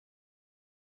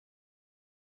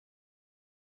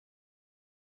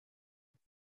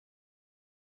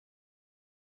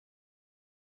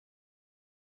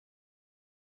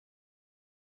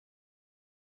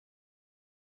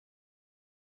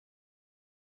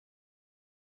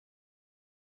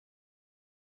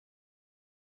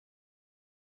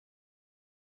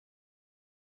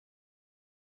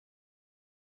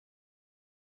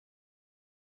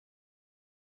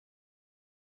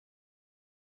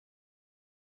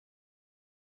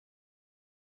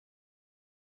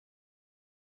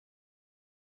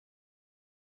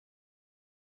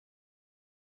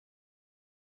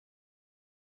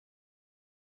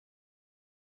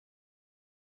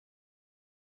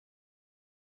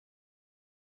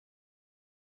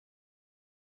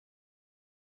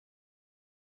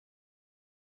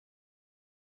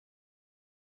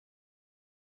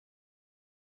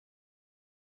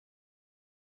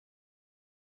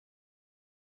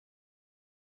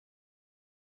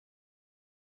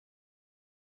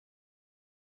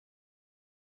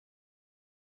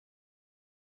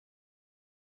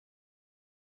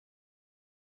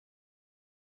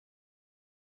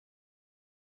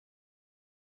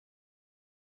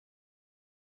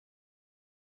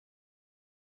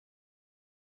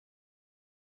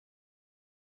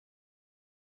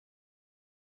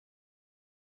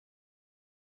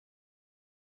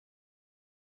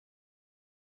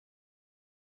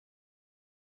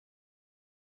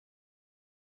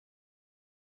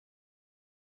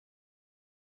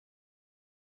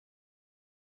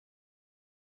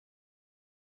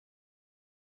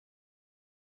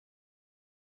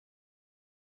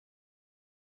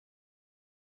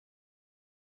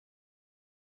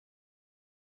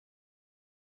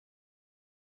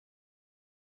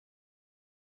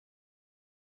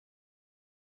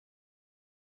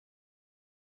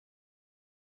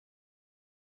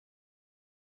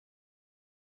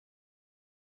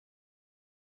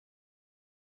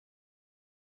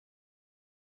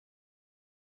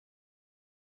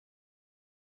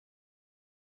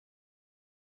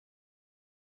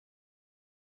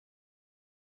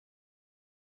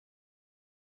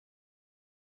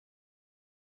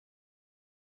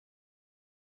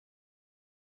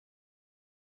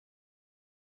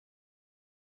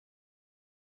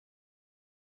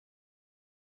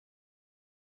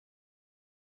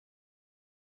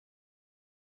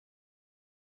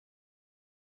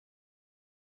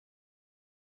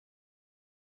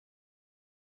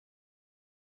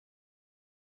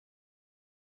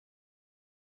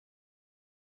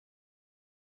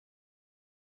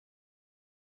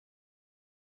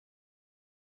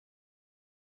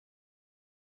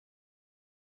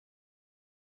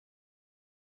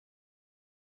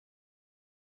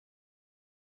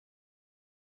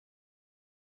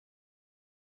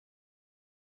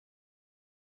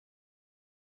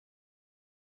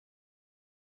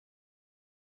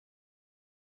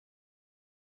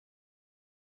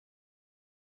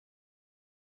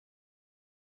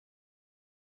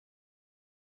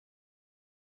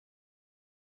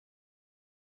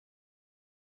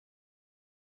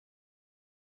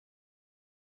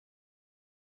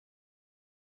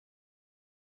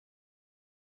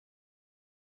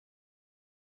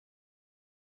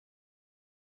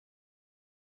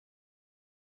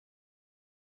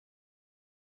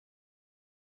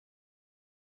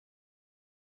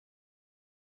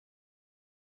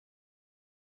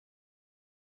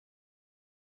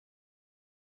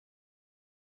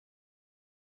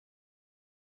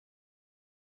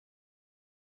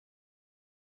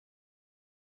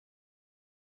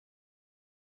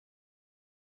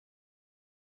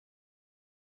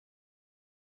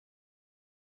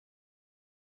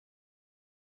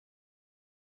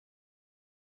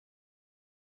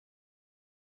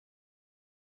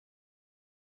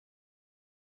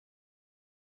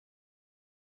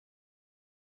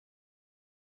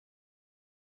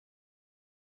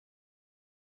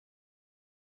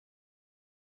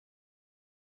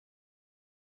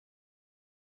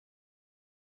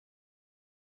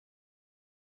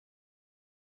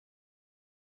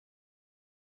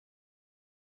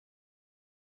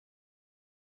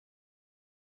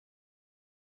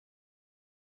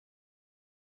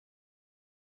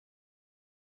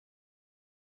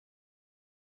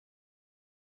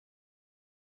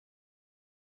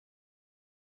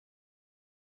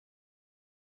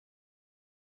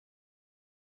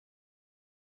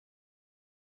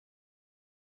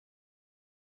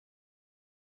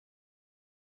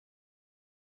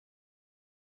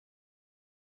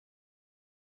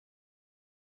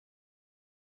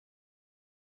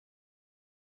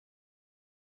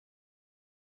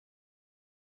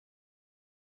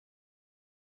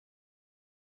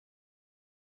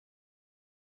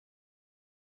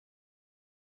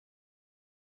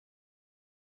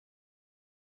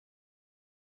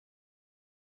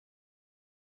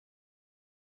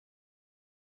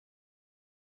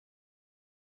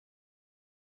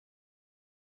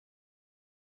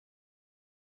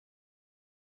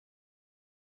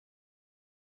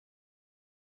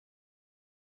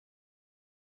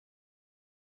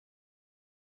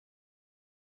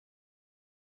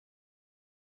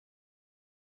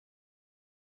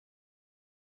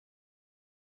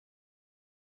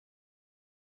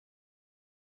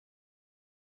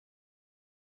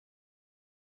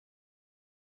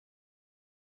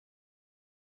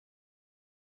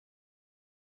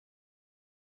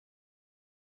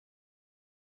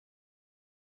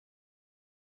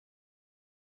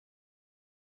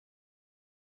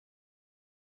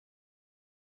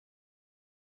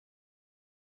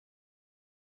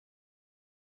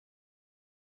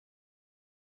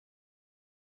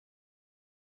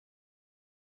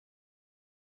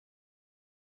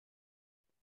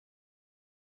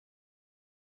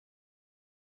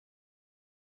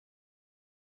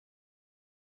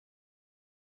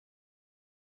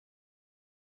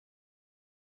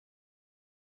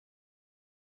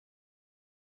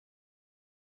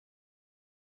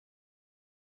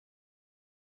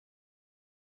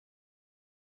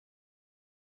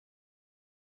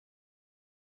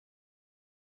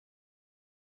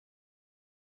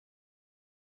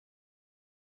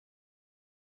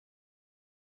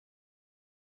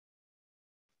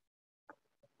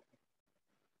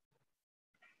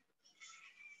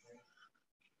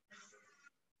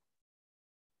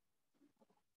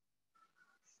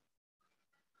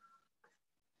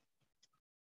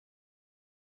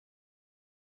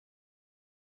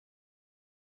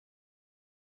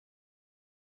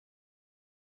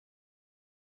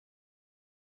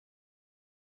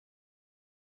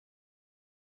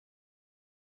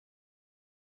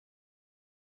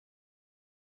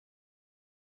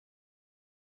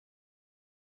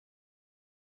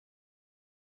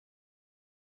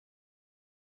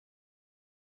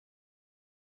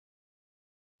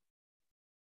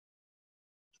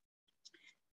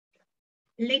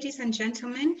Ladies and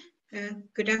gentlemen,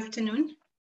 good afternoon.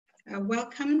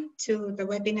 Welcome to the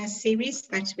webinar series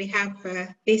that we have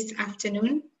this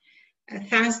afternoon,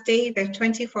 Thursday, the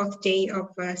 24th day of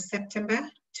September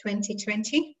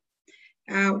 2020.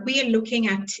 We are looking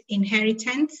at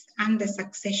inheritance and the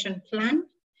succession plan.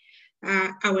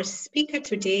 Our speaker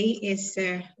today is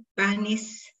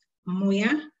Bernice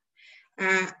Muya.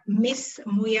 Ms.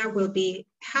 Muya will be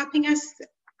helping us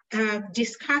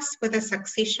discuss whether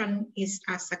succession is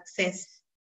a success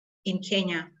in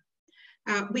Kenya.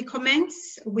 We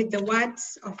commence with the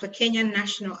words of the Kenyan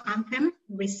national anthem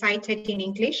recited in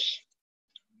English.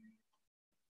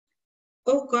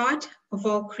 O God of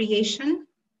all creation,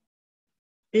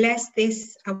 bless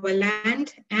this our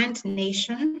land and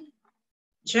nation.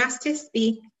 Justice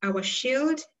be our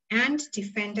shield and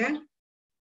defender.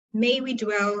 May we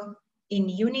dwell in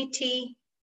unity,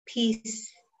 peace,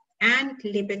 and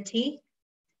liberty,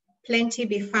 plenty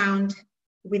be found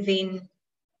within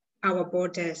our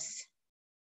borders.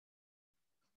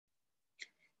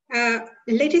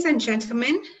 Ladies and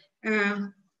gentlemen,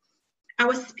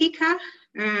 our speaker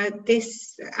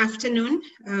this afternoon,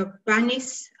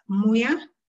 Bernice Muya,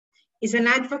 is an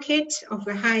advocate of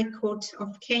the High Court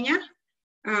of Kenya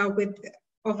with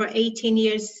over 18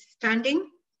 years standing.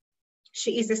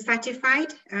 She is a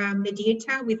certified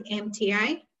mediator with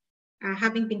MTI,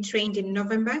 having been trained in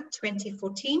November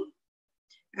 2014.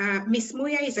 Ms.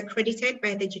 Muya is accredited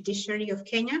by the Judiciary of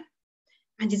Kenya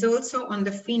and is also on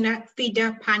the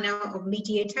feeder panel of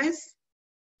mediators.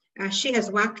 She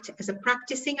has worked as a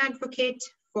practicing advocate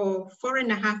for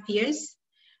 4.5 years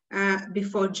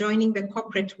before joining the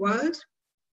corporate world,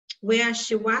 where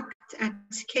she worked at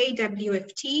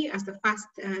KWFT as the first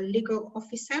legal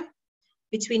officer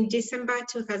between December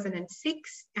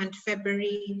 2006 and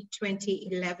February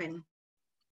 2011.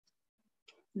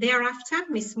 Thereafter,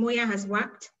 Ms. Muya has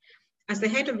worked as the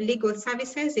head of legal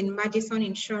services in Madison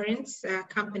Insurance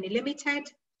Company Limited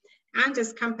and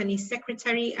as company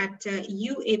secretary at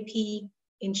UAP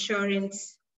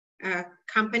Insurance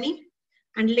Company,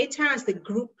 and later as the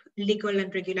group legal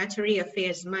and regulatory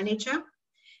affairs manager,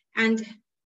 and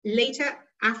later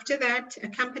after that, a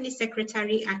company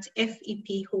secretary at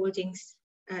FEP Holdings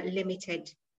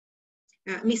Limited.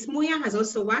 Ms. Muya has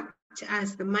also worked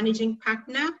as the managing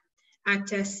partner at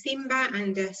Simba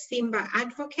and Simba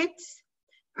Advocates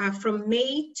from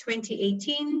May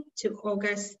 2018 to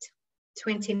August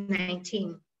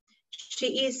 2019.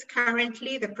 She is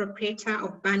currently the proprietor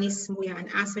of Bernice Muya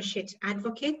and Associate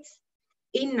Advocates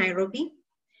in Nairobi.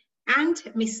 And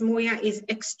Ms. Muya is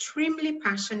extremely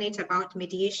passionate about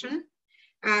mediation,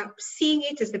 seeing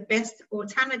it as the best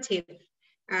alternative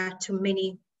to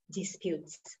many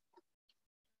disputes.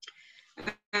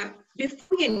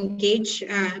 Before we engage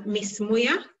Ms.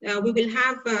 Muya, we will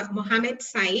have Mohammed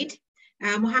Said.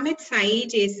 Mohammed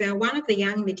Said is one of the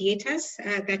young mediators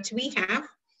that we have.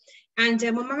 And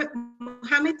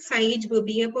Mohammed Said will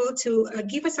be able to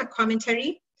give us a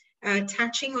commentary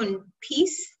touching on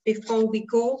peace before we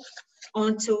go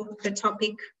on to the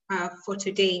topic for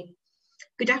today.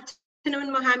 Good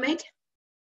afternoon, Mohammed.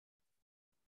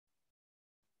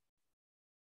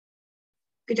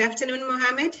 Good afternoon,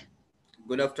 Mohammed.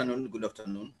 Good afternoon, good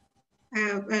afternoon.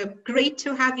 Great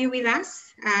to have you with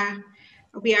us.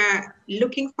 We are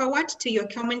looking forward to your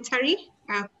commentary.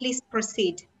 Please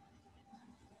proceed.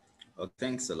 Oh,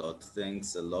 thanks a lot,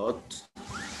 thanks a lot.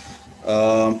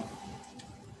 I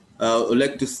would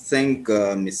like to thank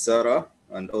Ms. Sarah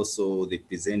and also the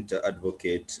presenter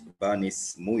advocate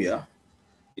Bernice Muya.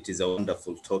 It is a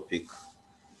wonderful topic,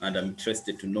 and I'm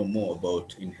interested to know more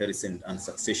about inheritance and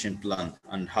succession plan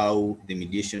and how the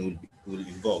mediation will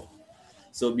evolve.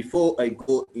 So before I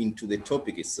go into the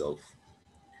topic itself,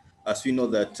 as we know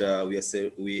that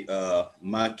we are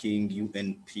marking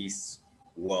UN Peace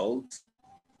World,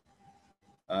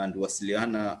 and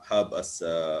Wasilianahub as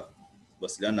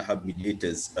Wasilianahub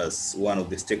mediators as one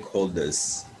of the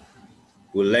stakeholders,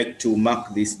 would like to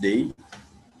mark this day,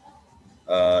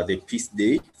 the Peace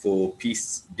Day, for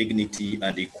peace, dignity,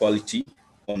 and equality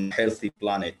on a healthy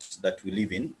planet that we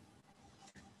live in.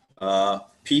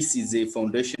 Peace is a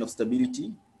foundation of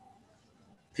stability.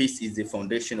 Peace is the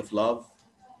foundation of love.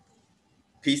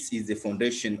 Peace is the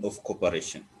foundation of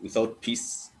cooperation. Without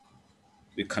peace,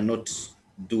 we cannot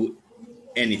do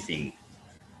anything.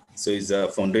 So it's a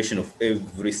foundation of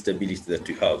every stability that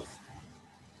we have.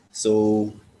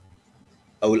 So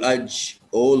I will urge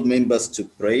all members to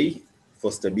pray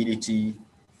for stability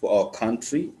for our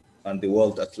country and the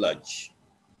world at large,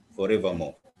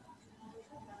 forevermore.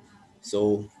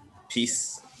 So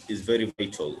peace is very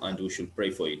vital and we should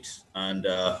pray for it. And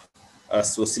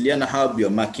as Wasilianahub, we are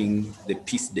marking the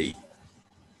Peace Day.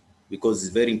 because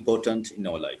it's very important in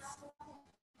our life.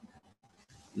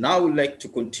 Now I would like to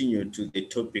continue to the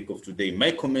topic of today.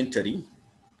 My commentary,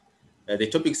 the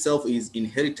topic itself is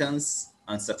inheritance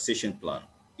and succession plan.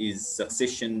 Is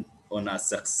succession on a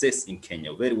success in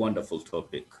Kenya? Very wonderful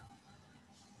topic.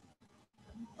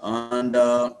 And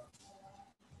now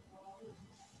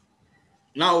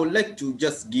I would like to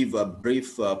just give a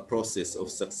brief process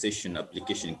of succession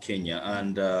application in Kenya,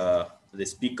 and the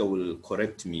speaker will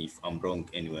correct me if I'm wrong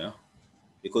anywhere,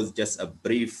 because just a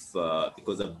brief,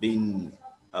 because I've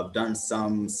done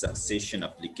some succession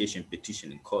application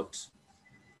petition in court.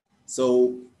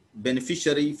 So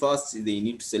beneficiary, first they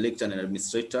need to select an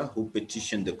administrator who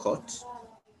petitioned the court.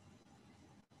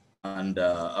 And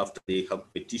after they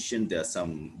have petitioned, there are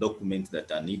some documents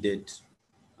that are needed.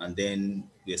 And then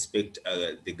we expect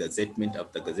the gazettement.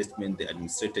 After gazettement, the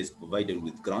administrator is provided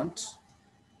with grant.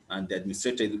 And the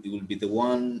administrator will be the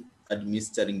one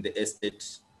administering the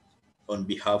estate on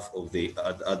behalf of the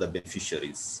other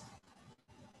beneficiaries.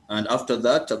 And after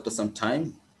that, after some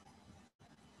time,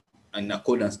 in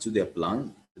accordance to their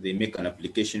plan, they make an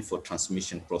application for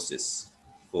transmission process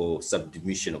for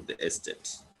subdivision of the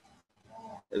estate.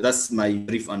 That's my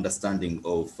brief understanding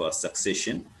of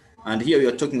succession. And here we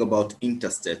are talking about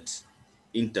interstate,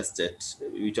 which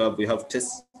we have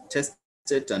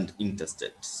testate and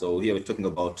interstate. So here we're talking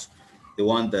about the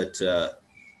one that,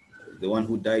 the one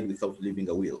who died without leaving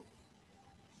a will.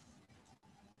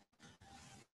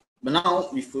 But now,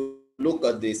 if we look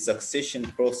at the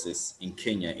succession process in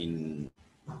Kenya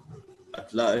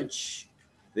at large,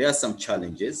 there are some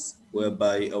challenges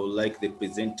whereby I would like the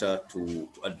presenter to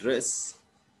address.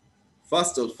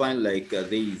 First, I'll find like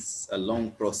there is a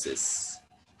long process.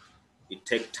 It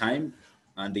takes time,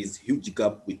 and there's huge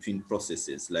gap between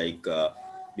processes. Like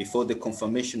before the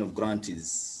confirmation of grant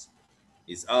is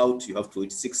out, you have to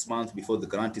wait 6 months. Before the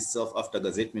grant itself, after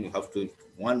gazettement, you have to wait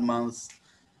 1 month.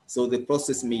 So the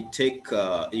process may take,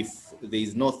 if there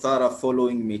is no thorough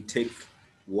following, may take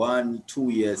 1, 2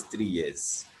 years, 3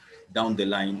 years down the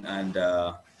line, and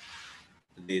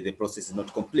the process is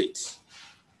not complete.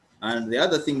 And the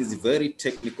other thing is very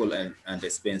technical and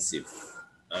expensive.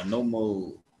 A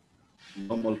normal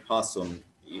person,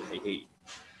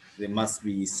 there must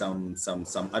be some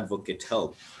advocate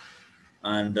help.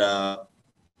 And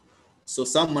so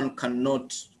someone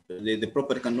cannot, the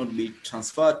property cannot be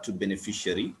transferred to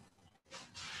beneficiary,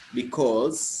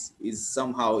 because is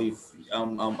somehow, if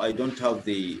I don't have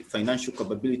the financial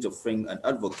capability of finding an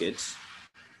advocate,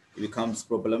 it becomes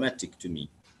problematic to me.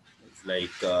 It's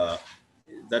like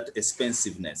that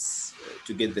expensiveness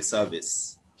to get the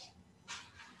service.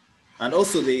 And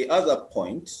also the other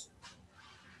point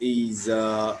is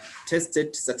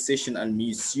tested succession and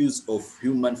misuse of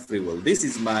human free will. This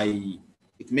is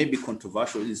it may be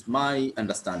controversial, it's my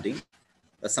understanding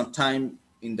that sometime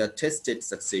in the tested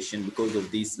succession, because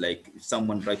of this, like if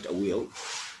someone write a will,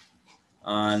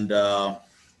 and to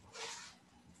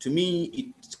me,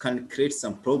 it can create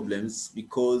some problems,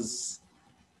 because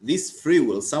this free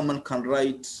will, someone can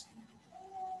write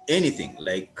anything,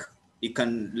 like it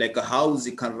can, like a house,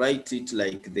 you can write it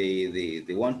like they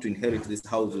want to inherit this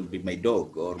house will be my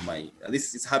dog or my,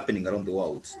 this is happening around the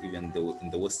world, even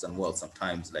in the Western world,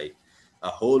 sometimes like a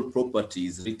whole property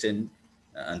is written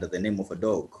under the name of a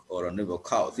dog or a name of a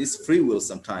cow. This free will,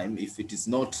 sometimes, if it is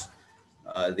not,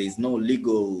 there is no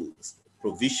legal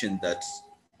provision that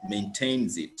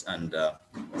maintains it and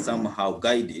somehow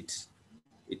guide it,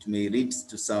 it may lead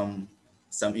to some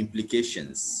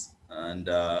implications. And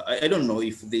I don't know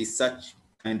if there's such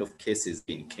kind of cases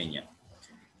in Kenya,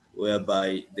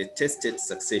 whereby the tested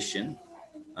succession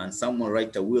and someone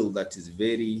write a will that is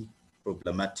very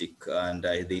problematic, and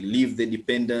they leave the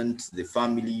dependent, the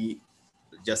family,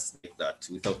 just like that,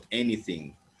 without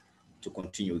anything to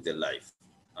continue their life.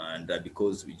 And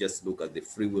because we just look at the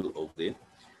free will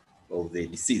of the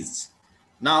deceased.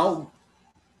 Now,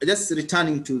 just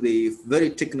returning to the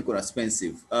very technical and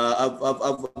expensive,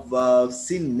 I've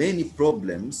seen many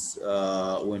problems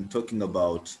when talking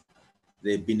about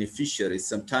the beneficiaries.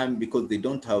 Sometimes because they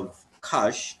don't have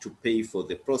cash to pay for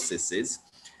the processes,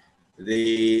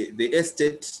 the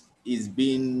estate is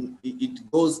being, it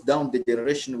goes down the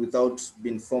generation without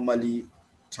being formally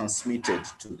transmitted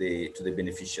to the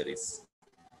beneficiaries.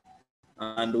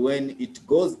 And when it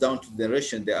goes down to the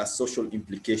generation, there are social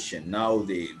implications. Now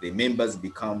the members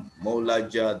become more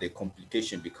larger, the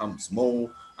complication becomes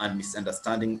more, and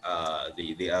misunderstanding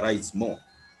they arise more.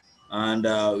 And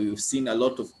we've seen a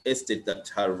lot of estates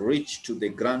that have reached to the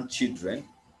grandchildren,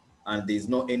 and there's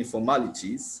no any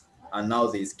formalities, and now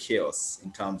there's chaos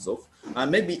in terms of,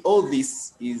 and maybe all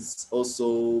this is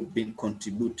also been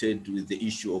contributed with the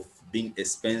issue of being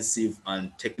expensive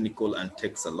and technical and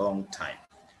takes a long time.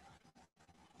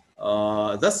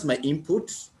 That's my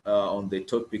input on the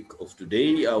topic of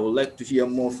today. I would like to hear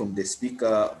more from the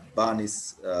speaker,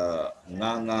 Bernice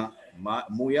Ngángá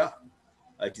Muya.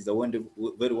 It is a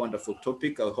very wonderful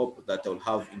topic. I hope that I'll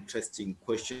have interesting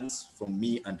questions from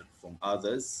me and from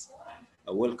others.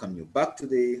 I welcome you back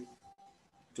to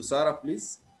Sarah,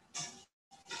 please.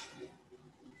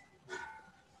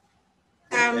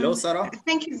 Hello, Sarah.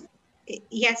 Thank you.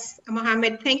 Yes,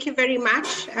 Mohammed, thank you very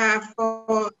much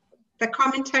for the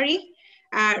commentary,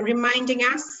 reminding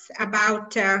us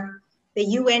about the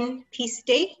UN Peace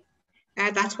Day.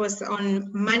 That was on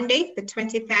Monday, the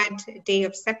 23rd day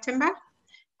of September.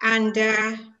 And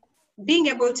being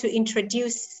able to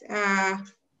introduce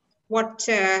what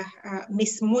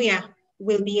Ms. Muya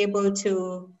will be able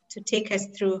to take us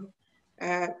through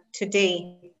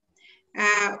today.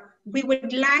 We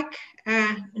would like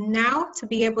now to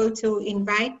be able to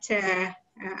invite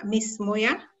Ms.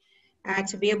 Muya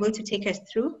to be able to take us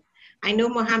through. I know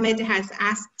Mohammed has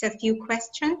asked a few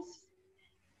questions,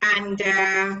 and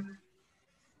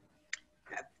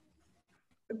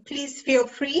please feel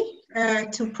free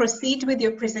to proceed with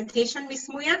your presentation, Ms.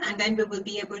 Muya, and then we will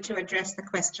be able to address the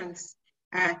questions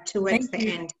towards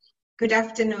the end. Good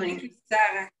afternoon. Thank you,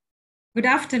 Sarah. Good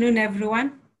afternoon,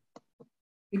 everyone.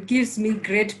 It gives me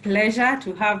great pleasure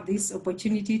to have this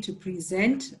opportunity to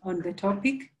present on the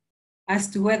topic as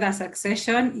to whether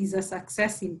succession is a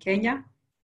success in Kenya.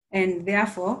 And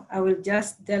therefore, I will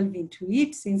just delve into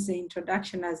it since the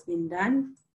introduction has been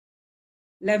done.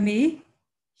 Let me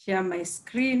share my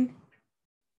screen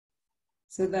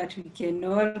so that we can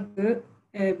all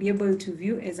be able to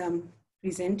view as I'm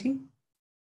presenting.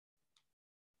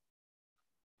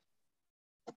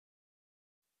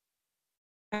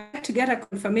 I'd like to get a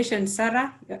confirmation,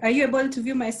 Sarah. Are you able to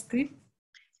view my screen?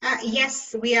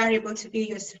 Yes, we are able to view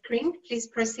your screen. Please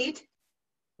proceed.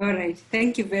 All right,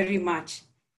 thank you very much.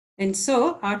 And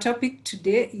so our topic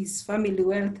today is family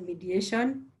wealth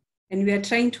mediation, and we are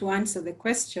trying to answer the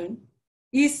question,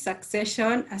 is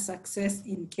succession a success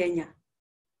in Kenya?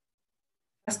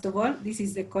 First of all, this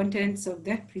is the contents of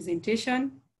the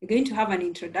presentation. We're going to have an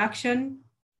introduction.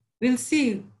 We'll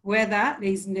see whether there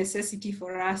is necessity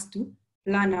for us to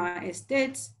plan our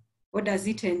estates. What does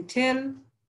it entail?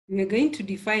 We are going to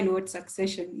define what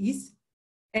succession is,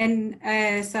 and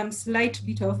some slight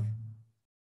bit of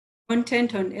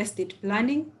content on estate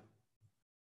planning.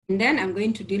 And then I'm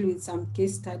going to deal with some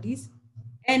case studies.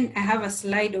 And I have a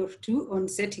slide or two on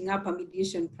setting up a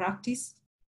mediation practice,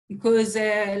 because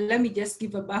let me just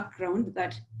give a background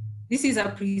that this is a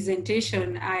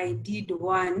presentation I did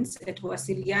once at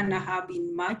Wasilianahub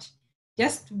in March,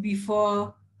 just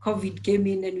before COVID came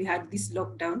in and we had this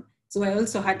lockdown. So I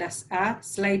also had a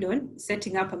slide on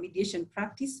setting up a mediation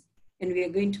practice, and we are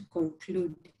going to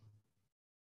conclude.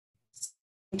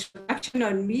 Introduction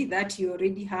on me that you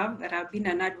already have, that I've been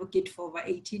an advocate for over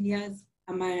 18 years.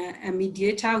 I'm a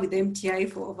mediator with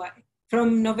MTI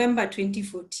from November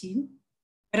 2014.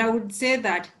 But I would say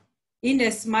that in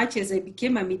as much as I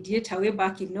became a mediator way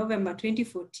back in November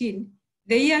 2014,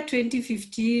 the year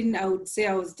 2015, I would say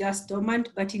I was just dormant,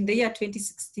 but in the year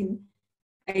 2016,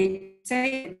 I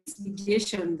decided this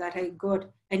mediation that I got,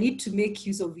 I need to make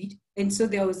use of it. And so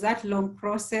there was that long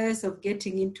process of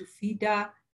getting into FIDA,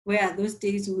 where those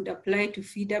days we would apply to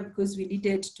FIDA because we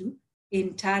needed to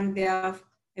intern there.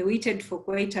 I waited for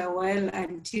quite a while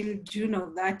until June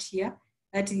of that year.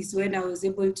 That is when I was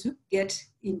able to get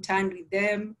interned with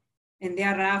them. And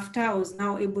thereafter, I was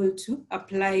now able to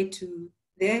apply to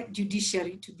the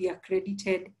Judiciary to be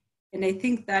accredited. And I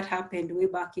think that happened way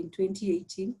back in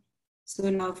 2018. So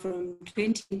now from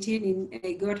 2018,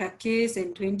 I got a case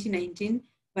in 2019.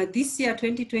 But this year,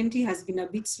 2020, has been a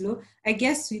bit slow. I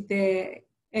guess with the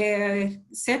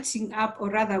setting up, or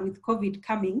rather with COVID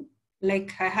coming,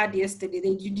 like I had yesterday,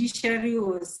 the Judiciary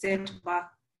was set back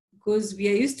because we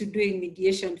are used to doing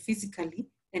mediation physically.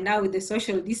 And now with the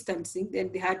social distancing,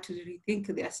 then they had to rethink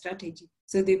their strategy.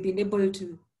 So they've been able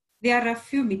to, there are a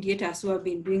few mediators who have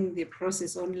been doing the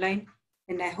process online.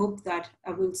 And I hope that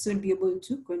I will soon be able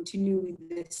to continue with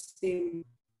the same.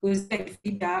 Because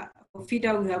for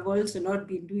FIDA, we have also not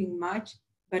been doing much.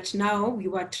 But now we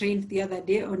were trained the other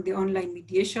day on the online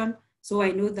mediation. So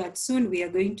I know that soon we are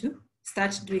going to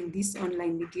start doing this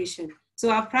online mediation.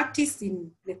 So I've practiced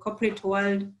in the corporate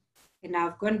world and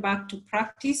I've gone back to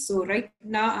practice. So right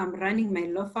now I'm running my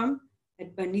law firm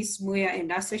at Bernice Muya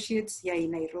and Associates here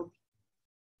in Nairobi.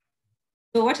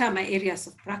 So what are my areas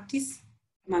of practice?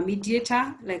 I'm a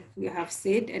mediator, like we have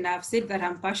said, and I've said that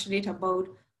I'm passionate about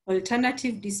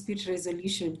alternative dispute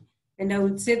resolution. And I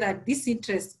would say that this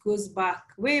interest goes back,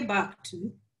 way back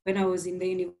to when I was in the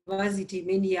university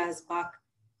many years back,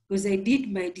 because I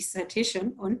did my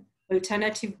dissertation on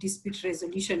alternative dispute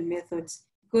resolution methods.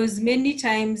 Because many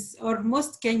times, or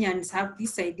most Kenyans have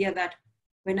this idea that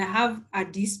when I have a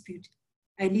dispute,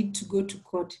 I need to go to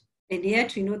court. And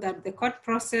yet we know that the court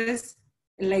process,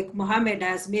 like Mohammed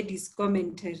has made his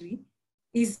commentary,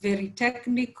 is very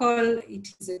technical, it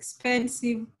is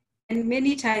expensive, and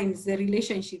many times the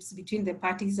relationships between the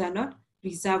parties are not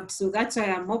resolved. So that's why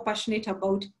I'm more passionate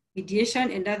about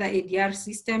mediation and other ADR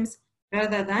systems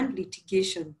rather than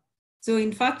litigation. So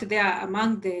in fact, they are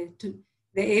among the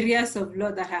areas of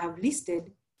law that I have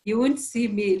listed. You won't see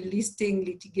me listing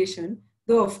litigation,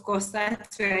 though of course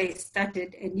that's where I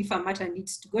started, and if a matter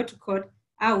needs to go to court,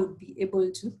 I would be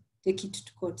able to take it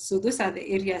to court. So those are the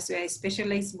areas where I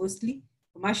specialize mostly: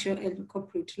 commercial and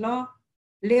corporate law,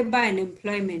 labor and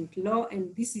employment law.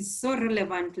 And this is so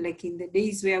relevant, like in the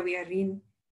days where we are in.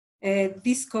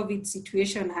 This COVID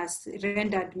situation has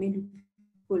rendered many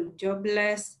people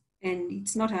jobless, and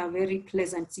it's not a very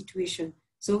pleasant situation.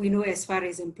 So we know as far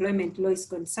as employment law is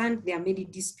concerned, there are many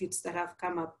disputes that have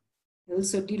come up. I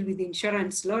also deal with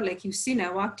insurance law. Like you've seen,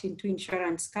 I worked in 2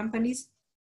 insurance companies.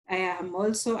 I am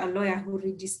also a lawyer who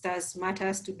registers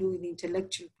matters to do with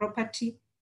intellectual property,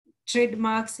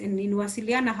 trademarks, and in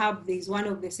Wasilianahub, there is one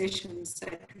of the sessions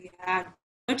that we had,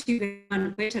 not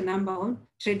even quite a number on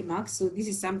trademarks. So this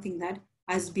is something that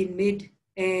has been made,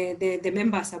 the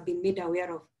members have been made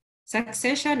aware of.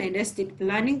 Succession and estate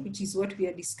planning, which is what we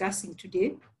are discussing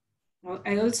today.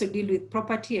 I also deal with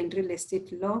property and real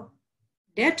estate law,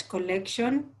 debt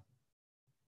collection,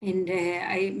 and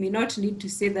I may not need to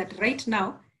say that right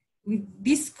now, with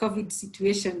this COVID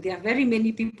situation, there are very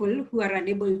many people who are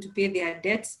unable to pay their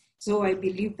debts. So I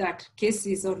believe that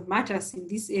cases or matters in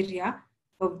this area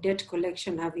of debt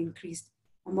collection have increased.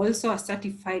 I'm also a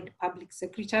certified public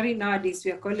secretary. Nowadays,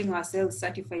 we are calling ourselves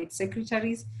certified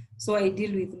secretaries. So I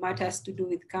deal with matters to do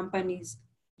with companies,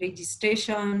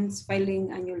 registrations,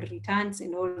 filing annual returns,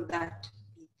 and all that.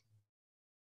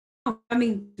 Now,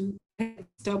 coming to this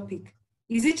topic,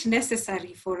 is it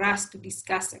necessary for us to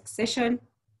discuss succession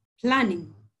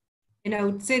planning? And I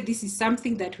would say this is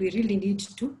something that we really need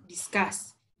to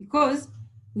discuss, because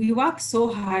we work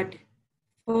so hard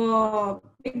for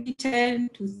maybe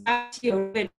 10 to 30 or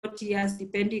even 40 years,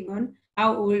 depending on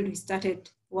how old we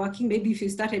started working. Maybe if you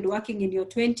started working in your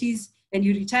 20s and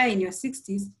you retire in your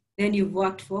 60s, then you've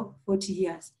worked for 40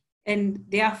 years. And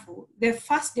therefore, the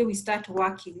first day we start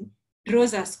working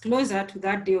draws us closer to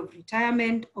that day of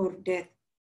retirement or death.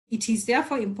 It is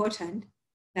therefore important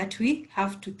that we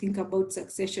have to think about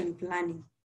succession planning.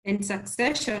 And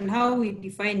succession, how we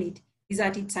define it, is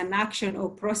that it's an action or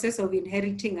process of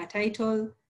inheriting a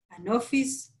title, an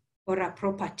office, or a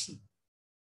property.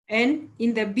 And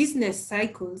in the business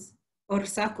cycles or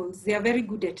circles, they are very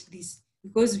good at this,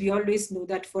 because we always know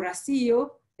that for a CEO,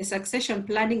 the succession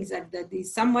planning is that there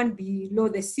is someone below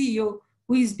the CEO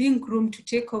who is being groomed to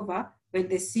take over when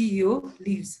the CEO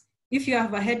leaves. If you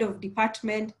have a head of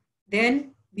department,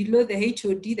 then below the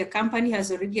HOD, the company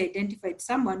has already identified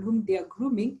someone whom they are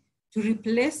grooming to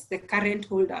replace the current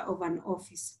holder of an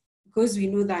office. Because we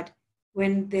know that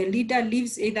when the leader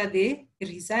leaves, either they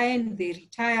resign, they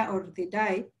retire, or they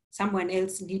die, someone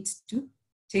else needs to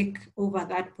take over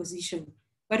that position.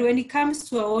 But when it comes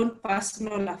to our own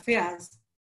personal affairs,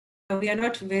 we are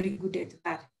not very good at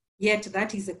that. Yet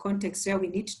that is the context where we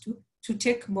need to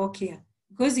take more care.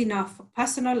 Because in our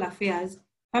personal affairs,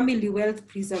 family wealth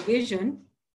preservation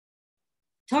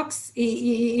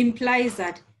implies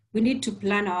that we need to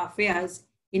plan our affairs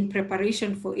in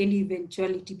preparation for any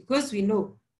eventuality, because we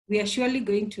know we are surely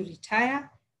going to retire,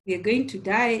 we are going to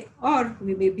die, or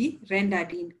we may be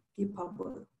rendered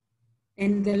incapable.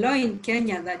 And the law in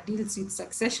Kenya that deals with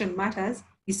succession matters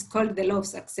is called the Law of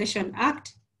Succession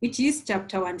Act, which is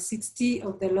Chapter 160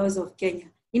 of the laws of Kenya.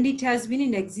 And it has been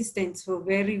in existence for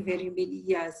very, very many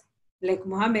years. Like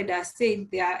Mohammed has said,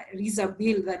 there is a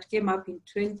bill that came up in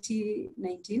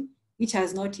 2019, which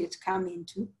has not yet come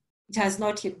into, it has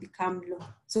not yet become law.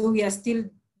 So we are still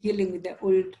dealing with the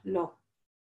old law.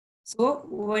 So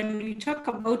when we talk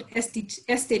about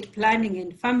estate planning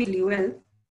and family wealth,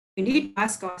 we need to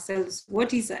ask ourselves,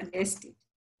 what is an estate?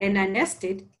 And an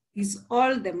estate is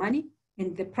all the money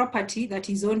and the property that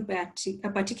is owned by a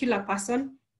particular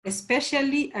person,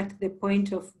 especially at the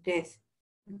point of death.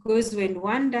 Because when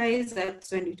one dies,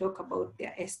 that's when we talk about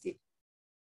their estate.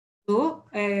 So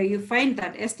you find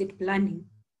that estate planning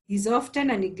is often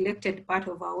a neglected part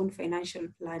of our own financial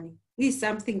planning. This is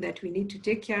something that we need to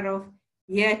take care of,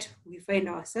 yet we find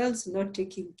ourselves not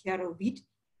taking care of it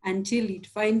until it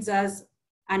finds us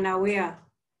unaware.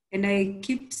 And I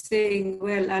keep saying,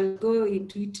 well, I'll go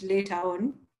into it later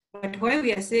on. But why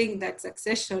we are saying that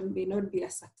succession may not be a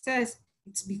success,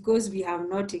 it's because we have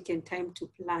not taken time to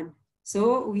plan.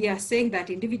 So we are saying that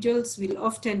individuals will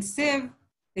often save,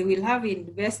 they will have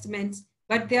investments,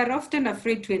 but they are often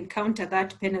afraid to encounter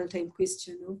that penalty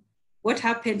question of what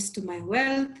happens to my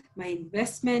wealth, my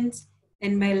investments,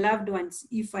 and my loved ones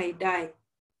if I die.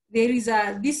 There is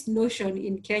this notion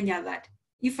in Kenya that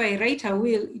if I write a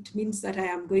will, it means that I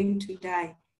am going to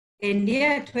die. And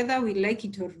yet, whether we like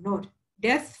it or not,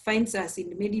 death finds us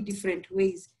in many different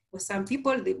ways. For some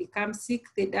people, they become sick,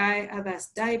 they die, others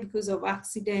die because of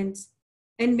accidents,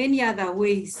 and many other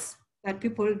ways that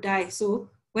people die. So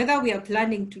whether we are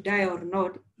planning to die or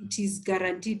not, it is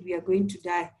guaranteed we are going to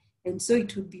die. And so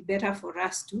it would be better for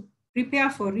us to prepare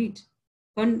for it.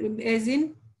 As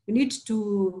in, we need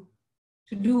to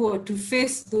do or to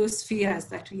face those fears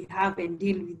that we have and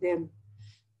deal with them.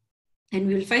 And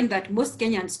we'll find that most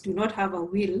Kenyans do not have a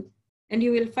will. And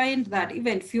you will find that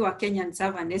even fewer Kenyans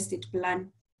have an estate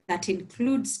plan that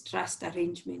includes trust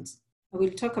arrangements. I will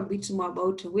talk a bit more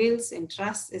about wills and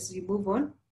trusts as we move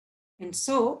on. And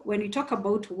so when we talk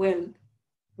about wealth,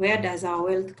 where does our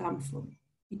wealth come from?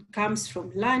 It comes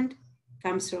from land,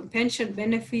 comes from pension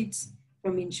benefits,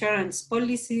 from insurance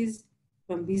policies,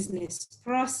 from business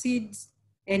proceeds,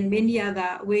 and many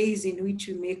other ways in which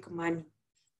we make money.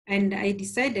 And I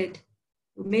decided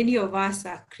many of us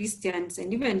are Christians,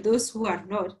 and even those who are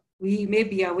not, we may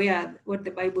be aware what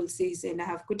the Bible says, and I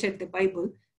have quoted the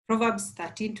Bible. Proverbs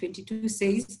 13:22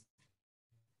 says,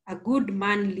 a good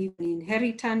man leaves an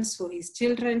inheritance for his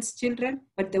children's children,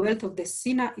 but the wealth of the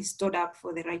sinner is stored up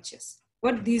for the righteous.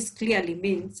 What this clearly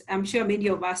means, I'm sure many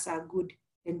of us are good.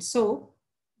 And so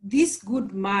this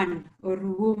good man or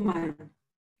woman,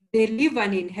 they leave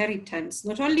an inheritance,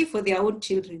 not only for their own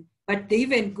children, but they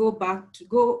even go back to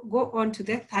go on to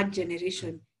the third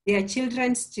generation, their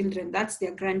children's children, that's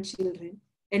their grandchildren,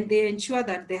 and they ensure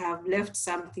that they have left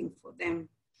something for them.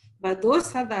 But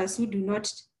those others who do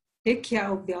not take care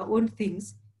of their own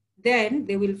things, then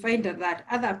they will find that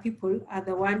other people are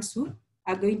the ones who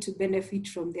are going to benefit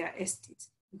from their estates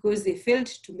because they failed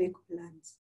to make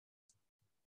plans.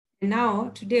 And now,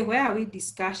 today, why are we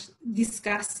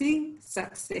discussing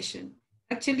succession?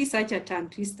 Actually, such a tongue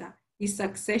twister. Is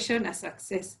succession a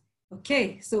success?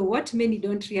 Okay, so what many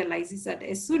don't realize is that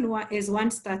as soon as one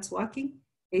starts working,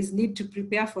 there is need to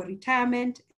prepare for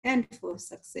retirement and for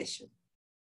succession.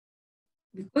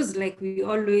 Because like we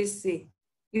always say,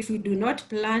 if we do not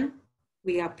plan,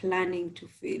 we are planning to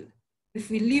fail. If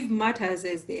we leave matters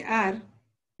as they are,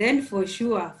 then for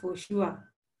sure,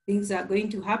 things are going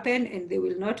to happen and they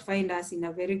will not find us in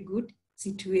a very good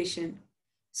situation.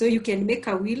 So you can make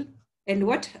a will, and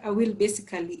what a will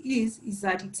basically is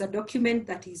that it's a document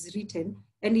that is written,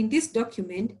 and in this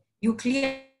document, you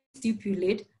clearly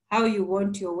stipulate how you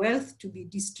want your wealth to be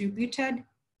distributed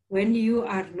when you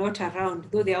are not around,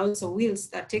 though there are also wills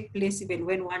that take place even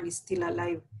when one is still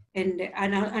alive. And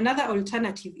another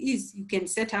alternative is you can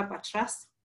set up a trust,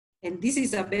 and this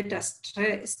is a better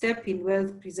step in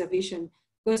wealth preservation,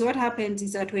 because what happens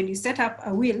is that when you set up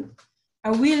a will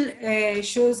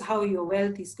shows how your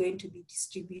wealth is going to be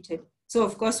distributed. So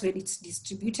of course, when it's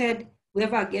distributed,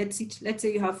 whoever gets it, let's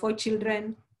say you have 4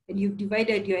 children and you've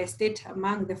divided your estate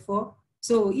among the 4.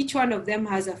 So each one of them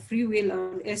has a free will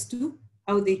on as to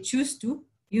how they choose to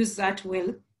use that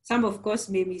wealth. Some of course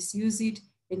may misuse it.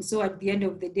 And so at the end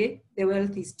of the day, the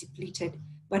wealth is depleted.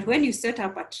 But when you set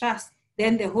up a trust,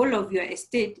 then the whole of your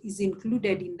estate is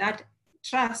included in that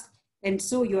trust. And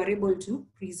so you are able to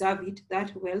preserve it,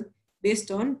 that wealth,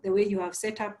 based on the way you have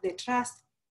set up the trust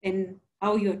and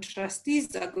how your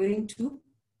trustees are going to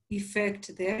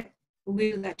effect the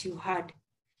will that you had.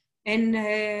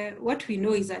 And what we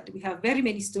know is that we have very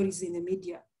many stories in the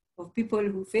media of people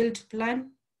who failed to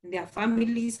plan, and their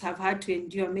families have had to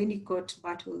endure many court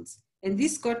battles. And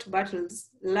these court battles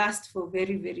last for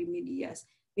very, very many years.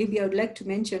 Maybe I would like to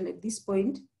mention at this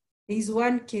point, there is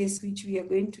one case which we are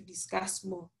going to discuss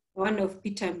more, one of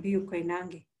Peter Mbiu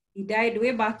Koinange. He died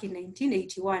way back in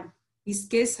 1981. His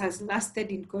case has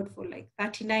lasted in court for like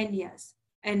 39 years.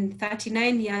 And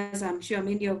 39 years, I'm sure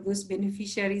many of those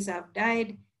beneficiaries have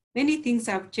died. Many things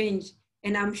have changed.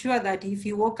 And I'm sure that if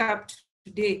he woke up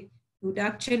today, he would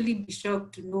actually be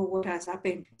shocked to know what has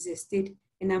happened to his estate.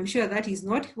 And I'm sure that is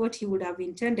not what he would have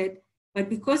intended. But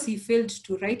because he failed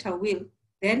to write a will,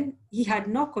 then he had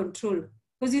no control.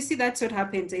 Because you see, that's what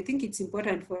happens. I think it's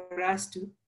important for us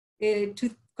to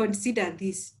consider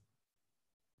this.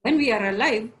 When we are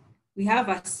alive, we have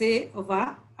a say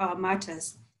over our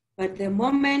matters. But the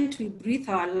moment we breathe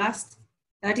our last,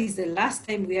 that is the last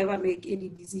time we ever make any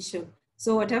decision.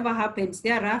 So whatever happens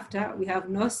thereafter, we have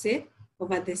no say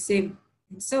over the same.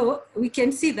 And so we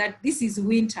can see that this is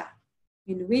winter.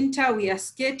 In winter, we are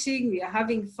skating, we are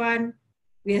having fun.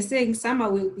 We are saying summer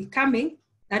will be coming.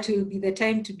 That will be the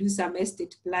time to do some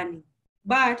estate planning.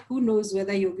 But who knows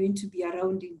whether you're going to be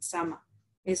around in summer.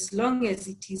 As long as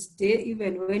it is day,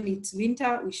 even when it's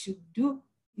winter, we should do.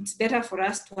 It's better for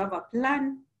us to have a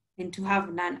plan and to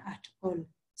have none at all.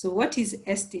 So what is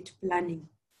estate planning?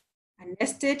 An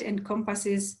estate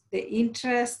encompasses the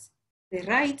interests, the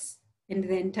rights, and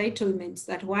the entitlements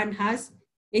that one has,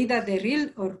 either the real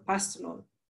or personal.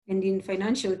 And in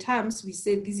financial terms, we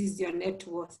say this is your net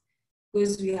worth,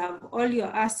 because we have all your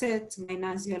assets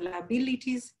minus your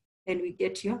liabilities, and we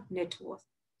get your net worth.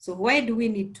 So why do we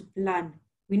need to plan?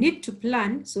 We need to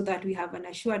plan so that we have an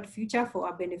assured future for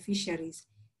our beneficiaries.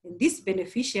 And these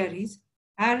beneficiaries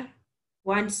are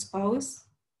one's spouse,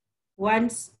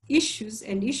 one's issues,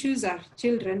 and issues are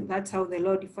children. That's how the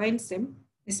law defines them,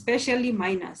 especially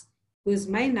minors, because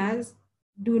minors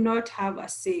do not have a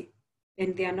say,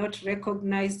 and they are not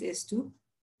recognized as to,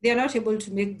 they are not able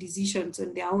to make decisions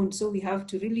on their own. So we have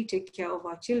to really take care of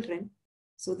our children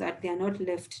so that they are not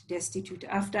left destitute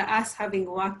after us having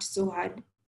worked so hard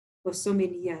for so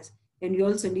many years. And we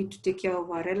also need to take care of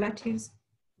our relatives,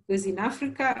 because in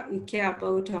Africa, we care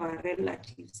about our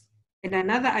relatives. And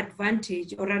another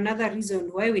advantage or another reason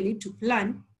why we need to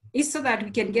plan is so that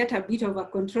we can get a bit of a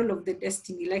control of the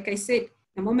destiny. Like I said,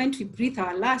 the moment we breathe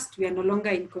our last, we are no longer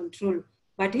in control.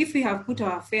 But if we have put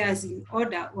our affairs in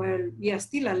order while we are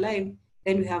still alive,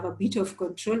 then we have a bit of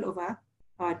control over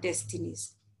our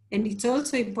destinies. And it's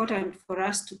also important for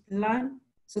us to plan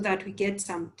so that we get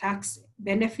some tax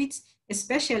benefits,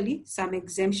 especially some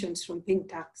exemptions from paying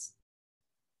tax.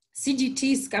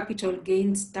 CGT is capital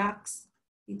gains tax.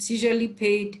 It's usually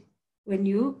paid when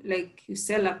you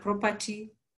sell a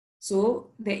property.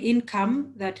 So the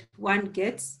income that one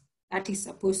gets, that is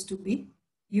supposed to be,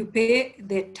 you pay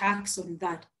the tax on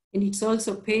that. And it's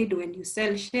also paid when you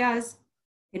sell shares.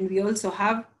 And we also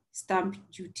have stamp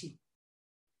duty.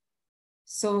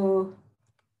 So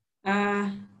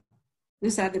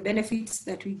those are the benefits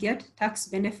that we get, tax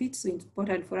benefits. So it's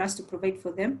important for us to provide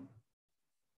for them.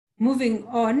 Moving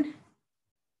on.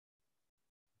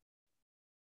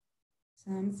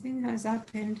 Something has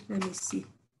happened. Let me see.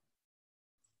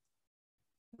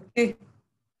 Okay.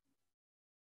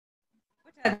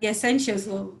 What are the essentials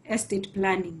of estate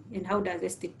planning and how does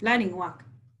estate planning work?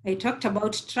 I talked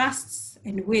about trusts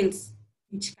and wills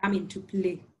which come into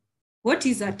play. What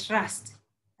is a trust?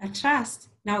 A trust,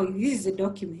 now this is a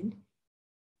document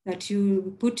that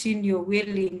you put in your will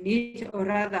in it, or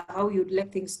rather how you'd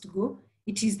like things to go.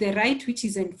 It is the right which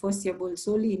is enforceable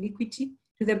solely in equity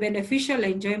to the beneficial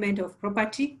enjoyment of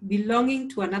property belonging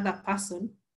to another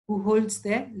person who holds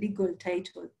the legal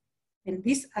title. And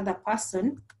this other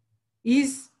person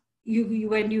is,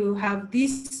 when you have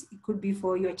this, it could be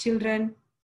for your children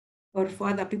or for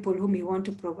other people whom you want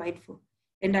to provide for.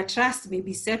 And a trust may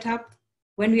be set up.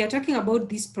 When we are talking about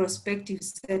this prospective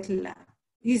settler,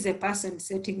 this is a person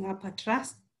setting up a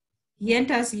trust. He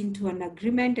enters into an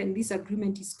agreement, and this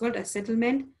agreement is called a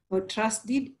settlement or trust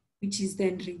deed, which is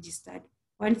then registered.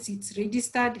 Once it's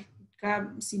registered, it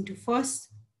comes into force,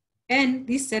 and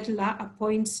this settler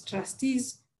appoints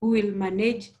trustees who will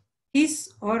manage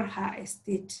his or her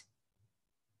estate.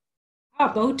 How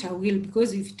about a will?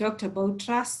 Because we've talked about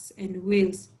trusts and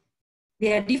wills.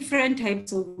 There are different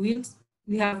types of wills.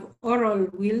 We have oral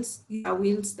wills. These are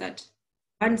wills that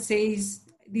one says,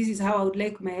 this is how I would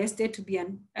like my estate to be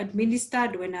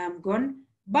administered when I'm gone.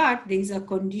 But there is a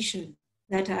condition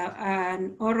that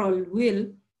an oral will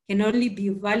can only be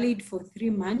valid for 3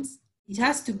 months. It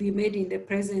has to be made in the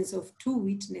presence of 2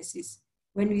 witnesses.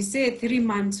 When we say 3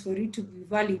 months for it to be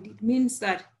valid, it means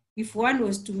that if one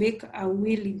was to make a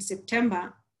will in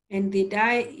September and they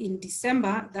die in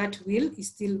December, that will is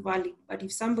still valid. But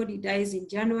if somebody dies in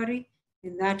January,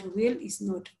 then that will is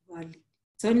not valid.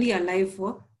 It's only alive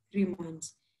for 3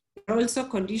 months. There are also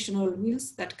conditional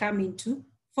wills that come into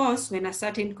force when a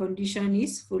certain condition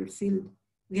is fulfilled.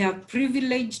 We have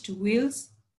privileged wills,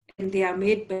 and they are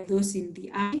made by those in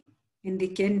the army, and they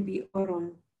can be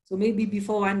oral. So maybe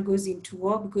before one goes into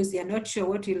war, because they are not sure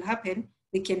what will happen,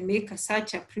 they can make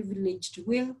such a privileged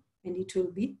will, and it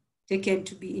will be taken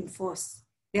to be enforced.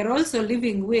 There are also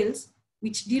living wills,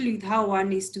 which deal with how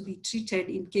one is to be treated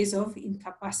in case of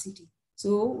incapacity.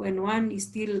 So when one is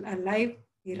still alive,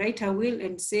 they write a will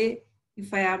and say,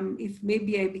 if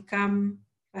maybe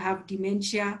I have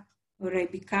dementia, or I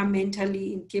become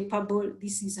mentally incapable,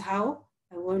 this is how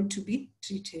I want to be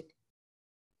treated.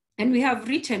 And we have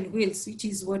written wills, which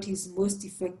is what is most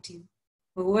effective,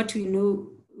 or what we know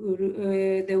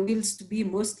the wills to be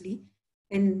mostly.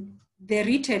 And the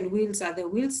written wills are the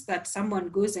wills that someone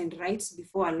goes and writes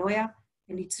before a lawyer,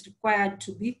 and it's required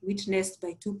to be witnessed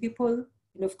by 2 people.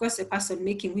 And of course, the person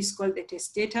making, who is called the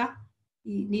testator,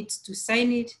 he needs to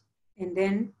sign it, and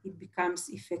then it becomes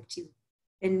effective.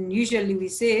 And usually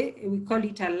we call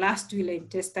it a last will and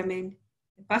testament.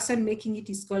 The person making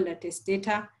it is called a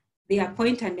testator. They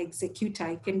appoint an executor.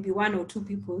 It can be 1 or 2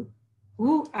 people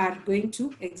who are going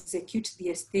to execute the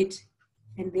estate.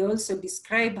 And they also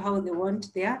describe how they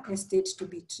want their estate to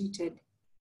be treated.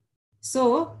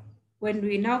 So when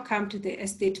we now come to the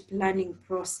estate planning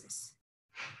process,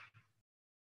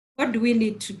 what do we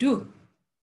need to do?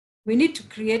 We need to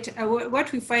create,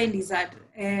 what we find is that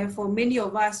for many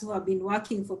of us who have been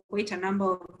working for quite a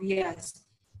number of years,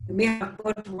 you may have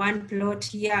bought 1 plot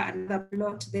here, another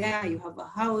plot there, you have a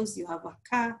house, you have a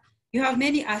car, you have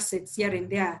many assets here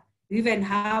and there. You even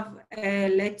have,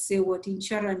 let's say,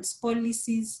 insurance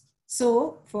policies.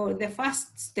 So for the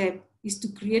first step is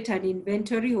to create an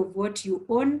inventory of what you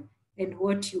own and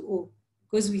what you owe,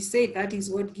 because we say that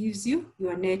is what gives you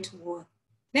your net worth.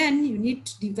 Then you need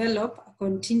to develop a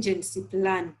contingency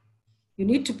plan. You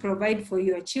need to provide for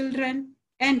your children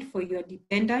and for your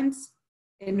dependents.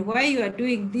 And why you are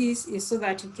doing this is so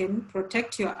that you can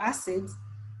protect your assets,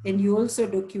 and you also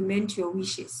document your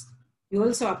wishes. You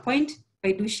also appoint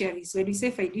fiduciaries. When we say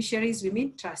fiduciaries, we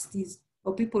mean trustees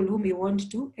or people who may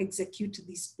want to execute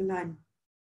this plan.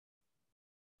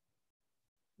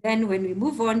 Then when we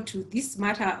move on to this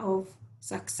matter of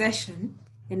succession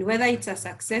and whether it's a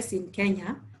success in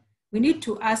Kenya, we need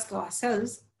to ask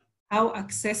ourselves, how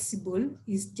accessible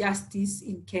is justice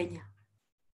in Kenya?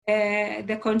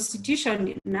 The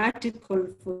Constitution in Article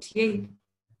 48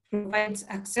 provides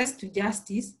access to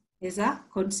justice as a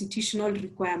constitutional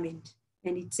requirement.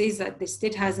 And it says that the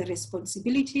state has a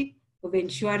responsibility of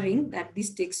ensuring that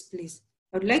this takes place.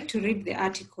 I would like to read the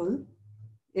article.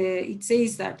 It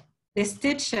says that the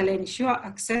state shall ensure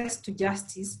access to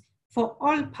justice for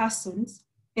all persons,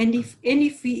 and if any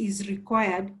fee is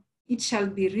required, it shall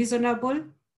be reasonable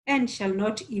and shall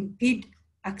not impede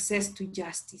access to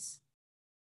justice.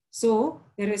 So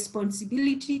the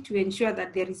responsibility to ensure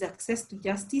that there is access to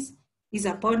justice is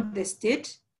upon the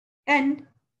state, and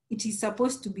it is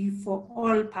supposed to be for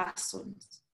all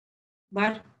persons.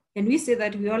 But when we say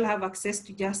that we all have access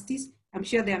to justice, I'm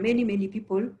sure there are many, many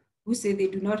people who say they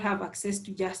do not have access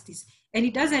to justice. And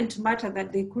it doesn't matter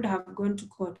that they could have gone to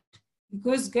court,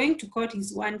 because going to court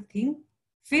is one thing.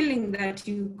 Feeling that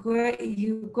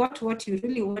you got what you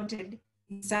really wanted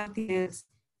is something else.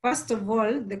 First of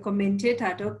all, the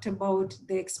commentator talked about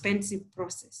the expensive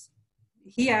process.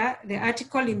 Here, the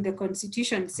article in the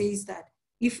Constitution says that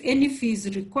if any fee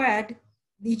is required,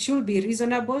 it should be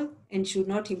reasonable and should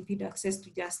not impede access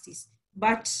to justice.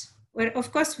 But, well,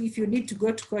 of course, if you need to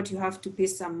go to court, you have to pay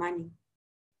some money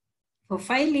for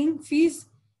filing fees.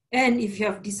 And if you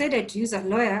have decided to use a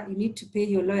lawyer, you need to pay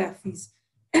your lawyer fees.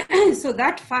 So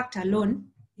that fact alone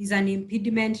is an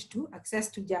impediment to access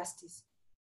to justice.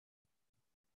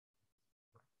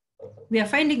 We are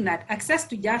finding that access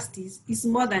to justice is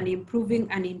more than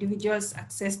improving an individual's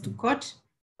access to court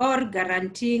or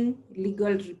guaranteeing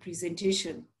legal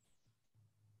representation.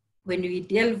 When we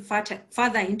delve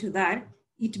further into that,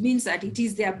 it means that it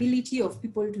is the ability of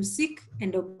people to seek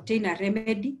and obtain a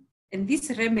remedy, and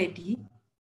this remedy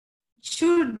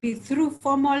should be through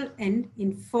formal and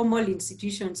informal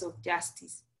institutions of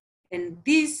justice. And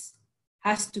this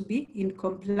has to be in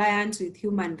compliance with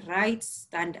human rights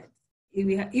standards. If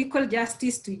we have equal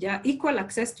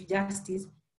access to justice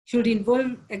should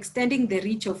involve extending the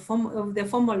reach of the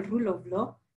formal rule of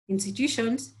law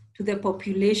institutions to the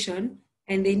population,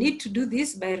 and they need to do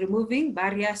this by removing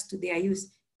barriers to their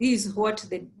use. This is what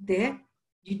the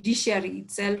judiciary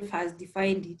itself has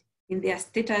defined it in their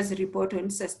status report on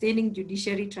sustaining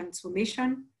judiciary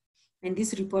transformation. And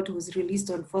this report was released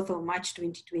on 4th of March,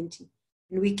 2020.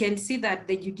 And we can see that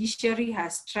the judiciary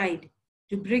has tried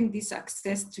to bring this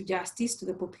access to justice to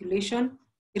the population.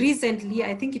 Recently,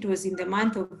 I think it was in the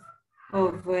month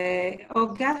of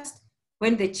August,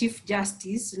 when the Chief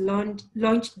Justice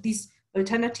launched these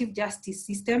alternative justice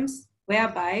systems,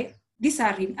 whereby these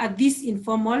are these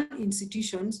informal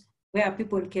institutions where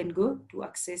people can go to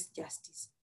access justice.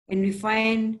 And we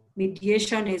find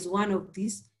mediation as one of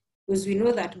these, because we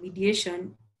know that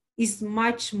mediation is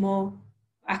much more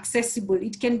accessible.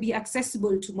 It can be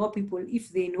accessible to more people if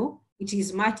they know. It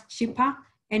is much cheaper.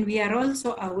 And we are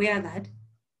also aware that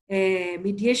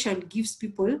mediation gives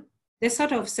people the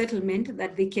sort of settlement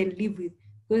that they can live with.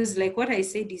 Because like what I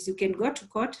said is you can go to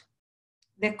court,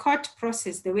 the court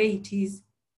process, the way it is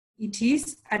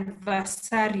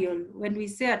adversarial. When we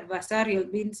say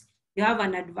adversarial, means you have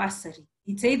an adversary.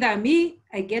 It's either me,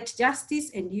 I get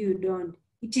justice, and you don't.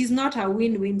 It is not a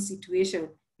win-win situation.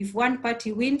 If one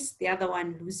party wins, the other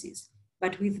one loses.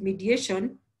 But with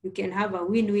mediation, you can have a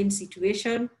win-win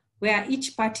situation where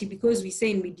each party, because we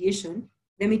say in mediation,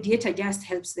 the mediator just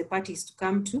helps the parties to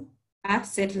come to a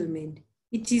settlement.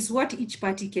 It is what each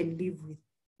party can live with.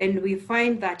 And we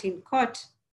find that in court,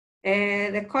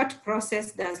 the court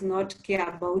process does not care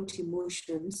about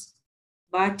emotions,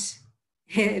 but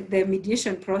the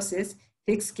mediation process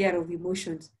takes care of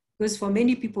emotions. Because for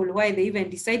many people, why they even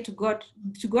decide to go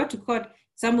to court,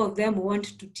 some of them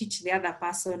want to teach the other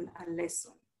person a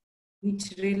lesson,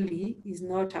 which really is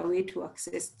not a way to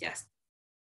access justice.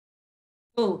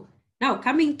 So now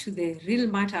coming to the real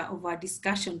matter of our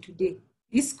discussion today,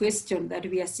 this question that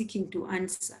we are seeking to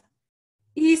answer: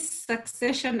 is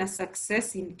succession a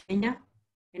success in Kenya?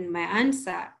 And my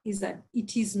answer is that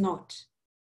it is not.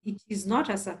 It is not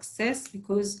a success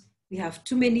because we have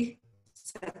too many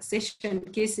succession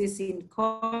cases in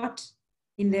court.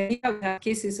 In the area, we have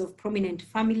cases of prominent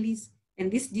families,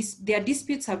 and their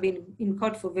disputes have been in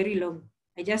court for very long.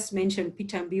 I just mentioned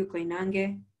Peter Mbiu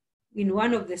Koinange. In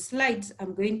one of the slides,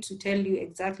 I'm going to tell you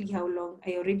exactly how long.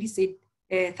 I already said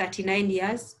 39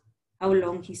 years, how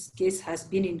long his case has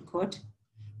been in court.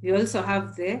 We also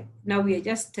have now we are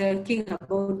just talking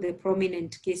about the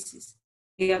prominent cases.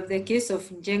 We have the case of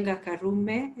Njenga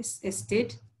Karume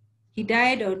estate. He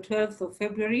died on 12th of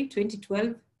February,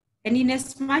 2012. And in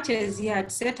as much as he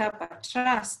had set up a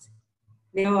trust,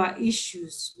 there were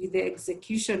issues with the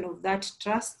execution of that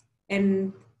trust.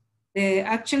 And the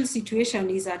actual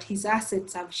situation is that his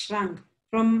assets have shrunk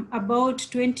from about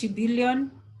 20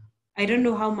 billion. I don't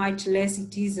know how much less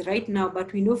it is right now,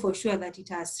 but we know for sure that it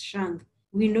has shrunk.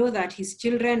 We know that his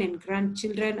children and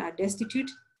grandchildren are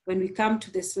destitute. When we come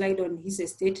to the slide on his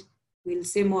estate, we'll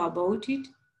say more about it.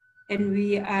 And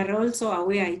we are also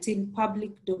aware, it's in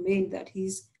public domain, that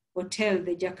his hotel,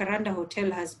 the Jacaranda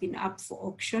Hotel, has been up for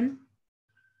auction.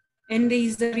 And there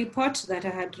is a report that I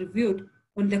had reviewed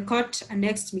on the court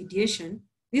annexed mediation.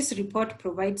 This report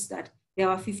provides that there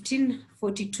were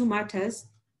 1542 matters,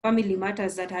 family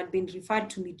matters, that had been referred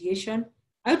to mediation.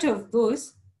 Out of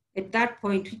those, at that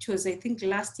point, which was I think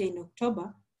last year in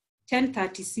October,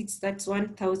 1036, that's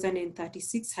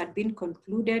 1036, had been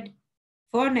concluded.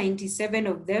 497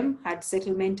 of them had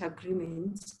settlement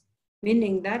agreements,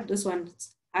 meaning that those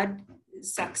ones had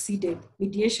succeeded,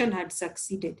 mediation had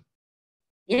succeeded.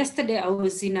 Yesterday, I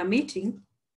was in a meeting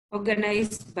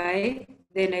organized by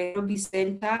the Nairobi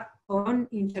Center on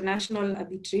International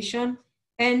Arbitration,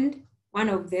 and one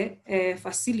of the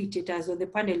facilitators or the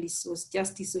panelists was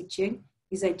Justice Ochieng.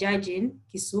 He's a judge in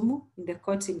Kisumu, in the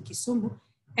courts in Kisumu,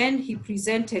 and he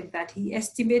presented that he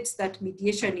estimates that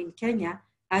mediation in Kenya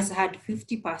has had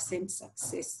 50%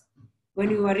 success. When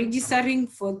we were registering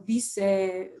for this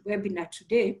webinar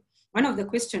today, one of the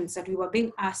questions that we were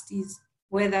being asked is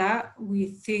whether we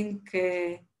think,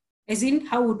 as in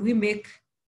how would we make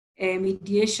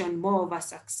mediation more of a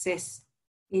success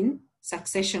in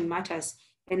succession matters?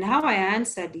 And how I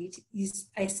answered it is,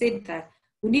 I said that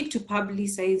we need to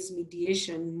publicize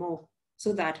mediation more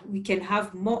so that we can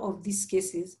have more of these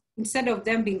cases instead of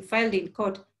them being filed in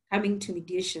court coming to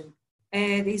mediation.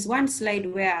 There's one slide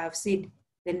where I've said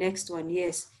the next one,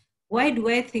 yes. Why do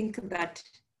I think that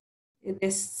the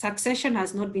succession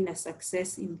has not been a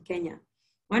success in Kenya?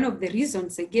 One of the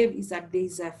reasons I gave is that there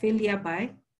is a failure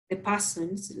by the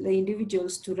persons, the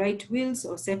individuals, to write wills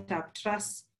or set up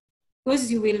trusts,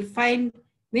 because you will find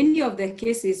many of the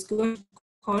cases go to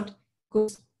court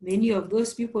because many of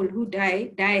those people who die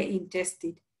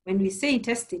intestate. When we say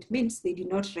intestate, means they did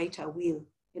not write a will.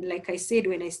 And like I said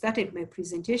when I started my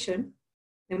presentation,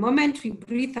 the moment we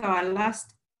breathe our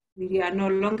last, we are no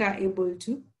longer able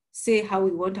to say how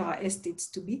we want our estates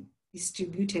to be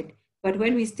distributed. But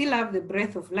when we still have the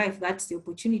breath of life, that's the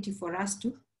opportunity for us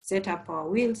to set up our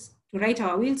wills, to write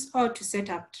our wills, or to set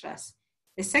up trusts.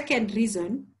 The second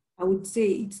reason, I would say,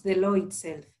 it's the law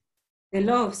itself, the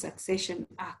Law of Succession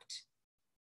Act.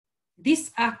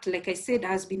 This act, like I said,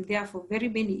 has been there for very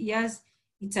many years.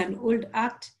 It's an old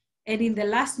act. And in the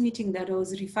last meeting that I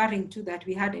was referring to that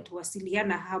we had at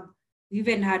Wasilianahub, we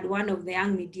even had one of the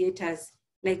young mediators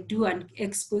do an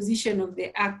exposition of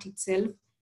the act itself.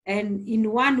 And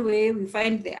in one way, we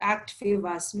find the act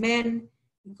favors men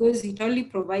because it only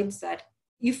provides that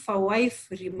if a wife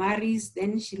remarries,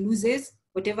 then she loses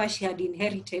whatever she had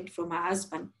inherited from her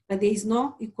husband. But there is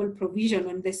no equal provision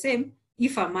on the same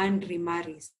if a man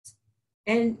remarries.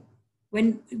 And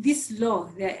when this law,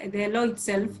 the law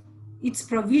itself, its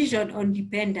provision on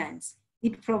dependents,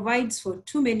 it provides for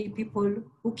too many people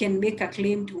who can make a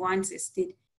claim to one's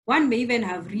estate. One may even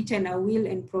have written a will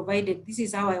and provided, this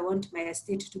is how I want my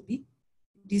estate to be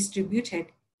distributed.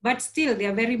 But still,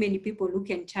 there are very many people who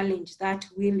can challenge that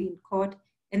will in court,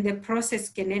 and the process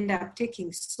can end up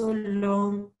taking so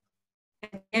long.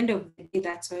 At the end of the day,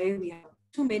 that's why we have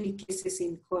too many cases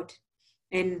in court.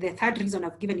 And the third reason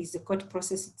I've given is the court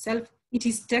process itself. It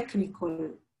is technical.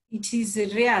 It is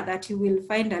rare that you will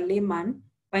find a layman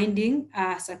finding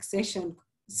a succession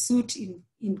suit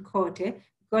in court. We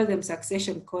call them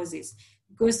succession causes.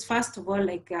 Because first of all,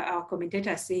 like our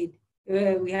commentator said,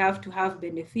 we have to have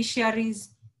beneficiaries.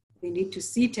 They need to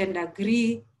sit and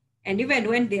agree. And even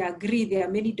when they agree, there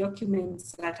are many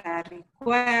documents that are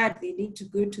required. They need to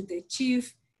go to the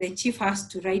chief. The chief has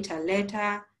to write a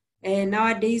letter. And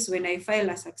nowadays, when I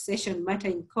file a succession matter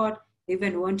in court, they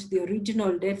even want the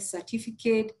original death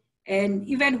certificate. And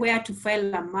even where to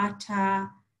file a matter,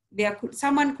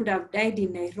 someone could have died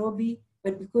in Nairobi,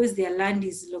 but because their land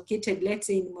is located, let's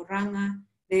say in Murang'a,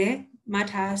 the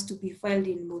matter has to be filed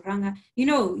in Murang'a. You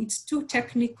know, it's too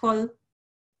technical.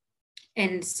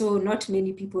 And so not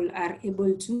many people are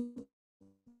able to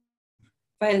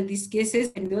file these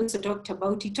cases. And we also talked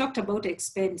about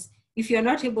expense. If you're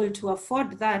not able to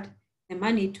afford that, the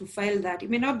money to file that, it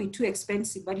may not be too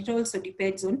expensive, but it also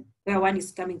depends on where one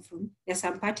is coming from. There are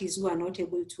some parties who are not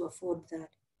able to afford that.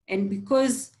 And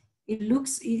because it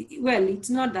looks, well, it's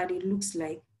not that it looks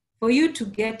like, for you to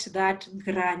get that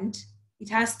grant, it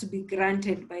has to be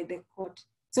granted by the court.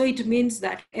 So it means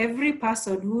that every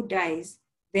person who dies,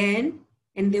 then,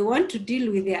 and they want to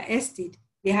deal with their estate,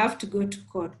 they have to go to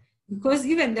court. Because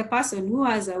even the person who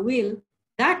has a will,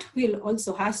 that will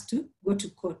also has to go to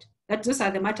court. Those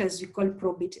are the matters we call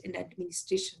probate and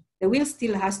administration. The will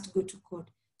still has to go to court.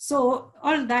 So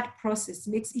all that process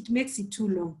makes it too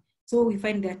long. So we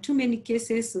find there are too many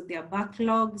cases, so there are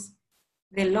backlogs.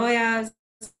 The lawyers,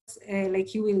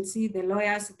 like you will see, the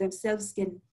lawyers themselves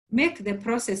can make the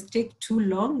process take too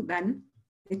long than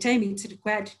the time it's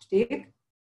required to take.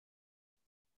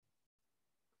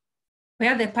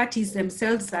 Where the parties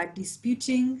themselves are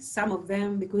disputing, some of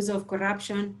them, because of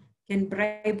corruption, can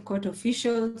bribe court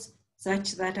officials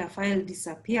such that a file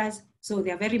disappears. So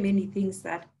there are very many things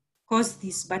that cause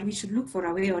this, but we should look for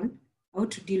a way on how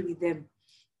to deal with them.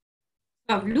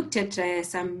 I've looked at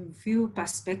some few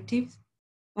perspectives.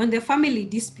 On the family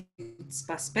disputes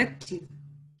perspective,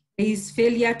 there is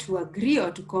failure to agree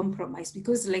or to compromise,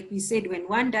 because like we said, when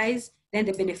one dies, then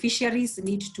the beneficiaries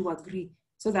need to agree,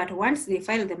 so that once they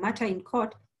file the matter in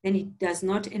court, then it does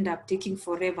not end up taking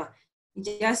forever.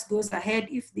 It just goes ahead.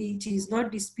 If it is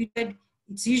not disputed,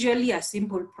 it's usually a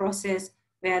simple process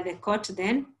where the court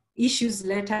then issues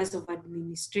letters of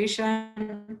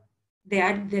administration,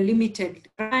 the limited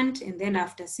grant, and then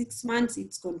after 6 months,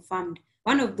 it's confirmed.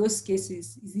 One of those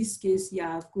cases is this case here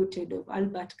I've quoted of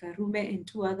Albert Karume and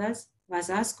two others,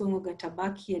 versus Kongo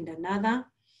Gatabaki and another.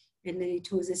 And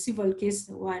it was a civil case,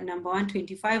 number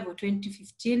 125 or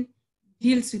 2015,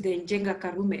 deals with the Njenga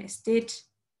Karume estate.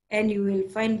 And you will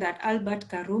find that Albert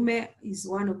Karume is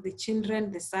one of the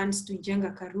children, the sons to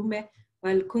Njenga Karume,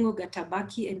 while Kongo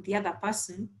Gatabaki and the other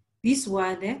person, these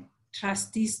were the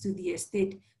trustees to the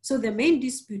estate. So the main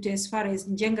dispute as far as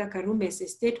Njenga Karume's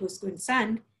estate was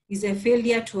concerned is a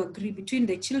failure to agree between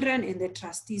the children and the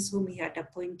trustees whom he had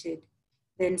appointed.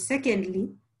 Then secondly,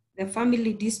 the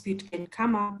family dispute can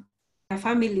come up. The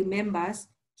family members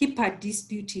keep a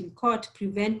dispute in court,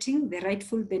 preventing the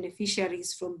rightful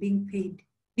beneficiaries from being paid.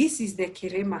 This is the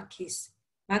Kirema case.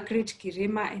 Margaret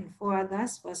Kirema and 4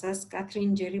 others versus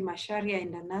Catherine Jerry Masharia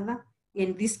and another.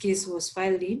 And this case was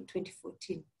filed in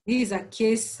 2014. This is a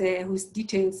case whose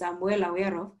details I'm well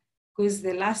aware of, because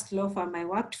the last law firm I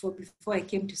worked for before I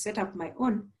came to set up my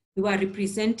own, we were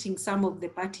representing some of the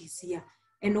parties here.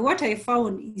 And what I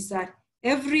found is that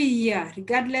every year,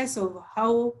 regardless of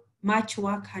how much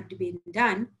work had been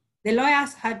done, the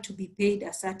lawyers had to be paid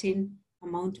a certain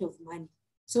amount of money.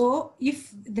 So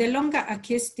if the longer a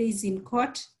case stays in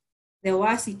court, the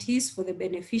worse it is for the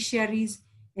beneficiaries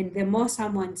and the more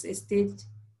someone's estate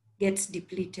gets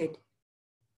depleted.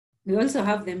 We also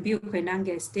have the Mbiu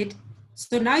Kwenanga estate.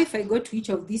 So now if I go to each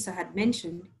of these I had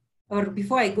mentioned, or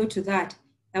before I go to that,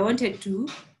 I wanted to,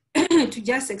 to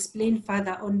just explain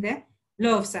further on the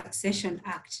Law of Succession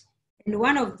Act. And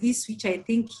one of these, which I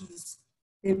think is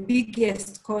the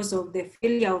biggest cause of the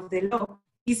failure of the law,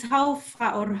 is how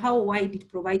far or how wide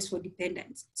it provides for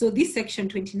dependents. So this section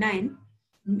 29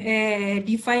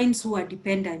 defines who a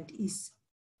dependent is.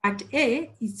 At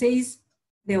A, it says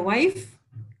the wife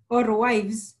or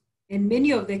wives And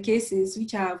many of the cases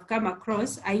which I have come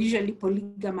across are usually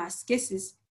polygamous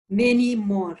cases, many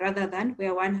more rather than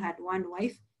where one had one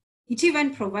wife. It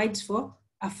even provides for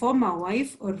a former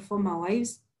wife or former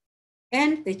wives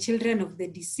and the children of the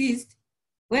deceased,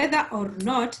 whether or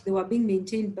not they were being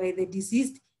maintained by the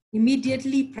deceased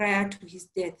immediately prior to his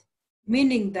death,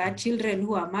 meaning that children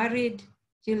who are married,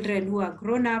 children who are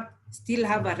grown up, still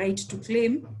have a right to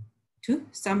claim to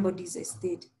somebody's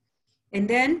estate. And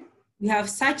then we have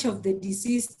such of the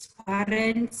deceased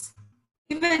parents,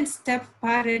 even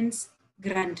step-parents,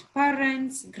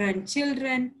 grandparents,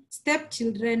 grandchildren,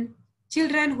 stepchildren,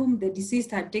 children whom the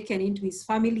deceased had taken into his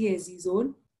family as his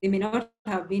own. They may not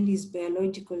have been his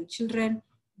biological children,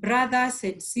 brothers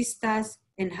and sisters,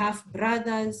 and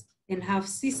half-brothers and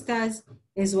half-sisters,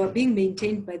 as were being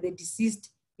maintained by the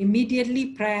deceased immediately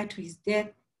prior to his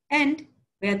death, and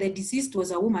where the deceased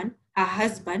was a woman, her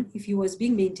husband, if he was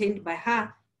being maintained by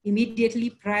her immediately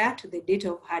prior to the date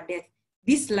of her death.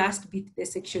 This last bit, the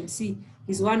section C,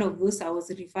 is one of those I was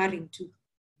referring to,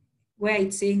 where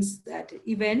it says that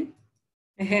even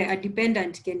a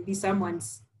dependent can be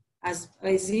someone's as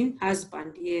in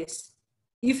husband, yes,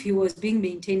 if he was being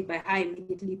maintained by her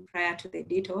immediately prior to the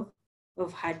date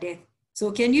of her death.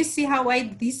 So can you see how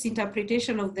wide this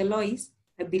interpretation of the law is?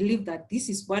 I believe that this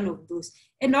is one of those.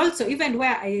 And also, even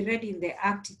where I read in the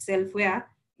Act itself, where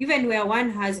even where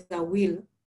one has a will,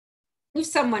 if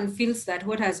someone feels that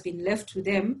what has been left to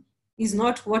them is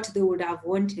not what they would have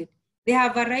wanted, they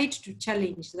have a right to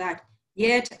challenge that.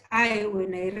 Yet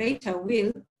when I write a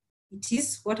will, it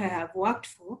is what I have worked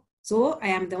for. So I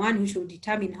am the one who should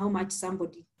determine how much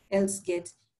somebody else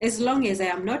gets. As long as I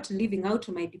am not leaving out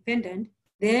to my dependent,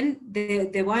 then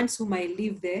the ones whom I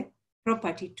leave the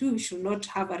property to should not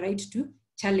have a right to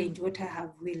challenge what I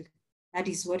have willed. That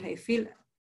is what I feel.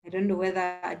 I don't know whether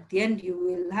at the end you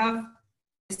will have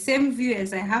the same view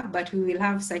as I have, but we will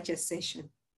have such a session.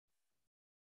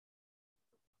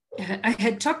 I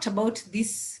had talked about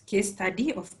this case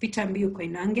study of Peter Mbiu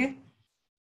Koinange.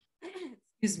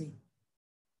 Excuse me.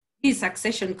 His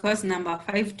succession cause number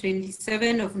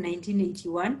 527 of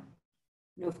 1981.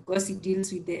 And of course, it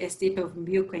deals with the estate of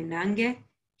Mbiu Koinange.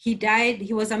 He died,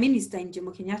 he was a minister in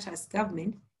Jomo Kenyatta's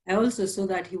government. I also saw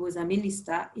that he was a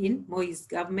minister in Moi's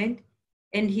government,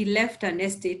 and he left an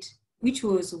estate which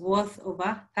was worth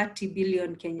over 30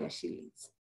 billion Kenya shillings.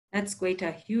 That's quite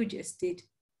a huge estate.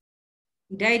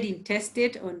 He died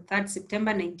intestate on 3rd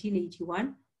September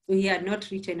 1981, so he had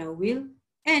not written a will,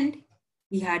 and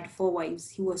he had 4 wives.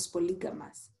 He was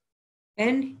polygamous.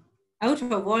 And out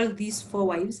of all these 4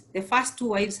 wives, the first 2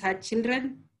 wives had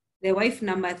children. The wife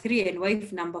number 3 and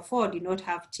wife number 4 did not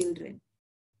have children.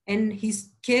 And his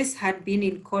case had been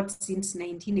in court since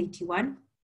 1981.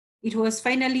 It was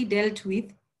finally dealt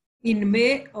with in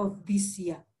May of this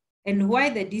year. And why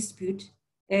the dispute?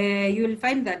 You will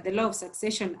find that the Law of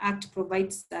Succession Act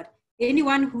provides that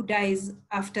anyone who dies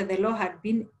after the law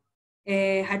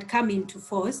had come into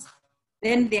force,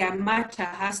 then their matter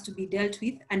has to be dealt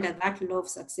with under that Law of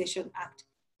Succession Act.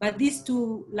 But these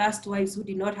 2 last wives who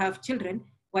did not have children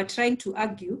were trying to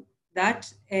argue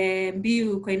that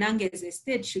Mbiu Koinange's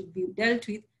estate should be dealt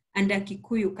with under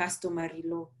Kikuyu customary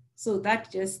law. So that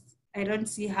just, I don't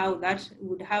see how that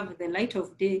would have the light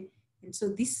of day. And so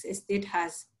this estate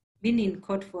has been in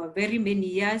court for very many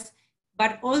years,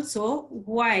 but also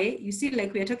why, you see,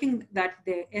 like we are talking that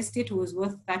the estate was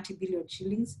worth 30 billion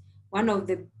shillings. One of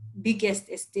the biggest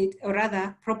estate, or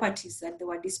rather properties that they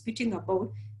were disputing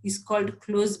about is called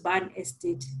Close-Burn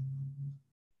Estate.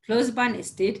 Close-Burn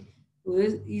Estate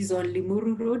is on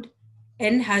Limuru Road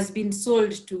and has been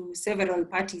sold to several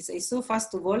parties. I saw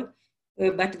first of all,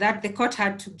 but that the court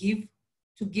had to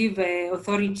give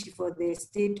authority for the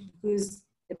estate because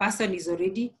the person is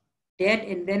already dead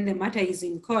and then the matter is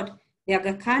in court. The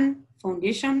Aga Khan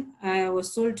Foundation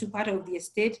was sold to part of the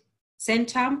estate.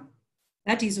 Centum,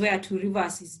 that is where Two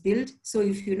Rivers is built. So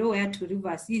if you know where Two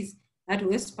Rivers is, that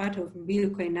was part of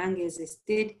Mbiu Koinange's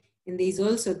estate. And there is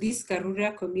also this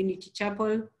Karura Community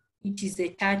Chapel. It is a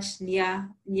church near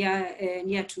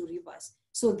Two Rivers.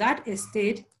 So that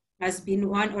estate has been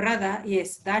one, or rather,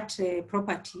 yes, that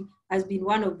property has been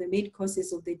one of the main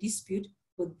causes of the dispute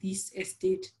for this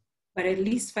estate. But at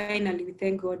least finally, we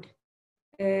thank God,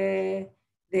 the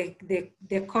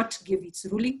court gave its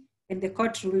ruling, and the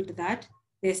court ruled that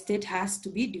the estate has to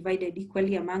be divided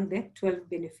equally among the 12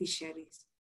 beneficiaries.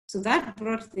 So that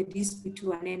brought the dispute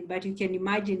to an end. But you can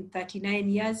imagine 39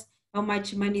 years, how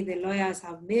much money the lawyers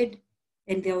have made.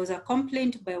 And there was a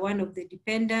complaint by one of the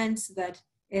dependents that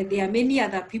there are many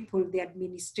other people, the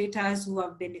administrators, who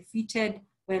have benefited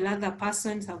while other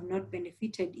persons have not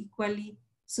benefited equally.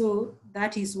 So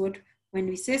that is what when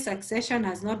we say succession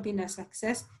has not been a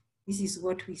success, this is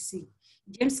what we see.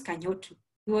 James Kanyotu,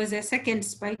 he was a second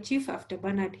spy chief after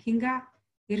Bernard Hinga.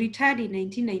 He retired in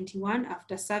 1991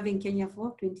 after serving Kenya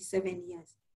for 27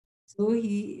 years. So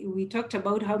we talked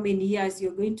about how many years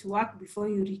you're going to work before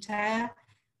you retire.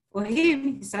 For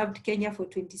him, he served Kenya for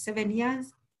 27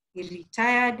 years. He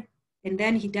retired, and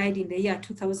then he died in the year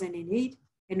 2008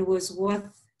 and was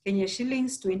worth Kenya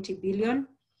shillings 20 billion.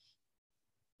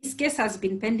 His case has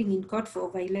been pending in court for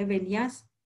over 11 years.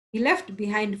 He left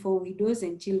behind 4 widows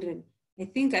and children.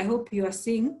 I hope you are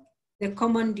seeing the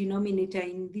common denominator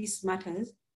in these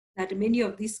matters, that many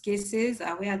of these cases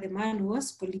are where the man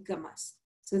was polygamous.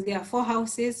 So there are 4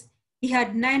 houses. He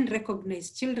had 9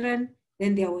 recognized children.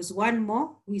 Then there was 1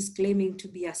 more who is claiming to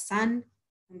be a son.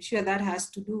 I'm sure that has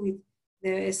to do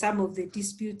with some of the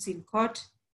disputes in court,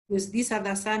 because this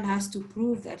other son has to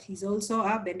prove that he's also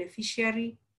a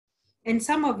beneficiary. And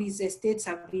some of his estates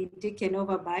have been taken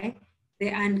over by the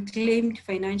Unclaimed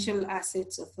Financial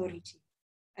Assets Authority.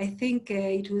 I think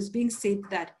it was being said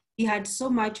that he had so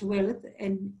much wealth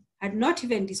and had not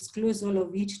even disclosed all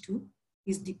of it to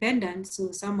his dependents,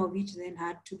 so some of it then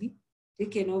had to be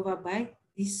taken over by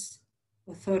this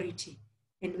authority.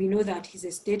 And we know that his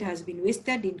estate has been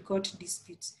wasted in court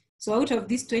disputes. So out of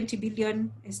this 20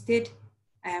 billion estate,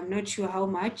 I am not sure how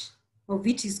much of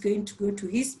it is going to go to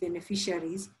his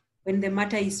beneficiaries when the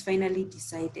matter is finally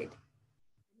decided.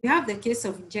 We have the case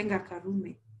of Njenga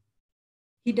Karume.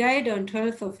 He died on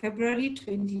 12th of February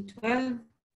 2012.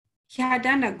 He had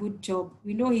done a good job.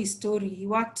 We know his story. He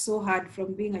worked so hard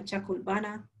from being a charcoal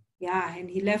burner. Yeah, and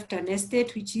he left an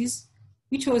estate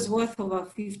which was worth over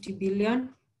 50 billion.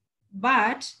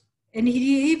 And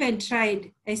he even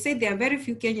tried. I said there are very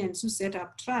few Kenyans who set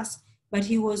up trusts, but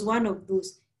he was one of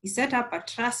those. He set up a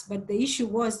trust, but the issue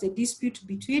was the dispute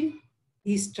between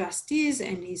his trustees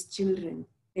and his children.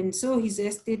 And so his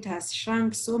estate has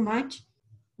shrunk so much.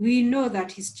 We know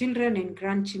that his children and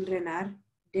grandchildren are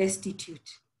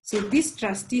destitute. So these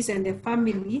trustees and the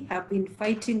family have been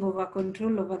fighting over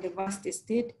control over the vast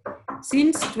estate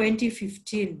since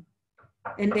 2015.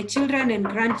 And the children and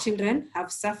grandchildren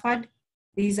have suffered.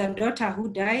 There is a daughter who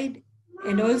died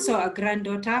and also a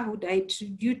granddaughter who died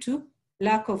due to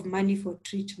lack of money for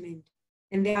treatment.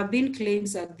 And there have been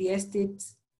claims that the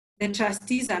estates, the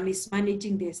trustees are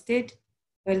mismanaging the estate,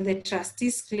 while the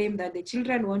trustees claim that the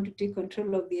children want to take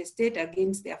control of the estate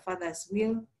against their father's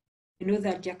will. You know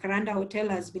that Jacaranda Hotel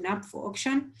has been up for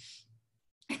auction.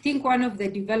 I think one of the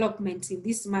developments in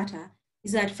this matter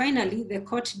is that finally the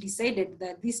court decided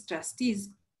that these trustees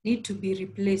need to be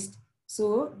replaced.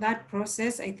 So that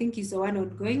process, I think, is the one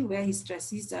ongoing where his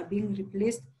trustees are being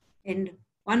replaced. And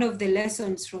one of the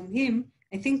lessons from him,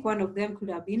 I think one of them could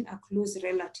have been a close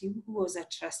relative who was a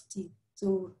trustee.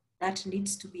 So that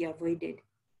needs to be avoided.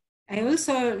 I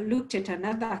also looked at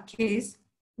another case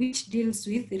which deals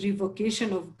with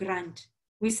revocation of grant.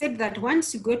 We said that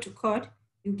once you go to court,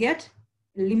 you get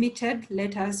limited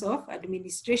letters of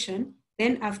administration.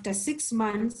 Then after 6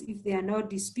 months, if there are no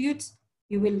disputes,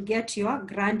 you will get your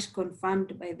grant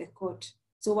confirmed by the court.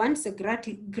 So once the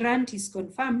grant is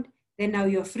confirmed, then now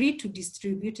you're free to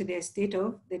distribute the estate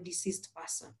of the deceased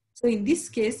person. So in this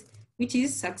case, which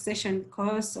is succession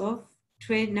cause of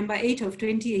number 8 of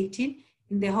 2018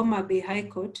 in the Homa Bay High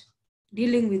Court,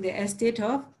 dealing with the estate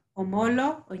of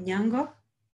Omolo Onyango.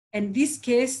 And this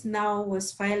case now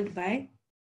was filed by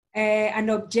an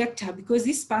objector because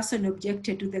this person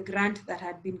objected to the grant that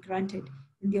had been granted.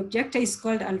 And the objector is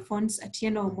called Alphonse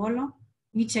Atieno Omolo,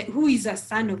 who is a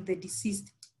son of the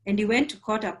deceased. And he went to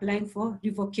court applying for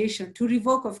revocation. To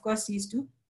revoke, of course, is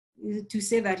to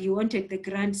say that he wanted the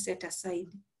grant set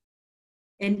aside.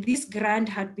 And this grant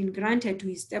had been granted to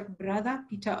his stepbrother,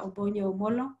 Peter Obonyo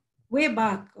Omolo, way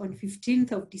back on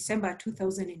 15th of December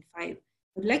 2005.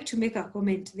 I'd like to make a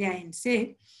comment there and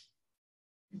say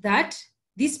that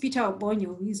this Peter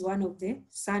Obonyo, who is one of the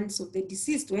sons of the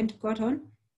deceased, went to court on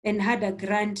and had a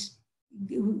grant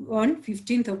on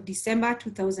 15th of December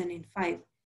 2005.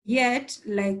 Yet,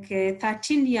 like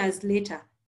 13 years later,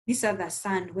 this other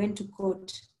son went to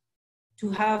court to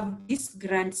have this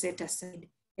grant set aside.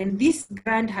 And this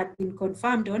grant had been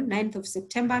confirmed on 9th of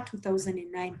September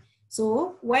 2009.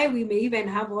 So why we may even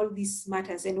have all these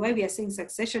matters and why we are saying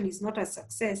succession is not a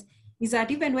success is that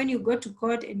even when you go to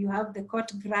court and you have the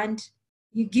court grant,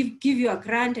 you give you a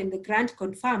grant and the grant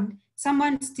confirmed,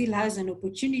 someone still has an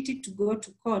opportunity to go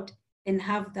to court and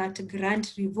have that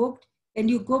grant revoked, and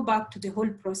you go back to the whole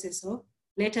process of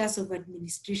letters of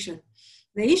administration.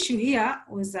 The issue here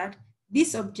was that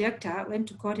this objector went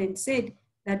to court and said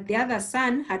that the other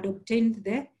son had obtained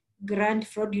the grant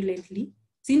fraudulently,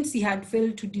 since he had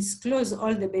failed to disclose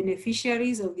all the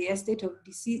beneficiaries of the estate of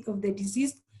the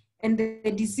deceased, and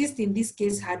the deceased in this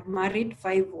case had married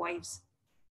 5 wives.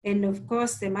 And of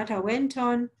course, the matter went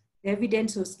on, the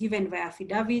evidence was given by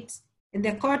affidavits, and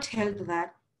the court held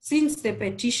that since the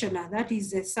petitioner, that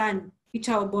is the son,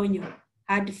 Peter Obonyo,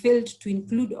 had failed to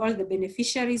include all the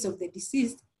beneficiaries of the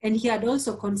deceased, and he had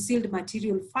also concealed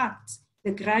material facts,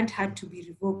 the grant had to be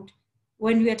revoked.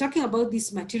 When we are talking about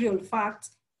these material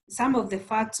facts, some of the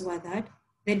facts were that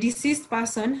the deceased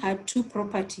person had 2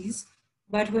 properties,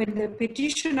 but when the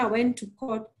petitioner went to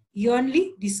court, he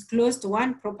only disclosed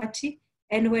 1 property,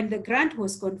 and when the grant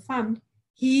was confirmed,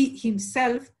 he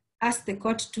himself asked the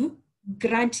court to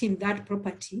grant him that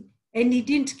property, and he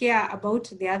didn't care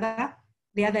about the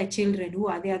other children who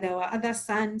are there. There were other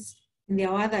sons and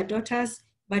there were other daughters,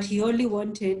 but he only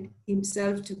wanted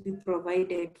himself to be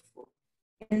provided for.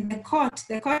 And the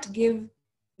court gave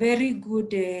very good,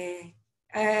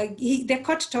 the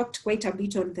court talked quite a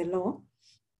bit on the law,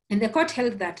 and the court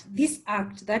held that this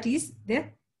act, that is the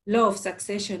Law of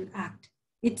Succession Act,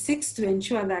 it seeks to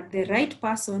ensure that the right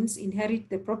persons inherit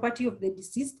the property of the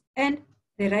deceased and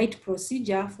the right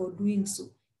procedure for doing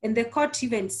so. And the court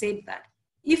even said that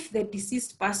if the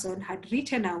deceased person had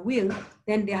written a will,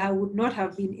 then there would not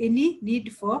have been any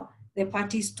need for the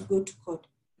parties to go to court.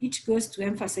 It goes to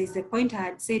emphasize the point I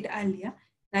had said earlier,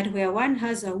 that where one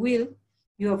has a will,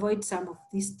 you avoid some of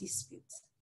these disputes.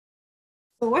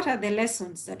 So what are the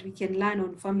lessons that we can learn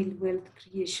on family wealth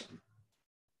creation?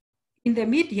 In the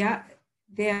media,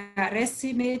 there are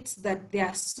estimates that there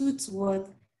are suits worth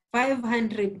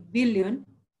 500 billion.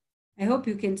 I hope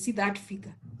you can see that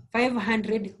figure,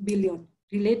 500 billion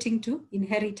relating to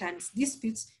inheritance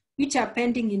disputes, which are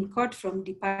pending in court from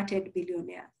departed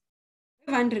billionaires.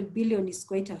 500 billion is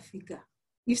quite a figure.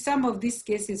 If some of these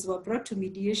cases were brought to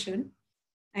mediation,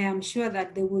 I am sure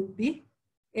that they would be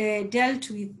dealt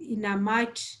with in a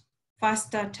much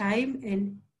faster time,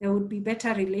 and there would be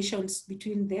better relations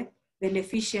between the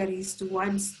beneficiaries to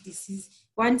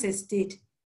one's estate.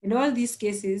 And all these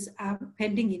cases are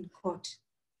pending in court.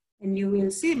 And you will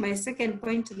see my second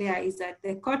point there is that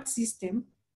the court system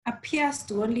appears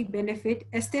to only benefit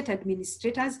estate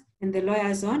administrators and the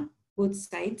lawyers on both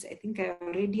sides. I think I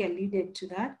already alluded to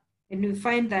that. And we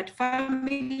find that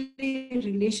family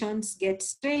relations get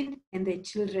strained and the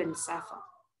children suffer.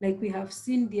 Like we have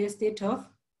seen the estate of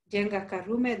Jenga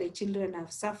Karume, the children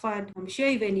have suffered. I'm sure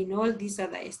even in all these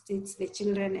other estates, the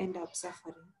children end up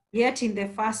suffering. Yet in the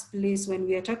first place, when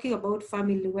we are talking about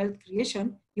family wealth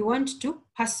creation, you want to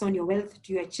pass on your wealth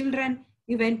to your children,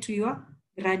 even to your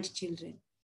grandchildren.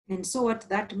 And so what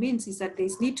that means is that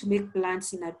there's need to make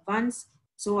plans in advance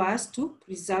so as to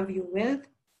preserve your wealth.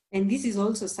 And this is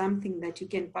also something that you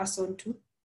can pass on to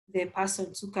the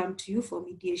persons who come to you for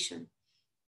mediation.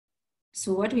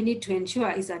 So what we need to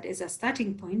ensure is that as a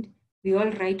starting point, we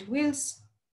all write wills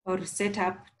or set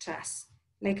up trusts.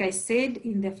 Like I said,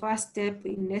 in the first step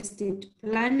in estate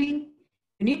planning,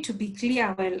 you need to be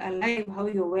clear while alive how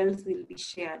your wealth will be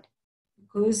shared.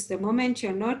 Because the moment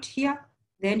you're not here,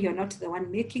 then you're not the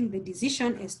one making the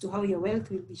decision as to how your wealth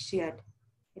will be shared.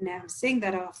 And I'm saying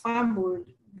that our firm will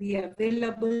be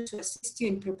available to assist you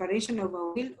in preparation of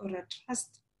a will or a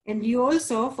trust. And you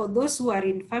also, for those who are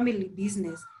in family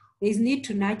business, there is need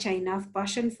to nurture enough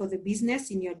passion for the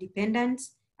business in your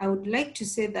dependents. I would like to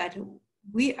say that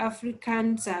we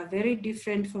Africans are very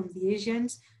different from the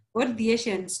Asians. What the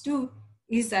Asians do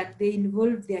is that they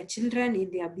involve their children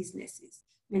in their businesses.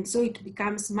 And so it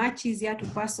becomes much easier to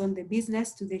pass on the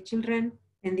business to the children,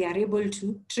 and they are able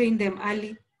to train them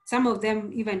early. Some of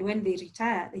them, even when they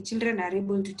retire, the children are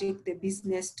able to take the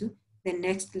business to the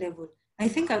next level. I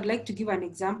think I would like to give an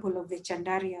example of the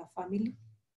Chandaria family.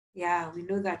 Yeah, we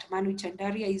know that Manu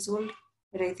Chandaria is old,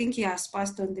 but I think he has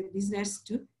passed on the business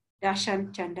to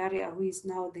Darshan Chandaria, who is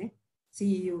now the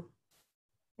CEO.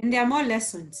 And there are more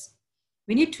lessons.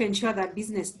 We need to ensure that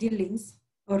business dealings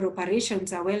or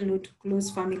operations are well known to close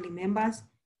family members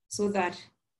so that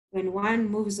when one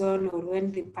moves on or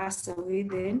when they pass away,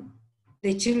 then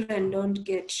the children don't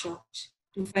get shocked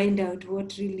to find out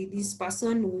what really this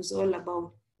person was all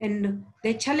about. And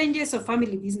the challenges of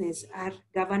family business are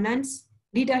governance,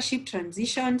 leadership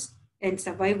transitions, and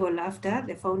survival after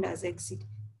the founder's exit.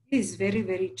 This is very,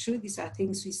 very true. These are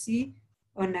things we see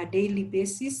on a daily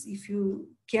basis. If you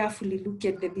carefully look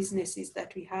at the businesses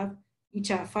that we have,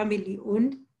 which are family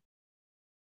owned,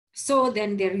 so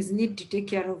then there is need to take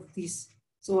care of this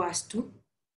so as to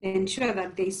ensure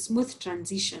that there is smooth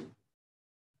transition.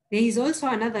 There is also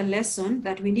another lesson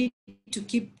that we need to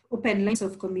keep open lines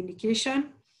of communication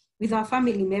with our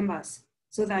family members.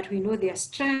 so that we know their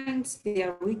strengths,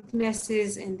 their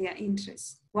weaknesses, and their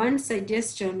interests. One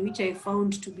suggestion which I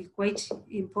found to be quite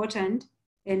important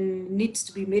and needs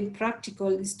to be made practical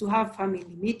is to have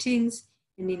family meetings.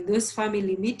 And in those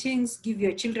family meetings, give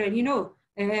your children, you know,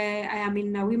 I am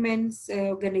in a women's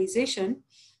organization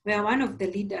where one of the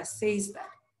leaders says that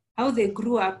how they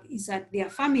grew up is that their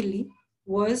family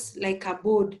was like a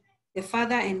board. The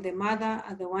father and the mother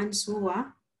are the ones who were,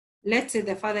 let's say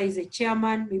the father is a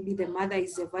chairman, maybe the mother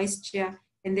is a vice chair,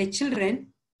 and the children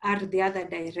are the other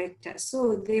directors.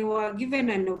 So they were given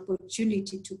an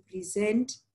opportunity to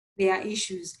present their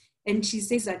issues. And she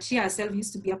says that she herself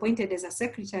used to be appointed as a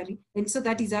secretary. And so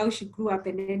that is how she grew up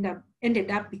and ended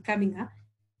up becoming a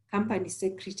company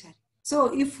secretary.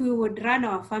 So if we would run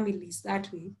our families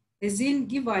that way, as in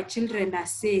give our children a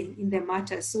say in the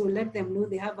matter. So let them know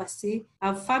they have a say,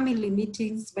 have family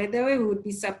meetings. By the way, we would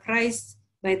be surprised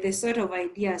by the sort of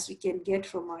ideas we can get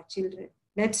from our children.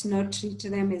 Let's not treat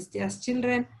them as just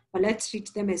children, but let's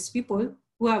treat them as people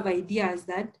who have ideas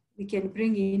that we can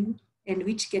bring in and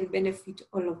which can benefit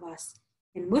all of us.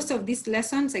 And most of these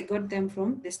lessons, I got them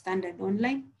from the Standard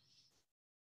Online.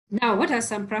 Now, what are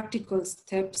some practical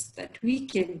steps that we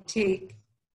can take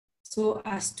so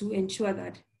as to ensure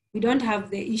that we don't have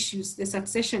the issues, the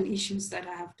succession issues that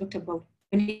I have talked about?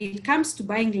 When it comes to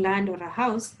buying land or a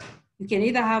house, you can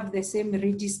either have the same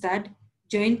registered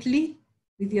jointly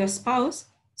with your spouse,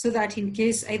 so that in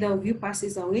case either of you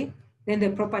passes away, then the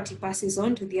property passes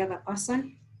on to the other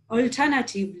person.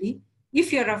 Alternatively,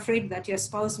 if you're afraid that your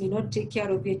spouse may not take care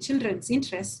of your children's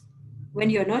interests when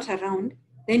you're not around,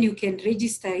 then you can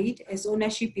register it as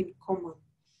ownership in common.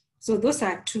 So those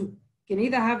are two. You can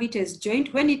either have it as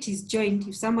joint. When it is joint,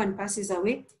 if someone passes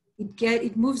away,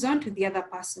 it moves on to the other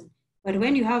person. But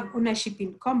when you have ownership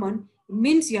in common, it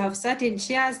means you have certain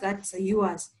shares that's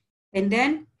yours. And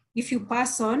then if you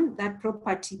pass on that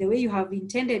property the way you have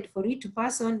intended for it to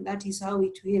pass on, that is how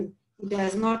it will. It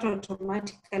does not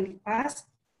automatically pass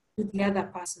to the other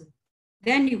person.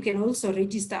 Then you can also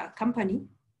register a company,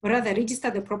 or rather register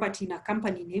the property in a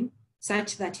company name,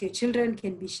 such that your children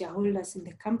can be shareholders in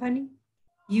the company.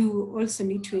 You also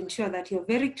need to ensure that you're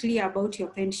very clear about your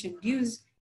pension dues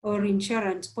or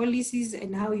insurance policies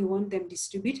and how you want them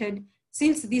distributed,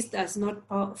 since this does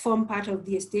not form part of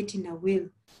the estate in a will.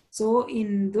 So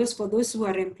for those who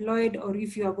are employed, or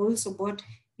if you have also bought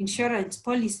insurance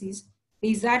policies,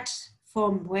 there is that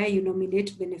form where you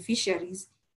nominate beneficiaries.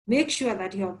 Make sure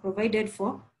that you have provided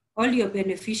for all your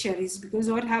beneficiaries, because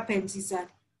what happens is that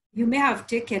you may have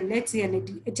taken, let's say,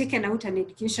 taken out an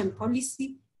education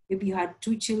policy. Maybe you had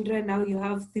 2 children, now you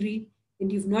have 3,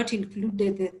 and you've not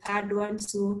included the third one.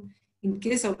 So in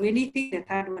case of anything, the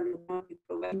third one will not be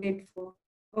provided for.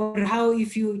 Or how,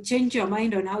 if you change your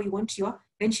mind on how you want your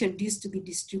pension dues to be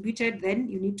distributed, then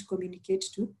you need to communicate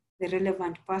to the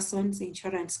relevant persons, the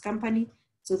insurance company,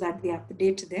 so that they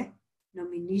update the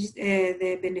nominees,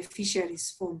 the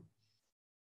beneficiaries form.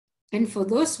 And for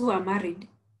those who are married,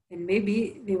 and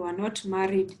maybe they were not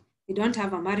married, they don't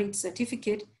have a marriage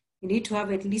certificate, you need to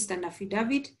have at least an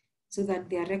affidavit so that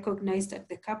they are recognized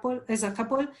as a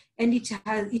couple. And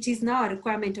it is now a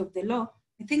requirement of the law.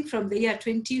 I think from the year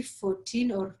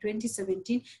 2014 or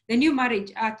 2017, the new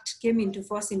Marriage Act came into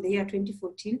force in the year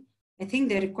 2014. I think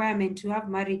the requirement to have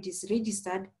marriages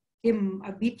registered came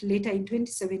a bit later in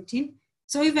 2017.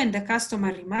 So even the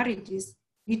customary marriages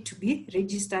need to be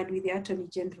registered with the Attorney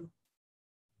General.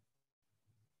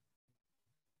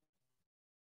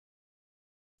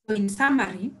 So in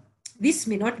summary, this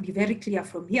may not be very clear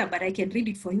from here, but I can read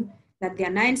it for you, that there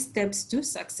are 9 steps to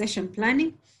succession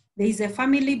planning. There is a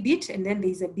family bit, and then there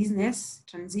is a business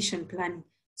transition planning.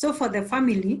 So for the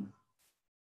family,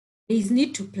 there is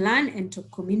need to plan and to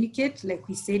communicate, like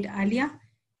we said earlier.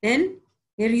 Then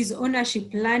there is ownership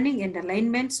planning and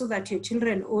alignment, so that your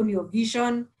children own your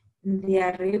vision and they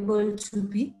are able to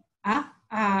be a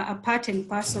part and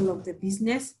parcel of the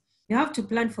business. You have to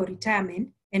plan for retirement.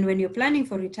 And when you're planning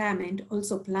for retirement,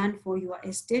 also plan for your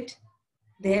estate,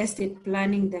 the estate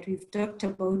planning that we've talked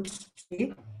about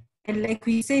today. And like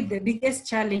we said, the biggest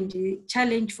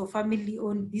challenge for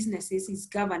family-owned businesses is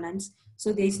governance.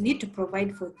 So there is need to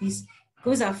provide for this,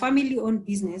 because a family-owned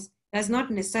business does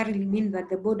not necessarily mean that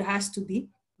the board has to be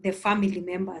the family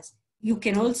members. You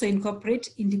can also incorporate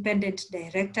independent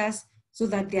directors so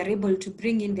that they are able to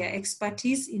bring in their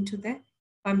expertise into the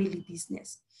family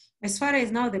business. As far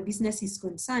as now the business is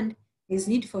concerned, there's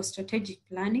need for strategic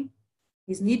planning,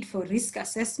 there's need for risk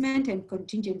assessment and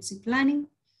contingency planning.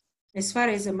 As far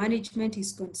as the management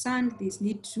is concerned, there's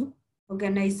need to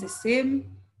organize the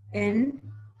same and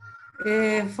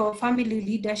for family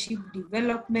leadership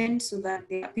development, so that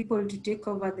there are people to take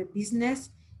over the business.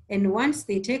 And once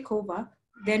they take over,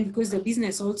 then because the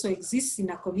business also exists in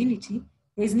a community,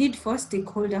 there's need for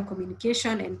stakeholder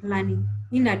communication and planning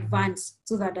in advance,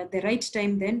 so that at the right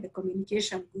time, then the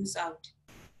communication goes out.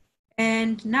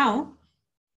 And now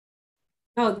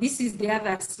this is the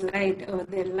other slide, or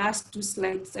the last two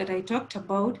slides that I talked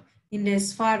about, in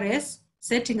as far as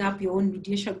setting up your own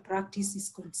mediation practice is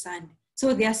concerned.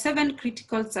 So there are 7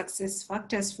 critical success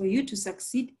factors for you to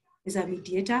succeed as a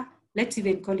mediator. Let's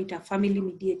even call it a family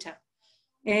mediator.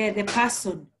 The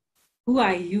person, who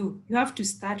are you? You have to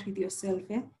start with yourself,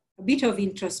 a bit of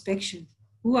introspection.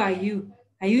 Who are you?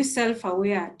 Are you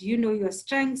self-aware? Do you know your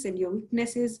strengths and your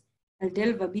weaknesses? I'll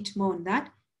delve a bit more on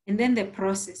that. And then the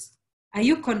process. Are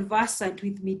you conversant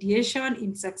with mediation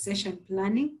in succession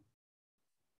planning?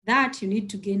 That you need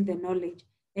to gain the knowledge.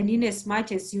 And in as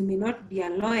much as you may not be a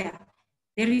lawyer,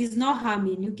 there is no harm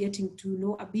in you getting to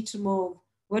know a bit more of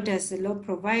what does the law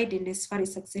provide, and as far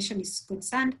as succession is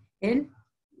concerned, and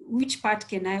which part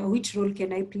can I, or which role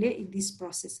can I play in this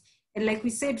process. And like we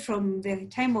said, from the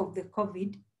time of the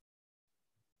COVID,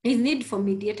 there's need for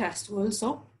mediators to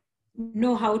also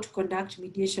know how to conduct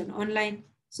mediation online.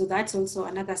 So that's also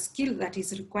another skill that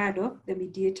is required of the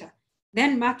mediator.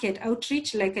 Then market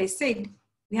outreach, like I said,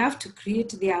 we have to create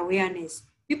the awareness.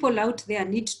 People out there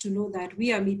need to know that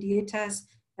we are mediators,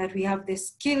 that we have the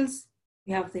skills,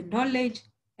 we have the knowledge,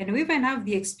 and we even have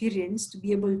the experience to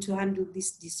be able to handle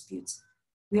these disputes.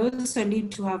 We also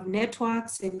need to have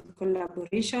networks and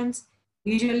collaborations.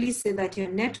 We usually say that your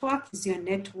network is your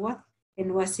net worth,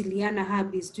 and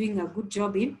Wasilianahub is doing a good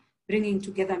job in bringing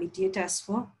together mediators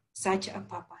for such a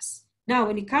purpose. Now,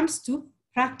 when it comes to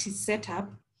practice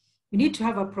setup, we need to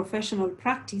have a professional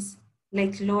practice,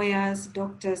 like lawyers,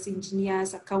 doctors,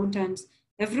 engineers, accountants.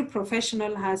 Every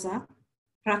professional has a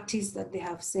practice that they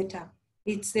have set up.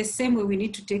 It's the same way we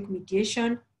need to take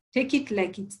mediation, take it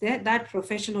like it's that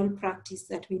professional practice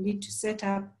that we need to set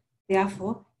up,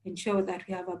 therefore ensure that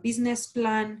we have a business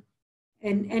plan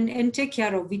and take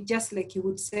care of it just like you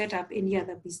would set up any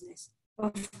other business.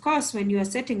 Of course, when you are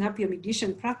setting up your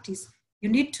mediation practice, you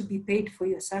need to be paid for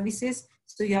your services.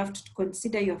 So you have to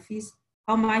consider your fees.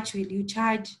 How much will you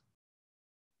charge?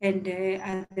 And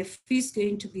are the fees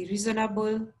going to be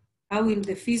reasonable? How will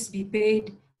the fees be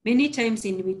paid? Many times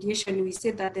in mediation, we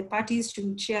say that the parties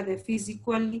should share the fees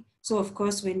equally. So of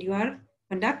course, when you are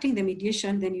conducting the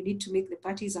mediation, then you need to make the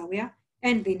parties aware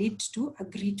and they need to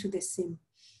agree to the same.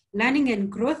 Learning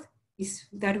and growth is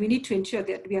that we need to ensure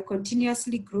that we are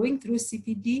continuously growing through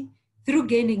CPD, through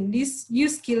gaining these new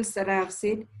skills that I have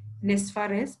said, and as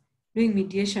far as doing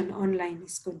mediation online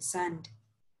is concerned.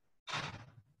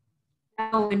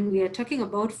 Now, when we are talking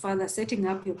about further setting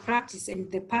up your practice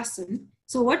and the person,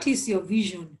 so what is your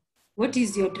vision? What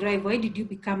is your drive? Why did you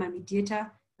become a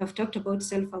mediator? I've talked about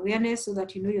self-awareness so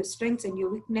that you know your strengths and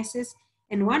your weaknesses.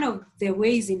 And one of the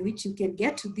ways in which you can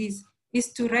get to this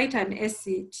is to write an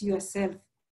essay to yourself.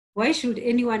 Why should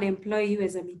anyone employ you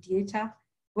as a mediator?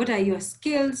 What are your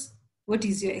skills? What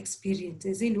is your experience?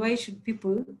 As in, why should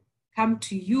people come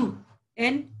to you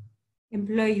and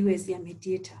employ you as their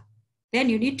mediator? Then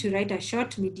you need to write a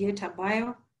short mediator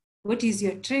bio. What is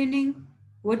your training?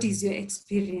 What is your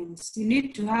experience? You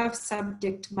need to have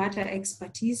subject matter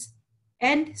expertise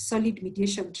and solid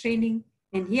mediation training.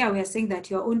 And here we are saying that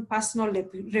your own personal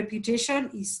reputation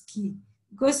is key,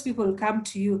 because people come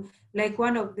to you. Like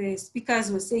one of the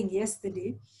speakers was saying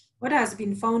yesterday, what has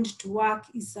been found to work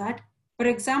is that, for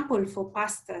example, for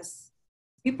pastors,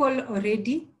 people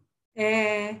already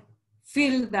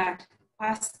feel that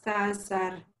pastors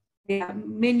are,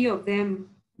 many of them,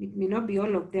 it may not be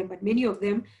all of them, but many of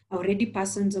them are already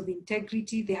persons of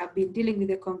integrity. They have been dealing with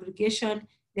the congregation.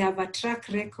 They have a track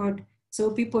record.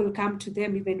 So people come to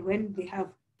them even when they have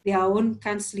their own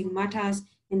counseling matters.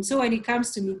 And so when it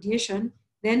comes to mediation,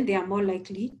 then they are more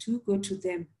likely to go to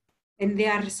them. And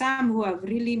there are some who have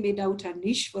really made out a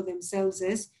niche for themselves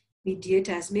as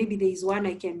mediators. Maybe there is one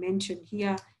I can mention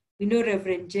here. We know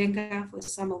Reverend Ngángá. For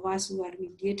some of us who are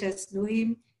mediators know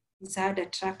him. He's had a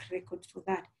track record for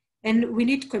that. And we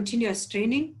need continuous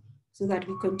training so that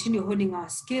we continue honing our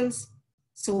skills.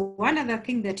 So one other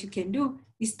thing that you can do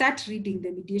is start reading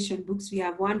the mediation books. We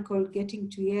have one called Getting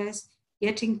to Yes,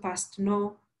 Getting Past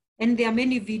No, and there are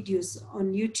many videos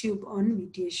on YouTube on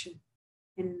mediation.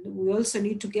 And we also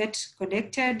need to get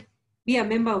connected, be a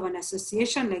member of an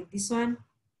association like this one,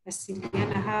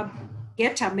 Wasilianahub,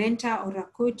 get a mentor or a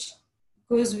coach,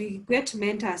 because we get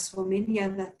mentors for many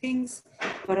other things,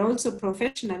 but also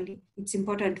professionally, it's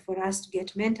important for us to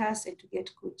get mentors and to get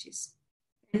coaches.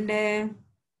 And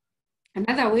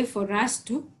another way for us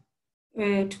to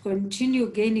to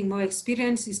continue gaining more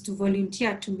experience is to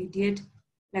volunteer to mediate.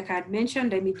 Like I had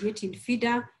mentioned, I mediate in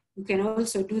FIDA. You can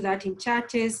also do that in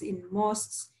churches, in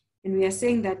mosques. And we are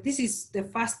saying that this is the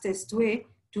fastest way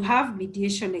to have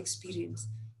mediation experience.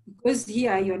 Because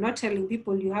here you're not telling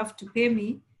people you have to pay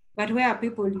me, but where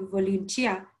people you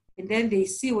volunteer and then they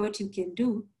see what you can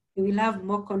do, they will have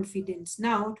more confidence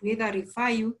now to either refer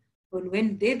you, or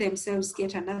when they themselves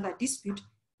get another dispute,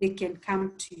 they can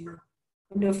come to you.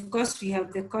 And of course, we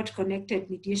have the court-connected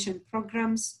mediation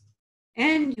programs,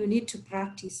 and you need to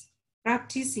practice.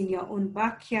 Practice in your own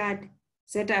backyard,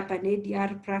 set up an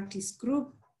ADR practice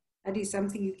group. That is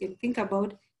something you can think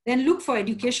about. Then look for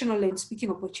educational and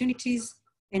speaking opportunities,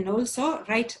 and also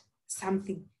write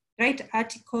something. Write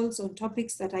articles on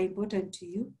topics that are important to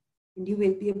you, and you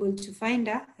will be able to find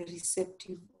a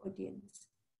receptive audience.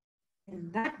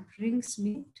 And that brings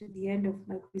me to the end of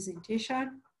my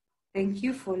presentation. Thank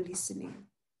you for listening.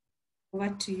 Over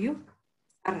to you,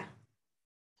 Sarah.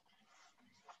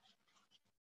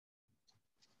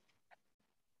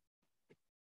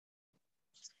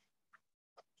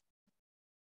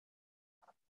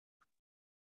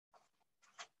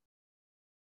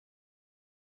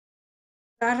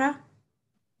 Sarah?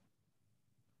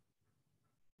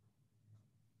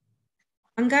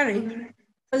 Hungary,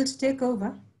 will take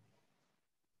over.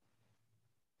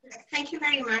 Thank you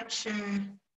very much.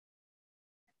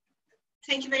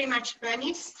 Thank you very much,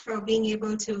 Bernice, for being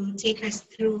able to take us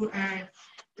through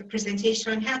the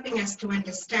presentation, helping us to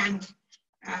understand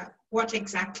what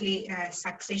exactly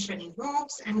succession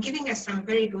involves, and giving us some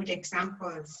very good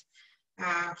examples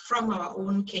from our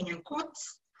own Kenyan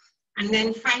courts. And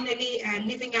then finally,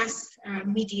 leaving us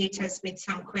mediators with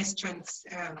some questions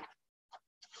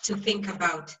to think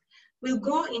about. We'll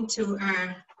go into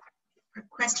a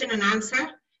question and answer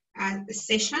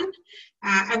session.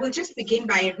 I will just begin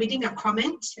by reading a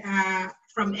comment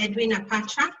from Edwin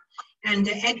Apacha. And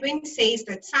Edwin says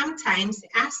that sometimes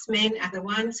us men are the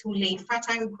ones who lay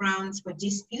fertile grounds for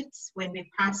disputes when we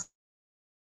pass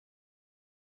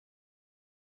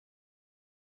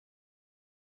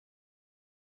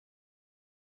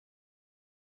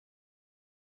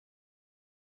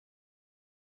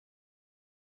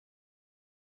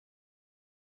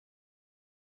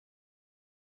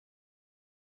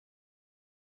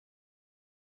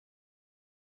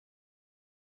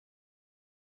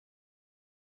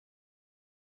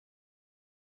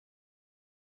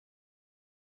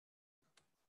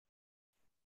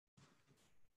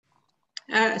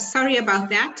sorry about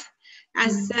that.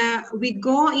 As we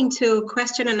go into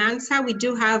question and answer, we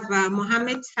do have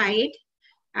Mohammed Said.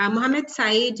 Mohammed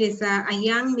Said is a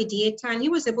young mediator, and he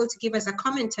was able to give us a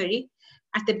commentary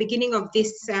at the beginning of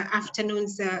this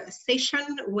afternoon's session,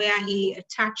 where he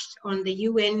touched on the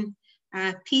UN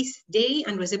Peace Day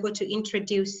and was able to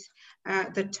introduce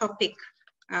the topic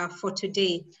for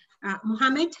today.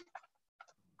 Mohammed,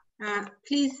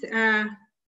 please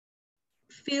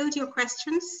field your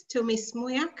questions to Ms.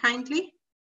 Muya kindly.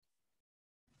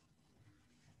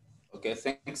 Okay,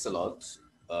 thanks a lot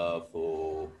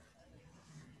for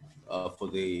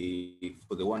the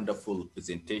wonderful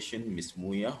presentation, Ms.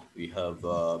 Muya. We have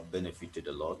benefited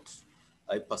a lot.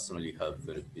 I personally have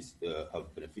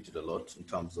benefited a lot in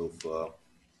terms of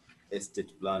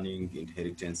estate planning,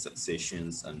 inheritance,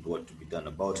 successions, and what to be done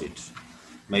about it.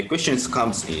 My questions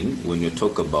comes in when you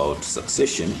talk about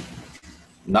succession.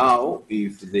 Now,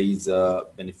 if there is a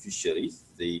beneficiary,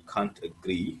 they can't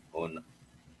agree on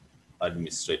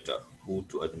administrator who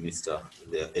to administer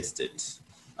their estate.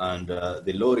 And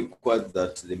the law requires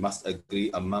that they must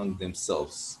agree among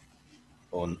themselves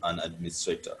on an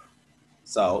administrator.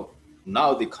 So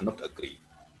now they cannot agree.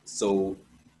 So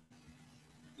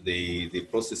the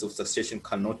process of succession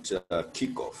cannot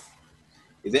kick off.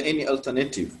 Is there any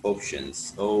alternative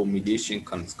options, or mediation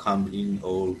can come in,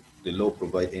 or the law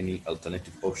provide any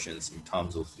alternative options in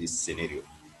terms of this scenario?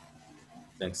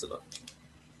 Thanks a lot.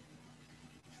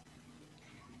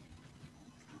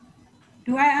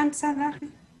 Do I answer that?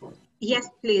 Yes,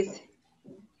 please.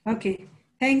 Okay,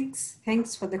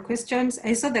 thanks for the questions.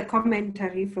 I saw the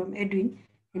commentary from Edwin,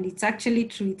 and it's actually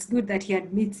true. It's good that he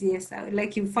admits, yes,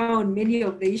 like you found many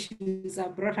of the issues are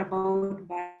brought about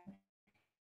by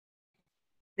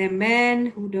the men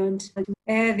who don't,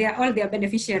 they are all their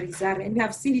beneficiaries are, and we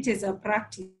have seen it as a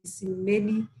practice in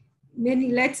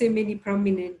many, let's say many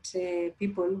prominent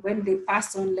people. When they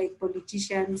pass on, like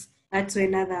politicians, that's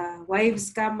when other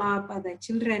wives come up, other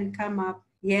children come up.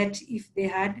 Yet if they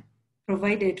had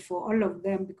provided for all of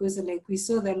them, because like we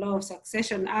saw, the Law of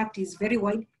Succession Act is very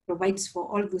wide, provides for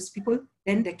all those people,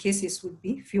 then the cases would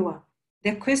be fewer.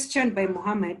 The question by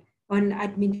Mohammed on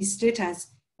administrators,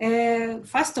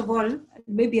 First of all,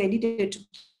 maybe I needed to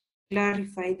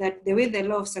clarify that the way the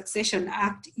Law of Succession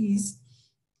Act is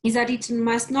that it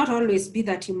must not always be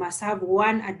that you must have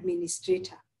one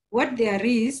administrator. What there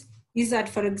is that,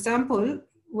 for example,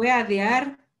 where they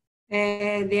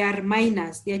are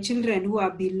minors, they are children who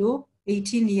are below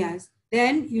 18 years,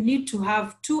 then you need to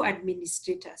have 2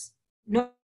 administrators,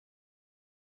 not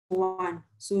one.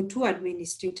 So 2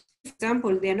 administrators. For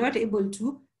example, they are not able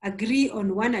to agree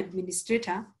on one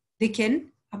administrator, they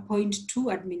can appoint 2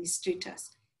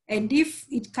 administrators. And if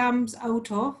it comes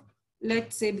out of,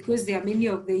 let's say, because there are many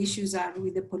of the issues are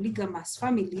with the polygamous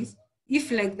families, if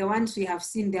like the ones we have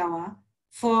seen, there were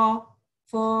four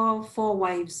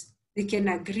wives, they can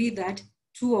agree that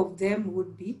 2 of them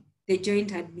would be the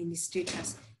joint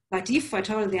administrators. But if at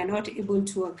all they are not able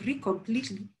to agree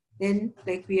completely, then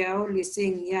like we are always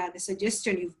saying, yeah, the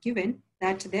suggestion you've given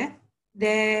that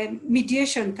the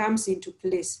mediation comes into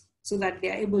place so that they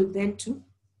are able then to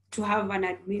have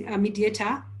a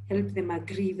mediator help them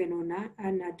agree even on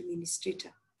an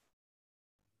administrator.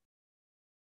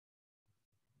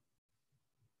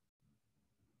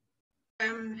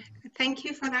 Thank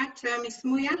you for that, Ms.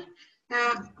 Muya.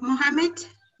 Mohammed,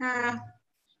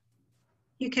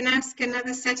 you can ask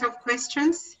another set of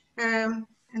questions and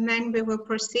then we will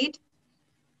proceed.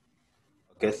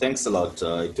 Okay, thanks a lot.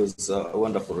 It was a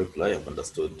wonderful reply, I've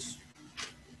understood.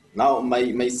 Now,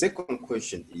 my second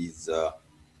question is,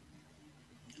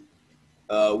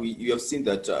 you have seen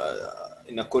that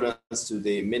in accordance to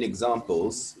the many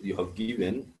examples you have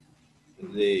given,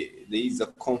 there is a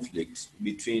conflict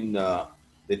between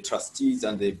the trustees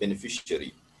and the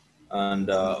beneficiary. And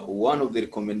one of the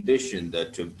recommendations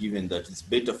that you have given that it's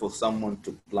better for someone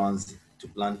to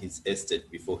plan his estate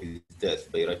before his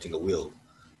death by writing a will.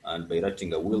 And by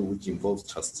writing a will which involves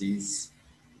trustees.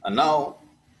 And now,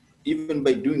 even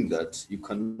by doing that, you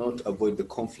cannot avoid the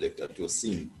conflict that you're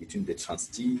seeing between the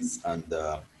trustees and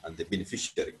the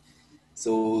beneficiary.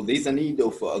 So there is a need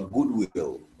of a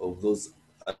goodwill of those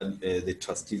the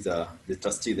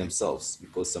trustee themselves,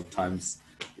 because sometimes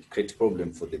it creates a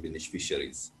problem for the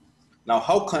beneficiaries. Now,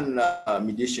 how can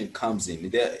mediation comes in?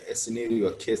 Is there a scenario,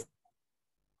 a case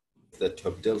that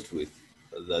you have dealt with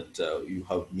that you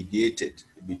have mediated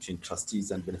between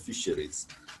trustees and beneficiaries,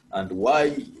 and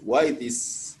why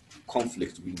this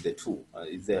conflict between the two?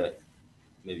 Is there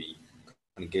maybe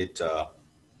can get a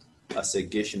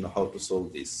suggestion of how to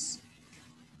solve this,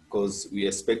 because we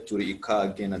expect to recur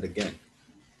again and again?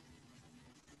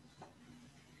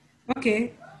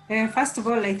 Okay, first of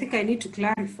all, I think I need to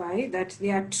clarify that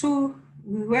there are 2,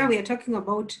 where we are talking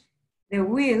about the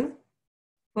will.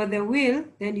 For the will,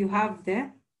 then you have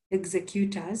the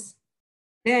executors.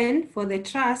 Then for the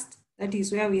trust, that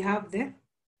is where we have the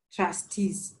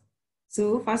trustees.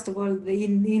 So first of all,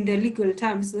 in the legal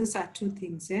terms, those are 2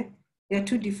 things. They are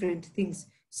 2 different things.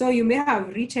 So you may have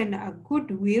written a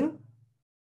good will,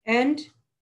 and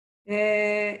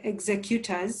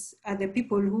executors are the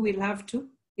people who will have to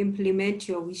implement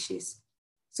your wishes.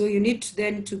 So you need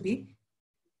then to be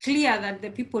clear that the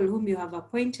people whom you have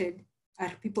appointed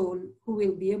are people who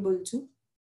will be able to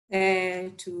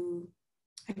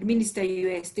administer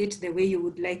your estate the way you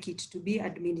would like it to be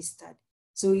administered.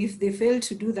 So if they fail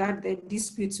to do that, then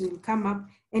disputes will come up.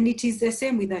 And it is the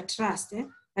same with a trust,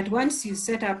 that once you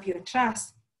set up your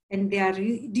trust and there are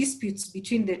disputes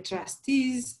between the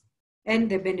trustees and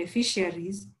the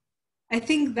beneficiaries, I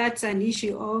think that's an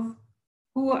issue of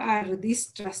who are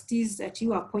these trustees that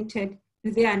you appointed?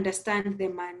 Do they understand the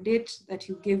mandate that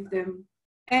you gave them?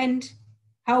 And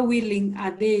how willing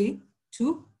are they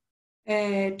to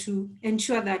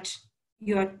ensure that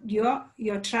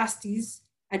your trust is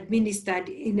administered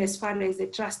in as far as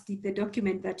the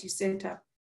document that you set up?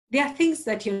 There are things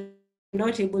that you're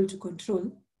not able to control.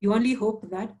 You only hope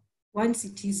that once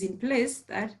it is in place,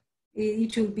 that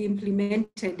it will be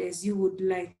implemented as you would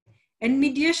like. And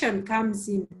mediation comes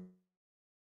in.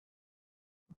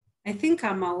 I think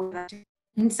I'm aware that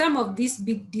in some of these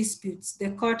big disputes,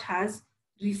 the court has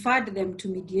referred them to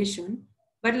mediation.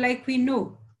 But like we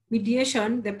know,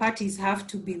 mediation, the parties have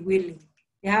to be willing.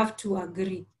 They have to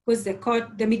agree, because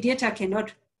the mediator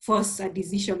cannot force a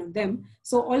decision on them.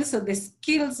 So also the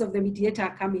skills of the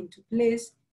mediator come into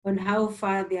place on how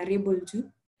far they are able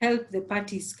to help the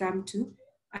parties come to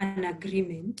an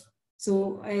agreement.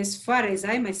 So as far as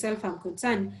I myself am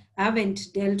concerned, I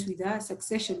haven't dealt with a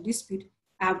succession dispute.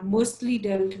 I've mostly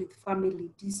dealt with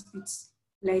family disputes,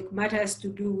 like matters to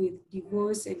do with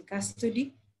divorce and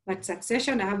custody, but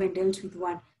succession, I haven't dealt with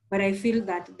one. But I feel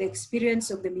that the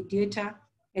experience of the mediator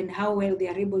and how well they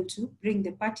are able to bring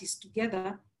the parties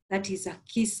together, that is a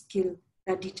key skill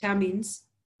that determines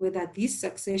whether this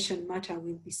succession matter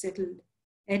will be settled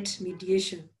at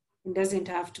mediation and doesn't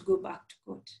have to go back to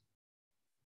court.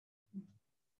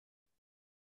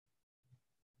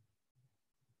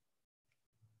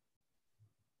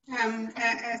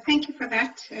 Thank you for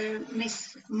that,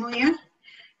 Ms. Muya.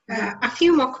 A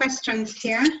few more questions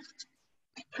here.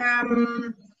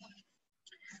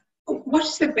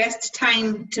 What's the best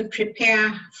time to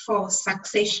prepare for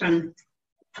succession?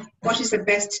 What is the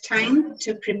best time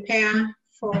to prepare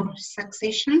for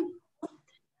succession?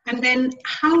 And then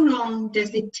how long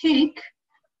does it take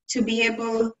to be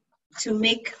able to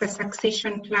make the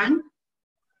succession plan?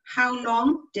 How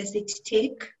long does it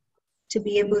take to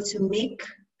be able to make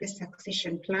the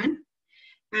succession plan?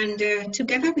 And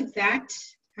together with that,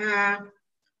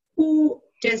 who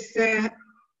does the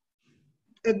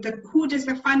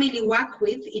family work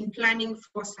with in planning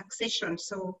for succession?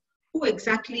 So who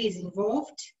exactly is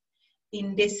involved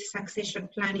in this succession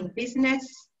planning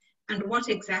business, and what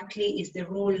exactly is the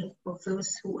role of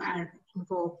those who are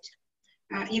involved?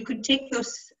 You could take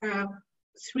those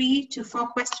 3 to 4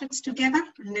 questions together,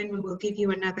 and then we will give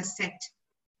you another set.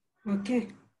 Okay.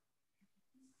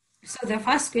 So the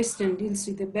first question deals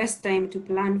with the best time to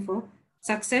plan for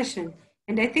succession.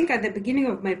 And I think at the beginning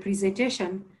of my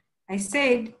presentation, I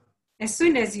said, as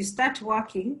soon as you start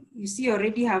working, you see you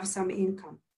already have some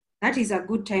income. That is a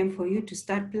good time for you to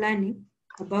start planning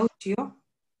about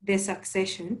the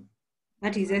succession.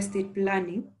 That is estate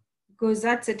planning, because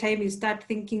that's the time you start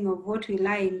thinking of what will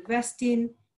I invest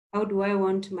in? How do I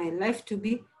want my life to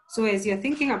be? So as you're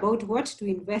thinking about what to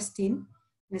invest in,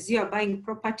 as you are buying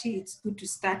property, it's good to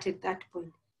start at that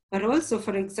point. But also,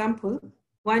 for example,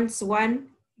 once one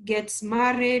gets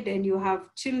married and you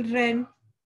have children,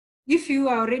 if you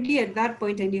are already at that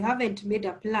point and you haven't made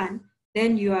a plan,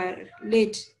 then you are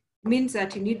late. It means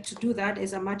that you need to do that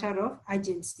as a matter of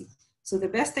urgency. So the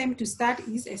best time to start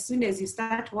is as soon as you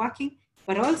start working,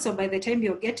 but also by the time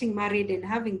you're getting married and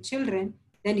having children,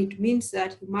 then it means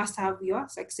that you must have your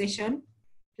succession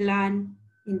plan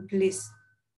in place.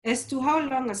 As to how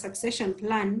long a succession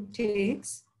plan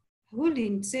takes, I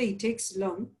wouldn't say it takes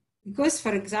long, because,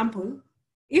 for example,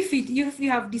 if you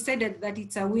have decided that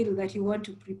it's a will that you want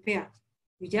to prepare,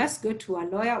 you just go to a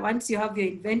lawyer once you have your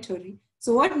inventory.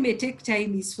 So what may take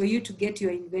time is for you to get your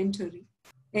inventory.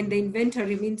 And the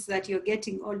inventory means that you're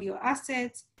getting all your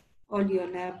assets, all your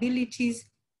liabilities,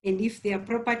 and if they are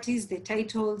properties, the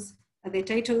titles, are the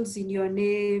titles in your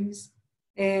names,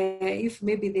 if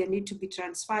maybe they need to be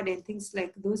transferred and things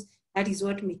like those, that is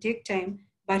what may take time.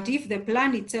 But if the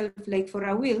plan itself, like for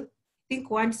a will, I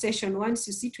think one session, once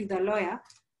you sit with a lawyer,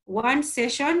 one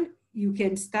session you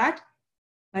can start,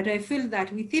 but I feel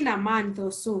that within a month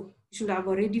or so, you should have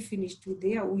already finished with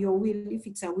your will, if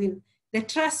it's a will. The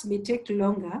trust may take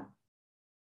longer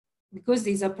because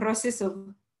there's a process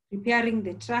of preparing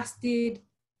the trust deed,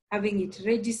 having it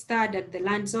registered at the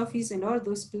lands office and all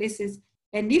those places.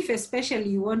 And if especially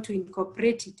you want to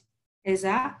incorporate it as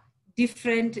a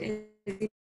different,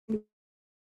 like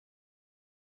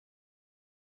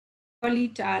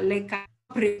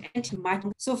a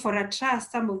matter. So for a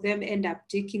trust, some of them end up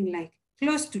taking like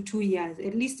close to 2 years,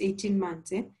 at least 18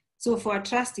 months. So for a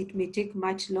trust, it may take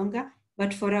much longer,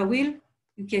 but for a will,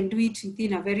 you can do it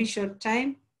within a very short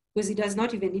time because it does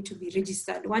not even need to be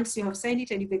registered. Once you have signed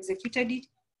it and you've executed it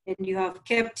and you have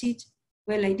kept it,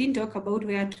 well, I didn't talk about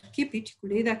where to keep it. You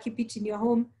could either keep it in your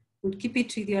home, you could keep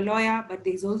it with your lawyer, but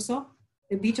there's also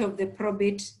a bit of the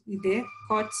probate with the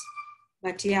courts.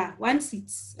 But yeah, once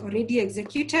it's already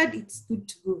executed, it's good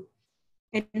to go.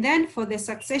 And then for the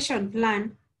succession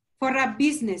plan, for a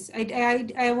business,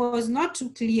 I was not too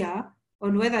clear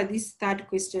on whether this third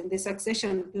question, the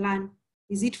succession plan,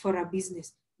 is it for a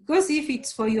business? Because if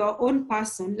it's for your own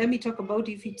person, let me talk about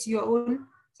if it's your own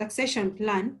succession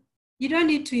plan, you don't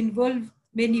need to involve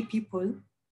many people,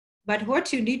 but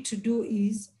what you need to do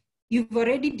is, you've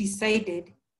already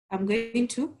decided, I'm going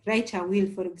to write a will,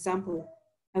 for example.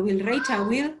 I will write a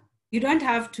will. You don't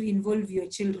have to involve your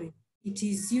children. It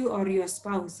is you or your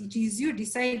spouse. It is you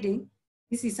deciding,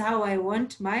 this is how I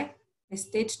want my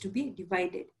estate to be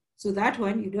divided. So that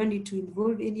one, you don't need to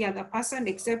involve any other person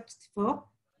except for,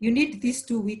 you need these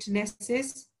 2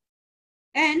 witnesses.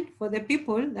 And for the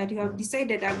people that you have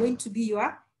decided are going to be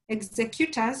your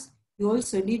executors, you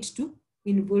also need to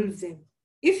involve them.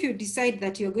 If you decide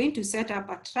that you're going to set up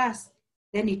a trust,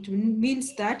 then it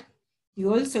means that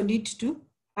you also need to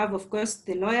have, of course,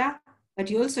 the lawyer, but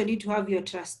you also need to have your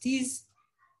trustees.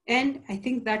 And I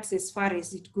think that's as far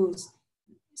as it goes.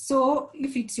 So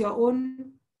if it's your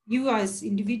own, you as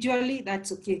individually,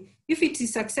 that's okay. If it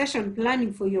is succession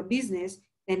planning for your business,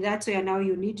 then that's where now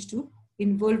you need to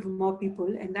involve more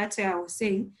people. And that's why I was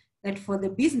saying that for the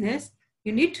business,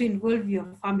 you need to involve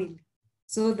your family.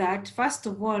 So that first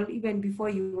of all, even before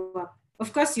you work,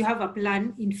 of course, you have a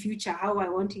plan in future, how I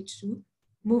want it to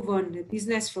move on the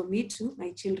business from me to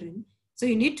my children. So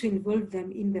you need to involve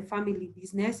them in the family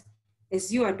business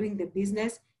as you are doing the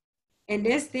business. And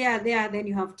as they are there, then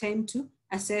you have time to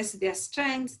assess their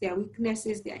strengths, their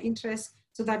weaknesses, their interests,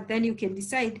 so that then you can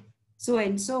decide, so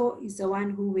and so is the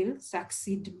one who will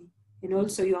succeed me. And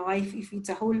also your wife, if it's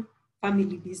a whole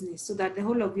family business, so that the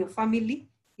whole of your family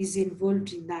is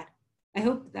involved in that. I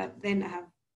hope that then I have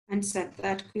answered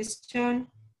that question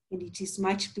and it is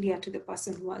much clear to the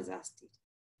person who has asked it.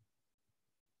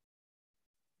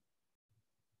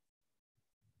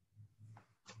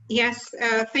 Yes,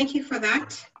 thank you for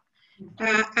that.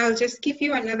 I'll just give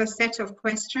you another set of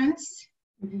questions.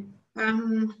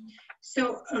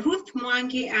 So Ruth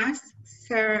Mwangi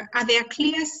asks, are there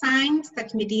clear signs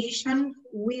that mediation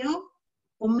will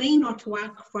or may not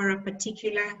work for a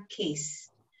particular case?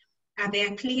 Are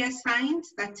there clear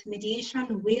signs that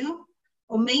mediation will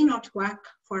or may not work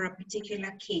for a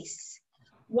particular case?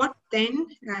 What then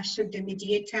should the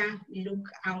mediator look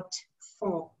out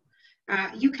for?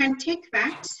 You can take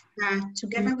that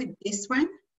together with this one.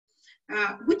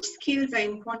 Which skills are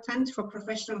important for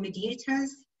professional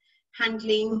mediators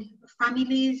handling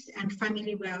families and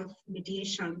family wealth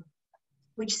mediation?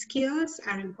 Which skills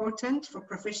are important for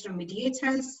professional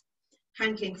mediators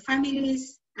handling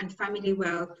families and family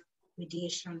wealth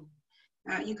mediation?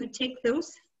 You could take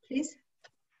those, please.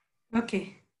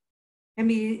 Okay, let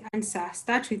me answer.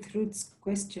 Start with Ruth's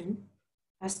question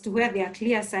as to where there are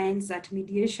clear signs that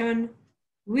mediation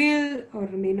will or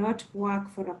may not work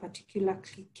for a particular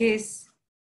case.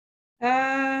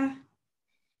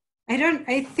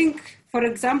 I think, for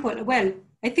example, well,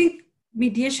 I think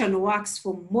mediation works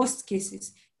for most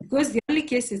cases because the only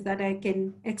cases that I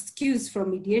can excuse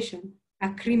from mediation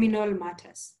are criminal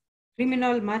matters.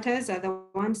 Criminal matters are the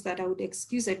ones that I would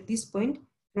excuse at this point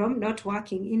from not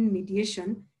working in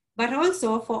mediation, but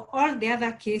also for all the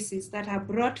other cases that are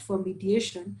brought for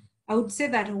mediation, I would say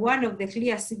that one of the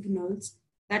clear signals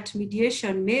that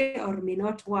mediation may or may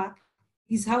not work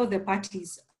is how the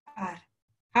parties are.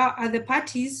 How are the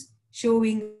parties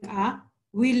showing a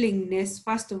willingness,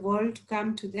 first of all, to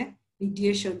come to the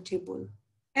mediation table?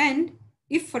 And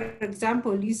if, for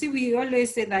example, you see, we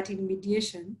always say that in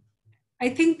mediation, I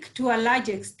think to a large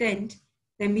extent,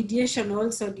 the mediation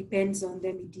also depends on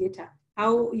the mediator,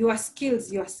 how your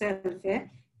skills yourself,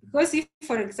 because if,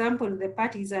 for example, the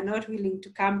parties are not willing to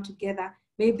come together,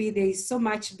 maybe there is so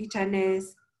much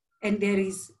bitterness and there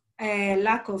is a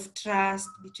lack of trust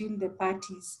between the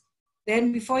parties,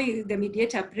 then before the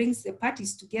mediator brings the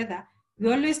parties together,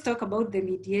 we always talk about the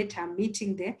mediator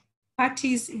meeting the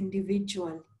parties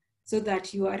individually so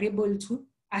that you are able to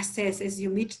assess as you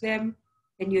meet them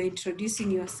and you're introducing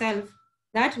yourself.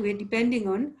 That way, depending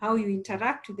on how you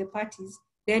interact with the parties,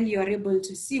 then you're able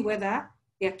to see whether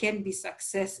there can be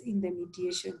success in the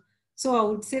mediation. So I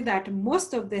would say that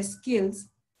most of the skills,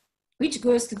 which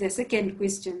goes to the second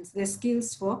question, the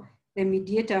skills for the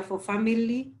mediator for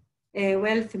family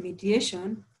wealth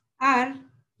mediation, are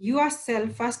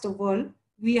yourself, first of all.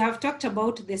 We have talked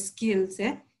about the skills,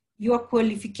 your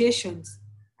qualifications.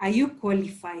 Are you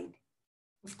qualified?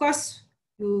 Of course,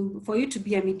 for you to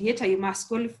be a mediator, you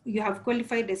have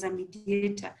qualified as a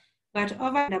mediator. But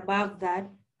over and above that,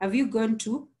 have you gone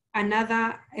to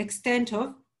another extent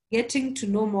of getting to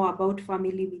know more about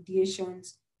family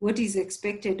mediations? What is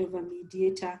expected of a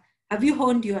mediator? Have you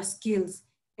honed your skills?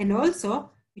 And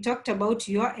also, we talked about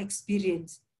your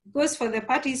experience. Because for the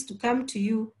parties to come to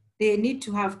you, they need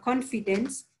to have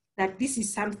confidence that this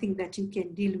is something that you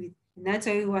can deal with. And that's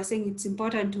why we were saying it's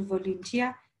important to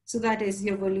volunteer, so that as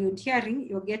you're volunteering,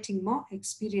 you're getting more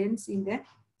experience in the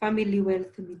family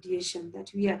wealth mediation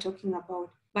that we are talking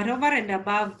about. But over and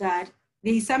above that,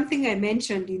 there is something I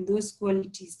mentioned in those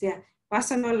qualities there,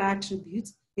 personal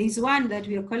attributes. There is one that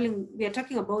we are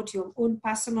talking about your own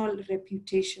personal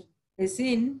reputation. As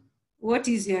in, what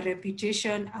is your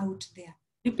reputation out there?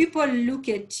 Do people look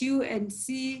at you and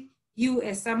see you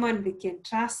as someone they can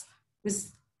trust?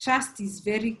 Because trust is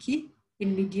very key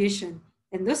in mediation.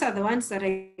 And those are the ones that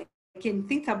I can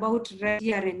think about right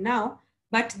here and now,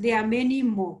 but there are many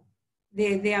more.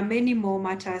 There are many more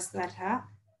matters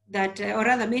or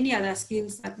rather many other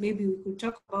skills that maybe we could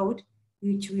talk about,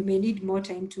 which we may need more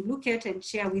time to look at and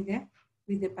share with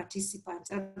the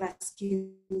participants, other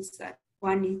skills that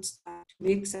one needs to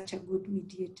make such a good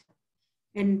mediator.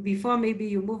 And before maybe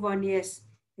you move on, yes,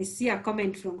 I see a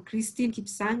comment from Christine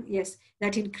Kipsang, yes,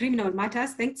 that in criminal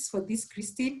matters, thanks for this,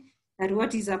 Christine, that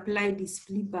what is applied is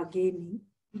plea bargaining.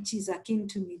 which is akin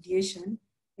to mediation.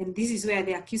 And this is where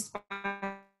the accused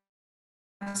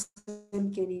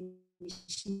person can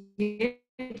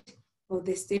initiate or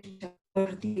the state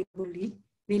authority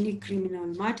many criminal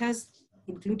matters,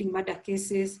 including murder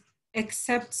cases,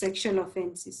 except sexual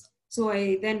offenses. So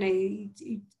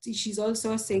she's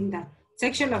also saying that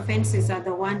sexual offenses are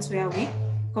the ones where we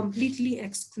completely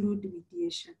exclude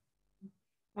mediation.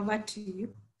 Over to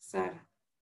you, Sarah.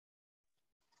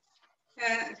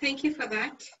 Thank you for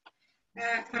that.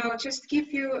 I'll just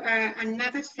give you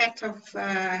another set of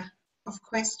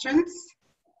questions.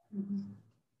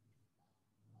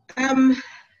 Mm-hmm.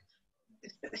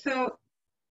 So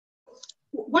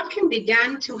what can be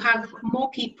done to have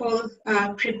more people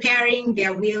preparing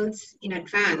their wills in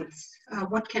advance?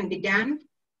 What can be done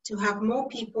to have more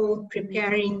people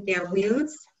preparing their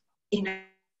wills in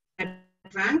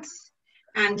advance?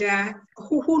 And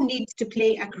who needs to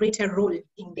play a greater role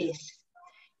in this?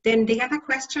 Then the other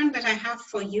question that I have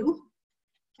for you,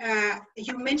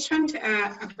 you mentioned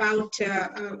about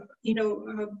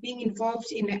being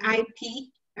involved in the IP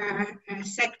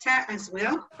sector as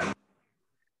well.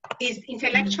 Is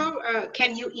intellectual,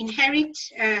 can you inherit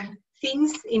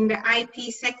things in the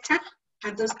IP sector?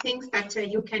 Are those things that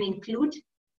you can include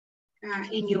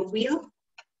in your will?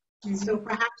 Mm-hmm. So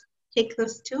perhaps take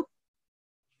those two.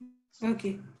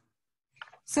 Okay.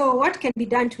 So what can be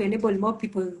done to enable more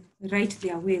people write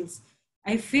their wills?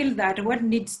 I feel that what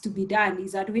needs to be done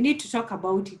is that we need to talk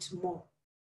about it more.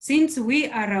 Since we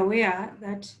are aware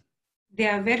that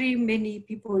there are very many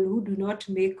people who do not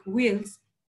make wills,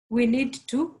 we need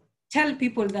to tell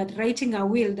people that writing a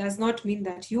will does not mean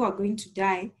that you are going to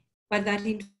die, but that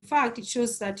in fact it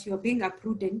shows that you are being a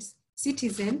prudent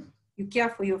citizen, you care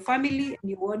for your family, and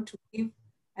you want to leave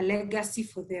a legacy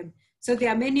for them. So there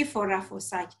are many fora for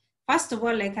such. First of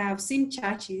all, like I have seen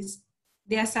churches,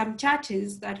 there are some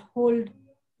churches that hold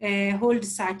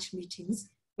such meetings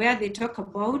where they talk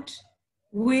about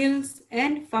wills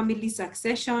and family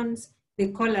successions. They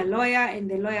call a lawyer and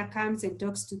the lawyer comes and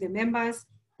talks to the members.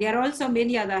 There are also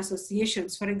many other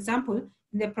associations. For example,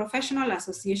 in the professional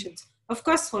associations, of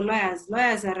course, for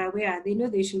lawyers are aware, they know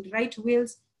they should write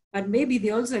wills, but maybe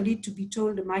they also need to be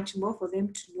told much more for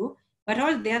them to know. But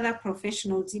all the other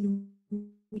professionals in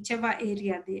whichever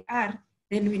area they are,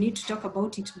 then we need to talk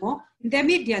about it more. The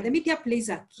media plays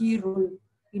a key role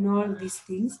in all these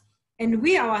things. And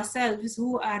we ourselves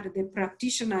who are the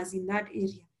practitioners in that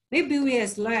area, maybe we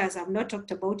as lawyers have not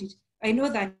talked about it. I know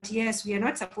that, yes, we are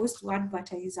not supposed to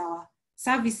advertise our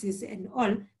services and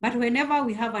all, but whenever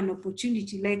we have an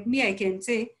opportunity, like me, I can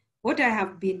say what I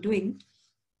have been doing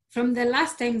from the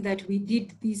last time that we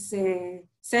did this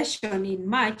session in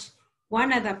March.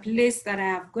 One other place that I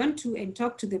have gone to and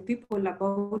talked to the people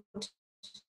about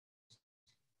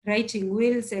writing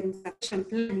wills and succession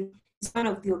planning is one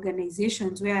of the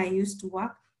organizations where I used to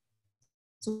work.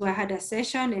 So I had a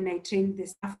session and I trained the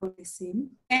staff for the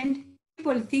same. And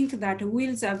people think that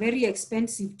wills are very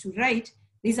expensive to write.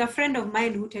 There's a friend of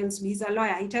mine who tells me, he's a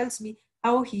lawyer, he tells me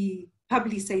how he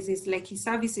publicizes, like his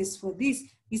services for this,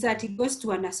 is that he goes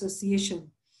to an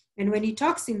association. And when he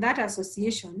talks in that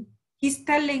association, he's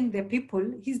telling the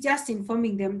people, he's just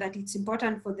informing them that it's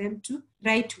important for them to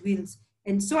write wills.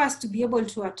 And so as to be able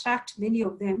to attract many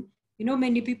of them, you know,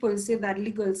 many people say that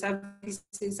legal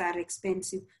services are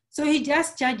expensive. So he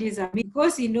just charges me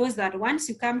because he knows that once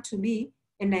you come to me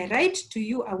and I write to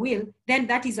you a will, then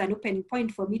that is an opening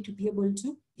point for me to be able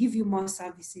to give you more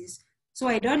services. So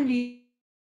I don't need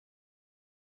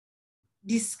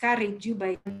to discourage you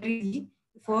by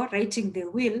for writing the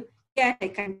will. Yet I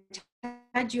can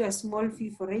charge you a small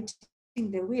fee for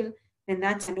writing the will, then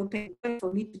that's an opening point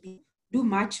for me to do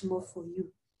much more for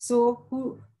you. So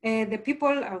the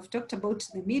people, I've talked about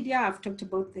the media, I've talked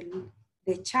about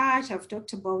the church, I've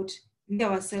talked about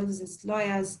ourselves as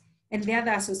lawyers and the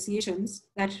other associations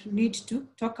that need to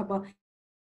talk about.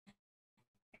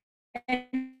 And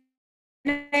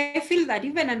I feel that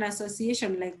even an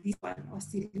association like this one,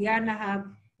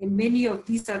 Wasilianahub, and many of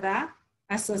these other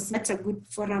associations, that's a good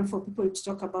forum for people to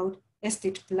talk about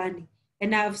estate planning.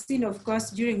 And I've seen, of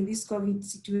course, during this COVID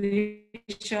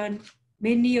situation,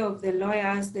 many of the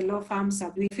lawyers, the law firms,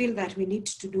 we feel that we need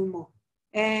to do more.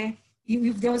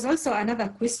 There was also another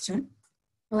question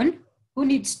on who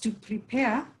needs to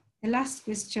prepare. The last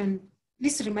question,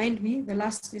 please remind me the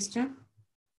last question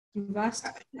you've asked.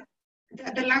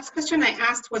 The last question I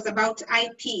asked was about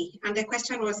IP, and the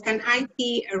question was, can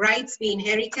IP rights be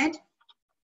inherited?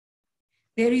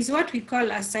 There is what we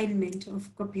call assignment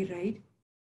of copyright.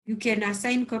 You can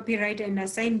assign copyright and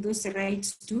assign those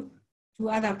rights to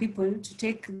other people to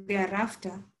take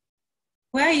thereafter.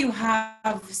 where you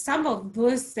have some of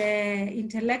those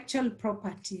intellectual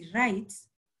property rights,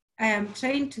 I am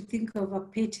trying to think of a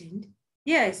patent.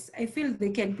 Yes, I feel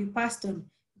they can be passed on,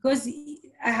 because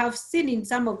I have seen in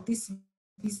some of these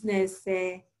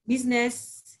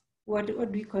business, what do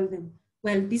we call them?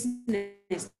 Well,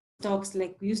 business talks,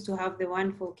 like we used to have the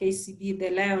one for KCB,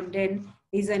 the Lion Den,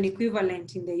 is an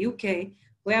equivalent in the UK,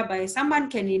 whereby someone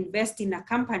can invest in a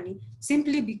company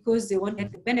simply because they want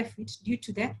the benefit due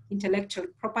to the intellectual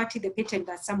property, the patent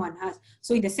that someone has.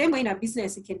 So in the same way in a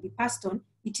business it can be passed on,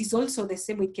 it is also the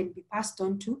same way it can be passed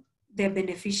on to their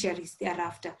beneficiaries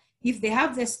thereafter. If they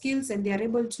have the skills and they are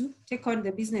able to take on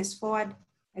the business forward,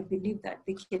 I believe that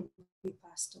they can be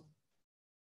passed on.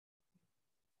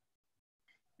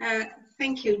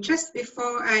 Thank you. Just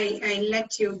before I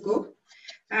let you go,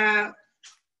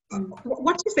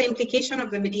 what is the implication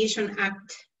of the Mediation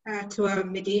Act to a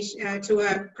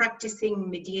practicing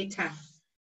mediator?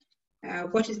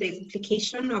 What is the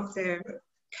implication of the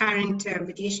current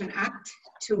Mediation Act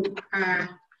to a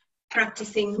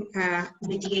practicing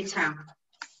mediator?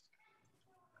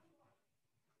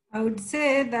 I would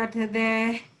say that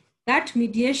that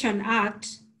Mediation Act,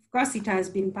 of course, it has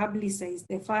been publicized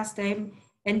the first time,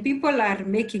 and people are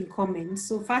making comments.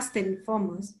 So first and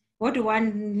foremost, what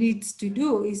one needs to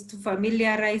do is to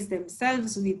familiarize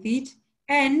themselves with it.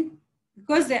 And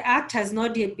because the act has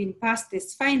not yet been passed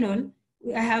as final,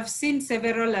 I have seen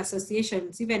several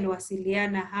associations, even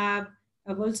Wasilianahub,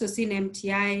 I've also seen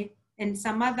MTI, and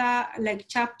some other like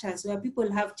chapters where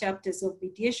people have chapters of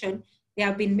mediation. They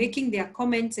have been making their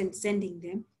comments and sending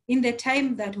them in the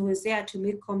time that was there to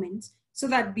make comments, so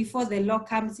that before the law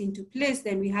comes into place,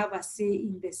 then we have a say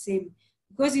in the same.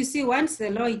 Because you see, once the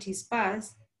law it is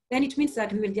passed, then it means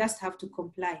that we will just have to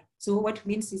comply. So what it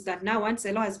means is that now once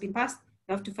the law has been passed,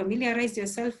 you have to familiarize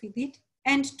yourself with it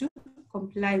and to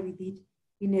comply with it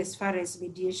in as far as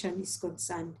mediation is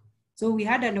concerned. So we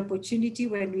had an opportunity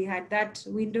when we had that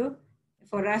window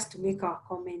for us to make our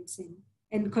comments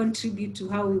and contribute to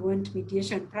how we want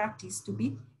mediation practice to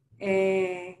be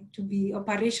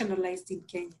operationalized in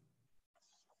Kenya.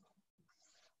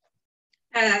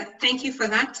 Thank you for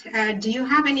that. Do you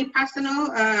have any personal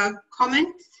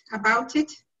comments about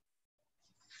it?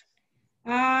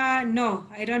 No,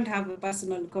 I don't have a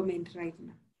personal comment right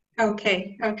now.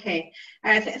 Okay, okay.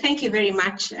 Thank you very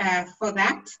much for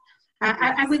that.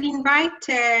 I will invite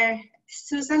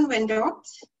Susan Wendot.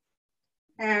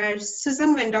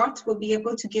 Susan Wendot will be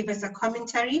able to give us a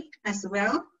commentary as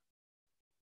well.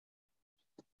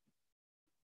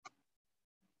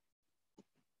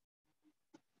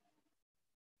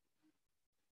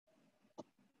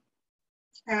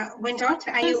 Wendot,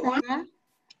 are you on?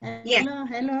 Hello, yeah.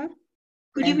 Hello.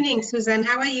 Good evening, Susan.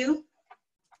 How are you?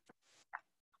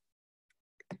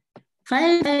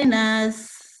 Fine,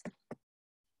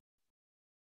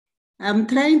 I'm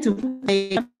trying to put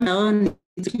my camera on.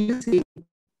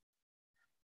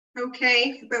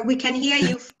 Okay, but we can hear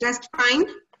you just fine.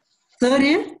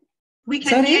 Sorry? We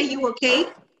can hear you okay.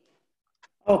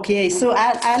 Okay, so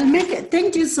I'll make it.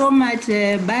 Thank you so much,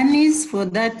 Bernice, for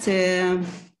that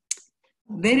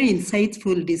very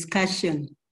insightful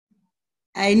discussion.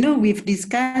 I know we've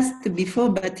discussed before,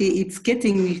 but it's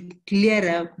getting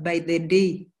clearer by the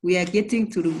day. We are getting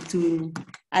to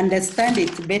understand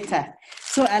it better.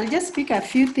 So I'll just pick a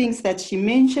few things that she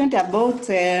mentioned about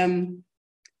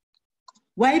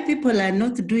why people are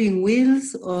not doing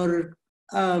wills or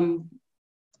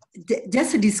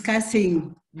just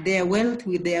discussing their wealth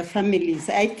with their families.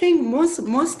 I think most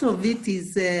of it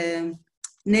is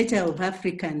nature of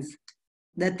Africans.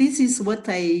 That this is what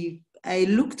I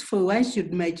looked for. Why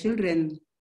should my children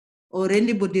or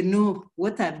anybody know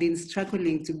what I've been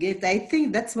struggling to get? I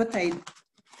think that's what I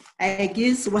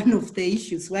guess one of the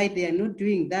issues why they are not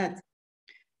doing that.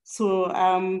 So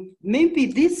maybe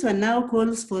this one now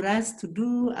calls for us to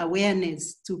do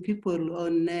awareness to people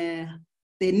on the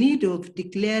need of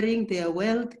declaring their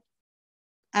wealth,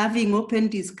 having open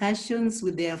discussions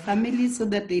with their families so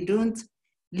that they don't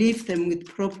leave them with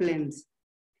problems.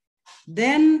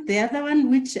 Then the other one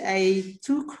which I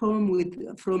took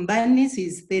home from Bernice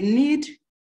is the need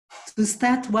to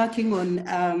start working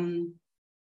on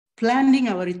planning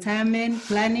our retirement,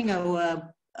 planning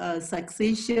our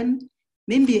succession.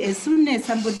 Maybe as soon as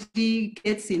somebody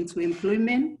gets into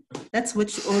employment, or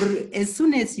as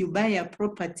soon as you buy a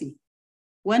property,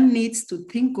 one needs to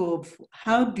think of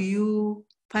how do you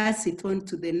pass it on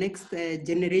to the next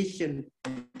generation.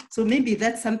 So maybe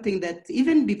that's something that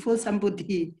even before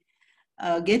somebody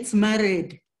gets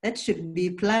married, that should be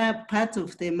part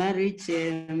of the marriage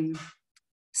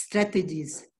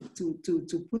strategies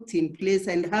to put in place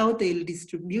and how they'll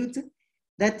distribute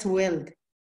that wealth.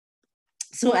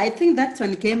 So I think that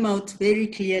one came out very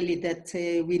clearly that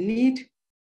we need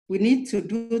to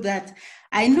do that.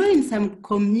 I know in some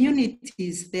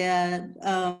communities there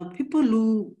are people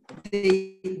who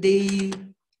they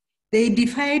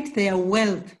divide their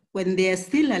wealth when they are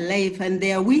still alive, and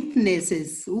they are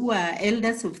witnesses who are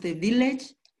elders of the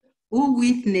village who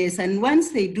witness, and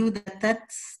once they do that,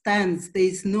 that stands. There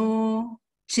is no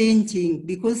changing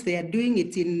because they are doing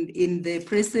it in the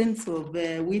presence of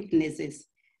witnesses.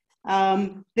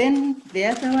 Then the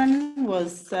other one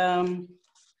was the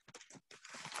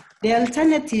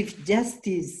alternative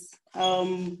justice.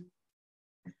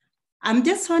 I'm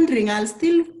just wondering, I'll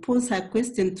still pose a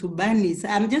question to Bernice.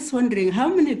 I'm just wondering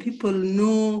how many people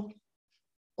know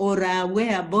or are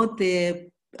aware about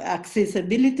the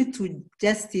accessibility to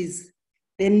justice,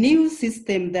 the new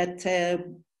system that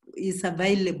is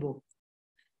available.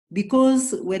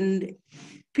 Because when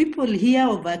people hear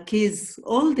of a case,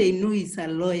 all they know is a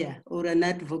lawyer or an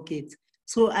advocate.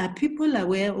 So are people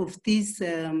aware of these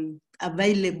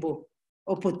available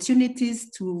opportunities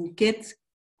to get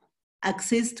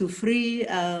access to free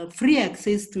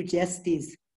access to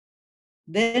justice?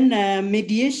 Then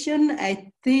mediation,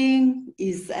 I think,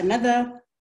 is another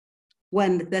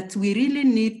one that we really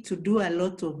need to do a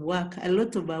lot of work, a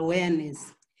lot of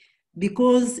awareness.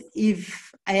 Because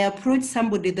if I approach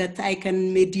somebody that I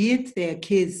can mediate their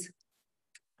case,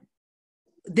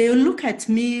 they'll look at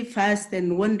me first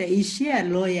and wonder, is she a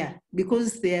lawyer?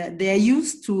 Because they're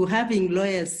used to having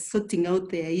lawyers sorting out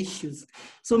their issues.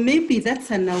 So maybe that's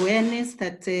an awareness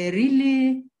that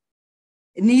really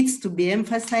needs to be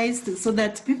emphasized so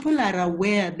that people are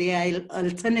aware there are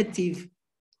alternative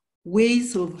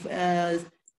ways of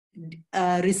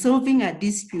resolving a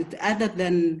dispute other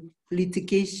than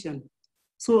litigation.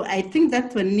 So I think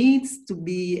that one needs to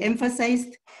be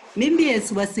emphasized. Maybe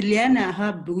as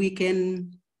Wasilianahub, we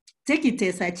can take it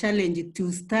as a challenge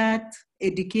to start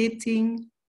educating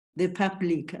the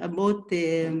public about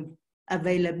the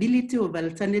availability of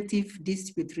alternative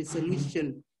dispute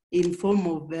resolution in form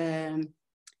of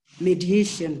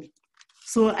mediation.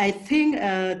 So I think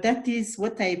that is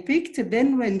what I picked.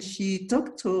 Then when she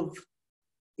talked of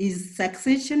is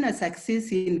succession a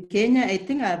success in Kenya, I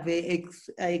think I've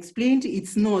explained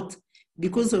it's not,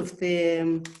 because of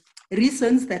the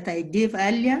reasons that I gave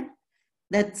earlier,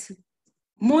 that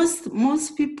most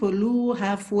people who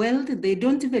have wealth, they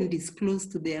don't even disclose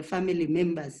to their family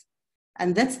members.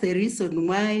 And that's the reason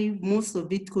why most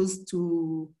of it goes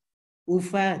to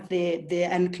UFA, the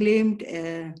Unclaimed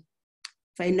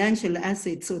Financial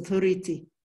Assets Authority,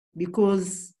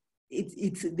 because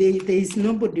there is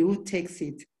nobody who takes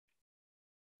it.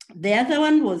 The other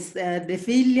one was the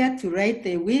failure to write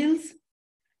the wills.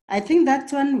 I think that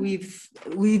one we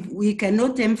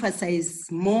cannot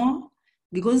emphasize more,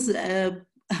 because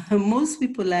most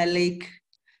people are like,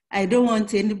 I don't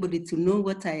want anybody to know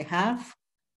what I have,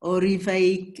 or if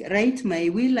I write my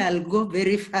will, I'll go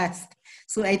very fast.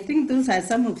 So I think those are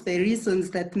some of the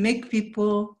reasons that make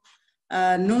people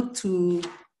not to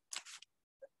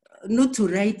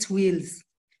write wills.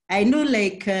 I know,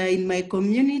 like in my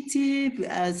community,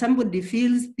 somebody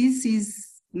feels this is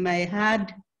my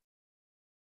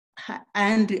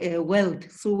hard-earned wealth,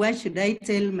 so why should I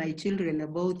tell my children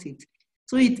about it?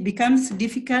 So it becomes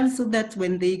difficult, so that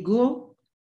when they go,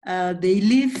 they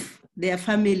leave their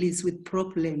families with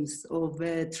problems of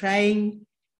trying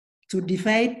to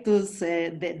divide those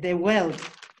the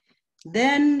wealth.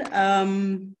 Then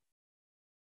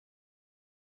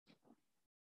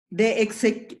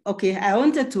okay, I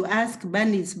wanted to ask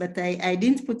Bernice, but I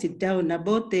didn't put it down,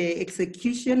 about the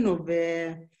execution of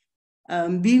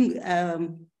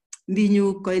Mbinyu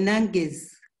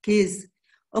Koinange's case.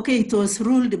 Okay, it was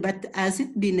ruled, but has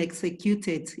it been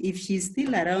executed? If she's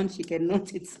still around, she can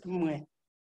note it somewhere.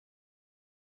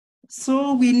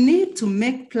 So we need to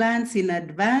make plans in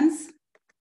advance,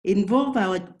 involve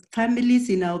our families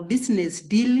in our business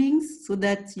dealings, so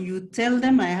that you tell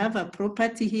them, I have a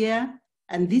property here,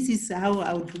 and this is how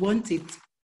I would want it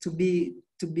to be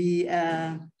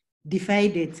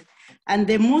divided. And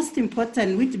the most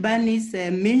important, which Bernice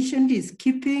mentioned, is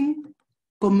keeping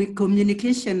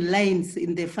communication lines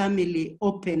in the family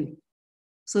open,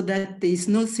 so that there is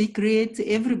no secret.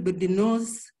 Everybody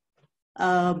knows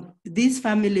this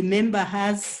family member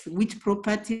has which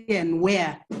property and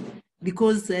where.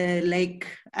 Because like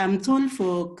I'm told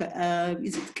for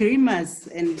Kerima's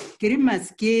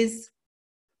case,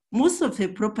 most of the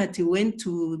property went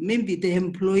to maybe the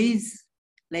employees,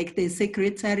 like the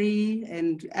secretary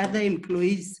and other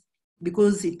employees,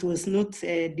 because it was not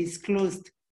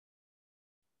disclosed.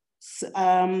 So,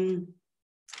 I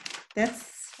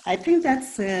think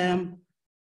that's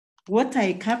what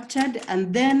I captured,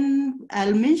 and then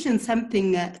I'll mention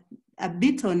something a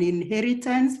bit on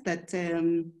inheritance, that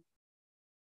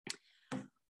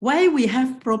why we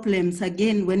have problems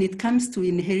again when it comes to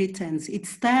inheritance. It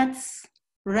starts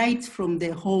right from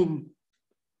the home,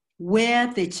 where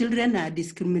the children are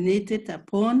discriminated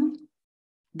upon,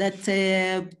 that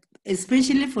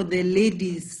especially for the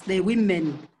ladies, the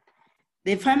women,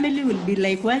 the family will be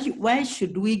like, why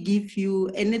should we give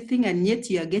you anything, and yet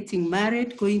you are getting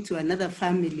married, going to another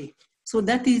family? So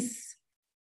that is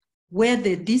where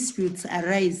the disputes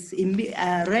arise,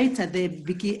 right at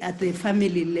the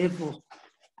family level.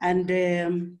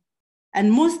 And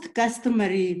most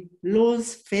customary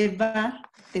laws favor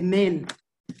the men.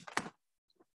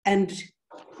 And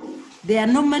they are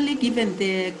normally given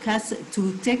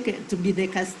to be the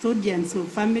custodians of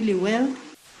family wealth.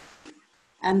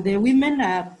 And the women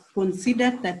are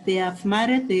considered that they have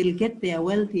married, they'll get their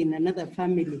wealth in another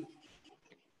family.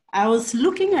 I was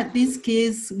looking at this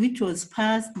case, which was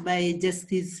passed by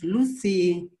Justice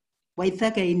Lucy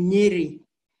Waithaka in Nyeri,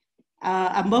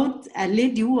 about a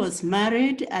lady who was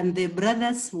married, and the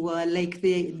brothers were like,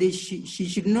 she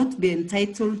should not be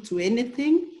entitled to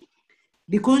anything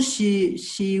because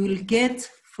she will get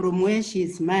from where she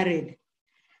is married.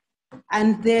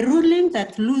 And the ruling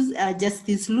that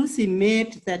Justice Lucy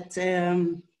made, that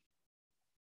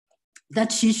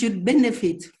that she should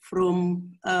benefit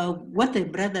from what the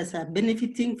brothers are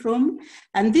benefiting from.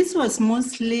 And this was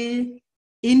mostly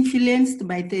influenced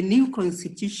by the new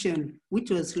constitution, which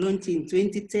was launched in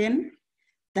 2010,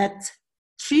 that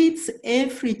treats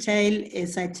every child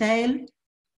as a child,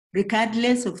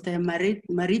 regardless of their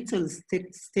marital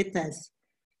status.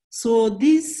 So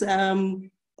this, the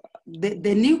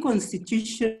new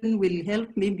constitution will help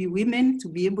maybe women to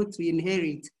be able to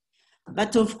inherit.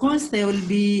 But of course, there will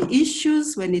be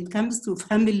issues when it comes to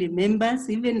family members,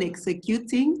 even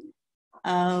executing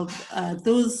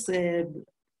those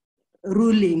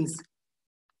rulings.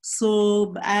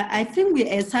 So I think we,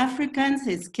 as Africans,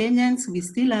 as Kenyans, we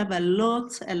still have a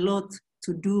lot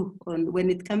to do when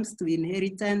it comes to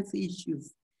inheritance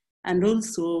issues. And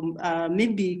also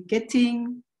maybe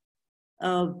getting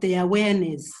the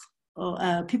awareness,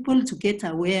 or people to get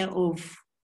aware of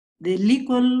the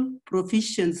legal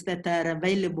provisions that are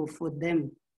available for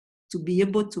them to be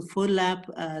able to follow up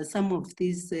some of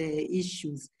these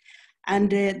issues. And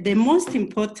the most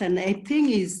important, I think,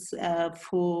 is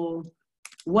for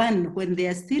one, when they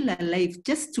are still alive,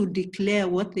 just to declare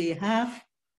what they have,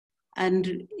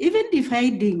 and even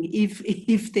dividing,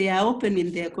 if they are open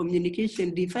in their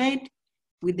communication, divide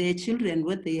with their children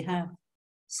what they have.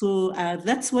 So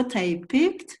that's what I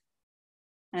picked,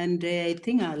 and I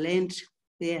think I'll end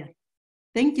there.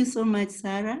 Thank you so much,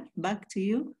 Sarah. Back to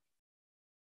you.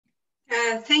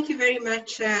 Thank you very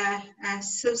much,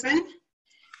 Susan.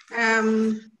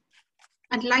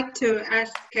 I'd like to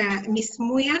ask Ms.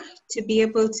 Muya to be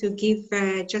able to give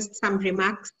just some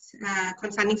remarks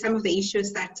concerning some of the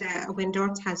issues that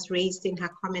Wendort has raised in her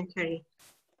commentary.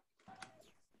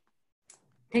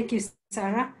 Thank you,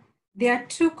 Sarah. There are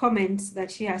two comments that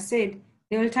she has said.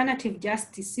 The alternative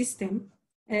justice system,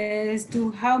 as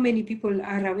to how many people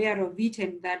are aware of it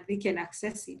and that they can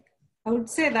access it. I would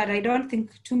say that I don't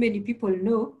think too many people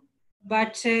know,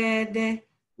 but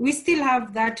we still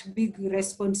have that big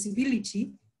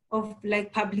responsibility of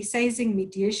like publicizing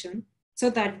mediation so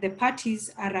that the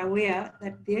parties are aware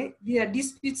that their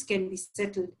disputes can be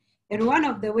settled. And one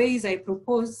of the ways I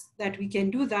propose that we can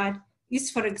do that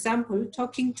is, for example,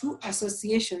 talking to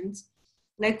associations.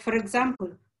 Like, for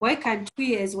example, why can't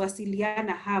we as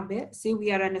Wasilianahub say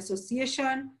we are an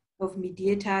association of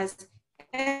mediators?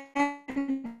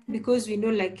 And because we know,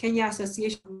 like Kenya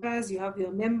Association, you have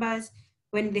your members,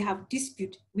 when they have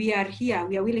dispute, we are here,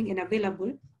 we are willing and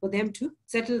available for them to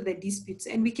settle the disputes.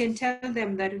 And we can tell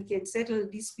them that we can settle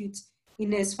disputes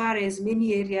in as far as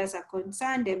many areas are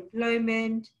concerned,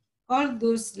 employment, all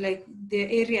those like the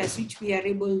areas which we are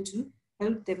able to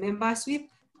help the members with.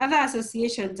 Other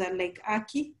associations are like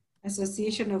AKI,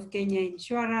 Association of Kenya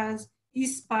Insurers,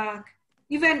 ISPAC,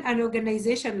 even an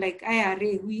organization like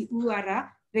IRA, who are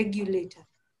a regulator.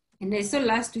 And I saw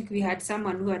last week we had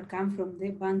someone who had come from the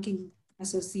banking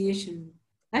association.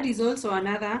 That is also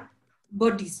another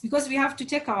bodies, because we have to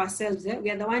check ourselves. We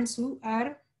are the ones who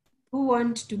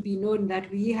want to be known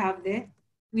that we have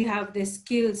the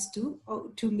skills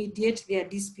to mediate their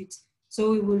disputes.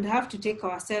 So we would have to take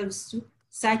ourselves to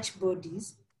such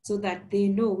bodies so that they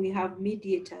know we have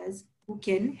mediators who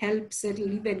can help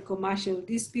settle even commercial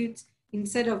disputes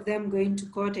instead of them going to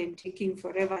court and taking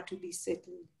forever to be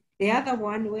settled. The other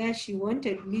one where she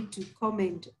wanted me to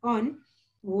comment on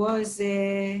was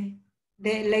the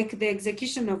like the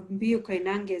execution of Mbiu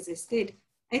Koinange's estate,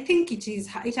 I think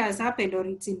it has happened or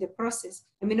it's in the process.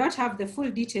 I may not have the full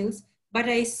details, but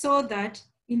I saw that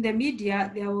in the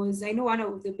media, there was, I know one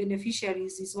of the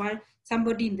beneficiaries is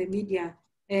somebody in the media,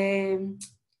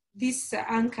 this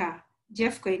anchor,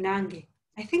 Jeff Koinange.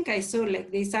 I think I saw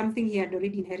like there's something he had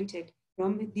already inherited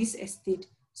from this estate.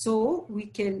 So we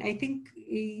can, I think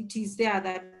it is there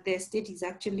that the estate is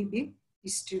actually being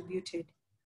distributed.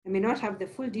 I may not have the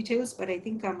full details, but I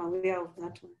think I'm aware of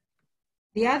that one.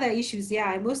 The other issues, yeah,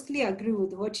 I mostly agree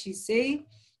with what she's saying.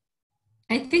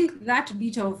 I think that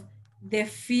bit of the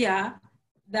fear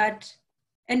that,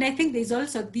 and I think there's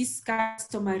also this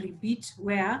customary bit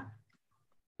where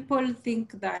people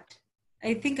think that,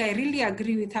 I think I really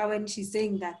agree with her when she's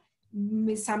saying that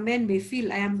some men may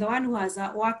feel, I am the one who has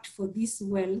worked for this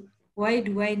well. Why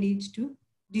do I need to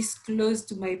disclose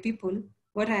to my people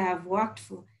what I have worked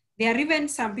for? There are even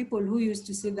some people who used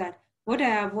to say that what I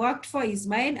have worked for is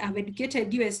mine. I've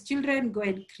educated you as children, go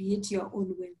and create your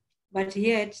own will. But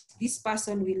yet this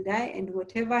person will die and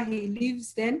whatever he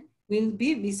leaves then will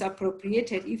be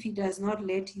misappropriated if he does not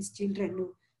let his children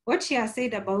know. What she has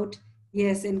said about,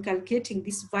 yes, inculcating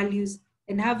these values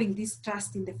and having this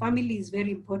trust in the family is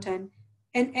very important.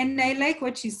 And I like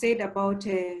what she said about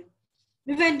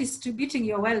even distributing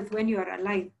your wealth when you are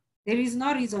alive. There is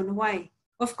no reason why.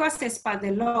 Of course, as per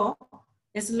the law,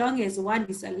 as long as one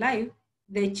is alive,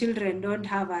 the children don't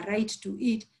have a right to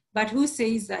it. But who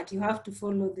says that you have to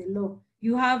follow the law?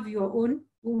 You have your own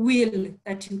will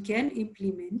that you can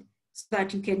implement so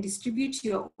that you can distribute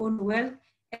your own wealth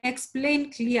and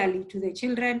explain clearly to the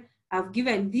children, I've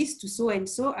given this to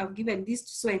so-and-so, I've given this to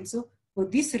so-and-so for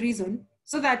this reason,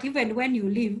 so that even when you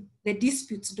leave, the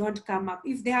disputes don't come up.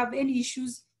 If they have any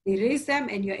issues, they raise them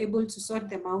and you're able to sort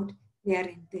them out there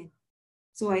and then.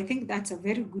 So I think that's a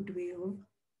very good way of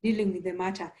dealing with the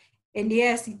matter. And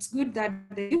yes, it's good that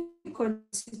the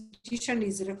Constitution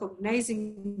is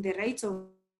recognizing the rights of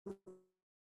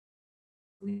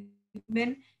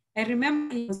women. I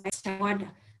remember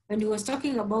when he was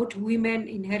talking about women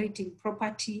inheriting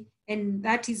property, and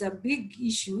that is a big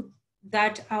issue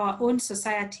that our own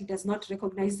society does not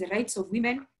recognize the rights of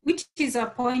women, which is a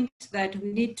point that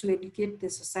we need to educate the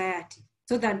society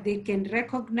so that they can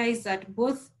recognize that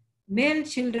both male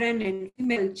children and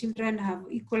female children have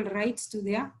equal rights to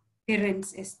their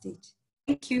parents' estate.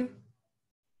 Thank you.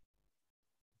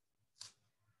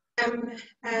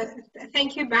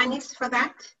 Thank you, Bernice, for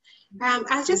that.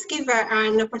 I'll just give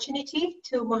an opportunity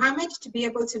to Mohammed to be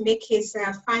able to make his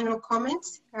final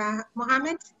comments.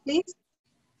 Mohammed, please.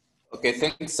 Okay,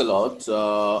 thanks a lot.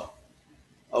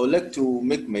 I would like to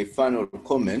make my final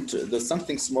comment. There's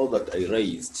something small that I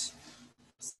raised.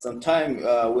 Sometimes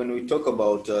when we talk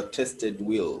about tested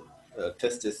will,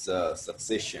 tested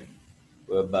succession,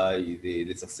 whereby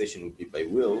the succession will be by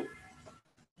will,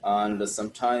 and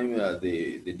sometimes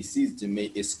the deceased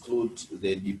may exclude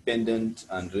the dependent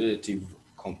and relative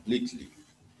completely,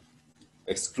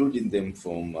 excluding them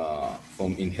from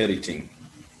inheriting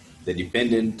the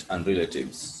dependent and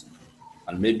relatives.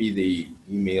 And maybe he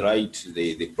may write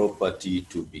the property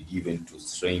to be given to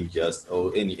strangers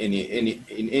or in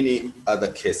any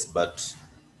other case, but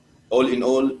all in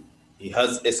all, he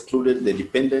has excluded the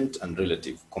dependent and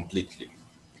relative completely.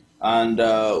 And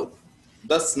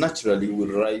that's naturally will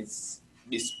raise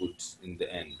dispute in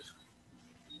the end.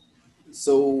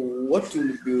 So what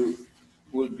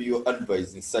will be your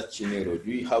advice in such scenario?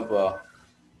 Do you have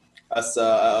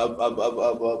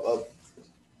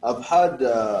I've heard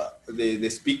the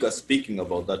speaker speaking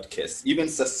about that case. Even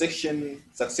Succession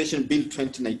Bill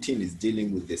 2019 is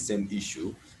dealing with the same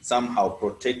issue, somehow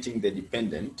protecting the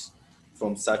dependent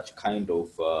from such kind of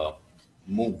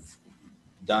move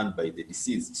done by the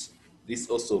deceased. This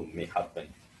also may happen.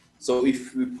 So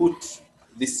if we put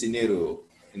this scenario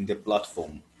in the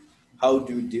platform, how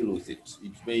do you deal with it?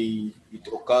 It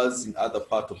occurs in other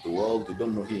parts of the world. We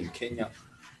don't know here in Kenya,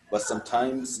 but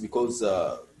sometimes because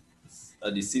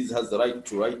a deceased has the right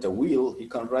to write a will, he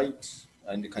can write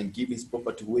and he can give his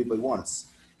property whoever he wants.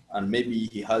 And maybe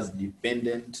he has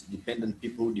dependent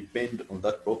people who depend on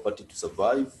that property to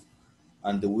survive,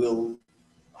 and the will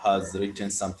has written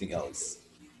something else.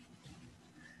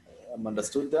 I'm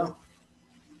understood there?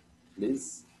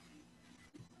 Please.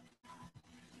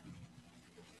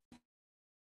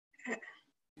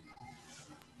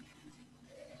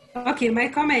 Okay, my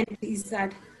comment is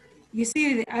that, you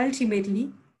see,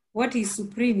 ultimately, what is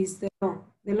supreme is the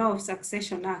law of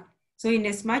Succession Act. So in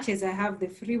as much as I have the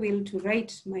free will to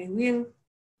write my will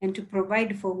and to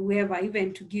provide for whoever,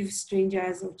 even to give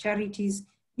strangers or charities,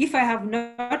 if I have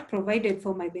not provided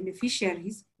for my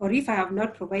beneficiaries, or if I have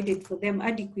not provided for them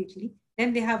adequately,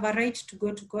 then they have a right to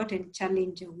go to court and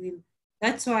challenge a will.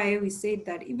 That's why we said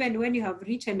that even when you have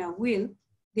written a will,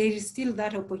 there is still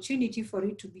that opportunity for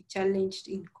it to be challenged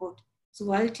in court.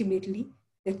 So ultimately,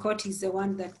 the court is the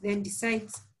one that then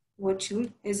decides what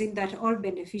should, as in that all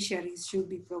beneficiaries should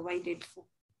be provided for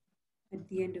at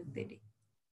the end of the day.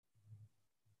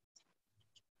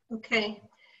 Okay,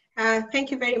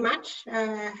 thank you very much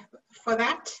for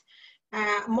that.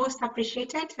 Most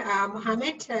appreciated,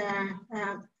 Mohammed,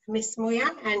 Ms. Muya,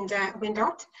 and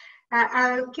Windot.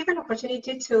 I'll give an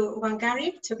opportunity to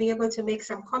Wangari to be able to make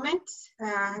some comments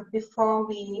before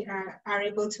we are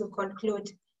able to conclude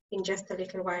in just a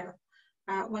little while.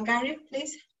 Wangari,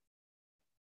 please.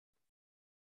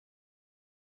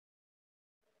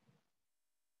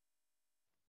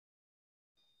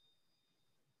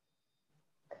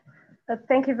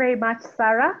 Thank you very much,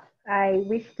 Sarah. I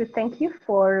wish to thank you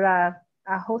for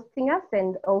hosting us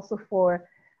and also for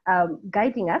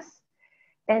guiding us.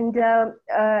 And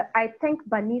I thank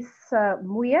Bernice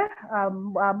Muya,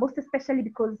 most especially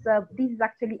because this is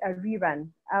actually a rerun.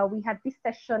 We had this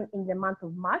session in the month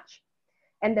of March,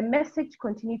 and the message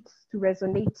continues to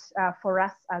resonate for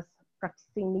us as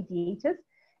practicing mediators.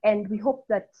 And we hope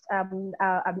that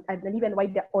an even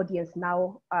wider audience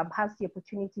now has the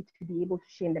opportunity to be able to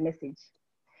share the message.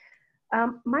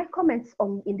 My comments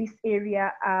in this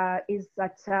area is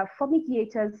that for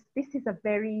mediators, this is a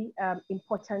very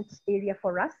important area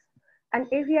for us, an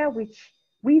area which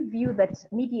we view that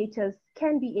mediators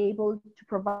can be able to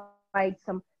provide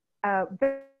some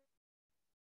very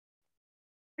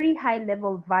high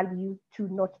level value to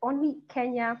not only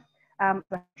Kenya,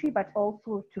 but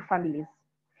also to families.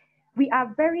 We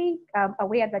are very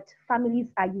aware that families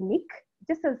are unique,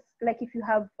 just as like if you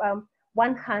have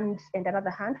one hand and another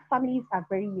hand, families are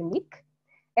very unique,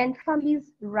 and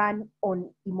families run on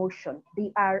emotion.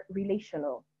 They are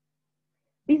relational.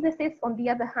 Businesses, on the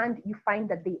other hand, you find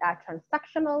that they are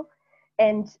transactional.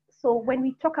 And so when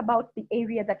we talk about the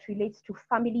area that relates to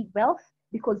family wealth,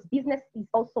 because business is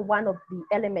also one of the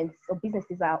elements, or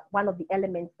businesses are one of the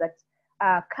elements that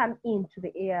come into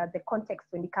the context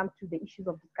when it comes to the issues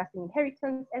of discussing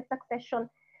inheritance and succession,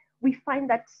 we find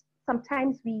that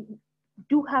sometimes we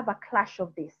do have a clash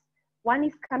of this. One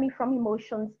is coming from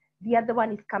emotions, the other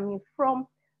one is coming from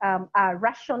a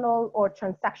rational or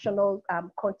transactional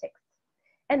context.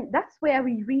 And that's where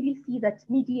we really see that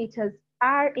mediators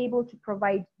are able to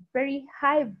provide very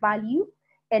high value,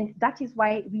 and that is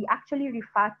why we actually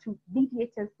refer to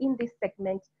mediators in this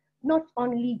segment, not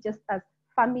only just as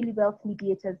family wealth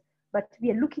mediators, but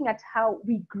we are looking at how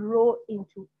we grow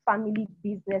into family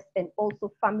business and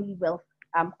also family wealth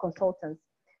consultants.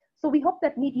 So we hope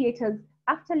that mediators,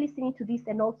 after listening to this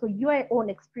and also your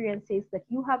own experiences that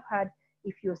you have had,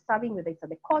 if you're serving, whether it's at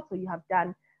the courts or you have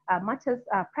done matters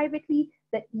privately,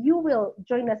 that you will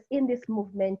join us in this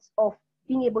movement of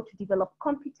being able to develop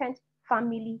competent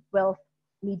family wealth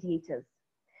mediators.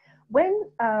 When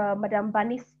Madam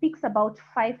Bernice speaks about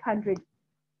 500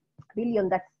 billion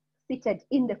that's seated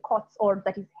in the courts or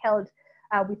that is held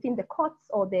within the courts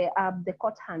or the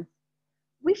court hands,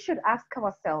 we should ask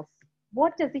ourselves,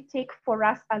 what does it take for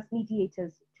us as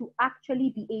mediators to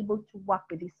actually be able to work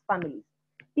with these families?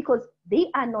 Because they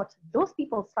are not those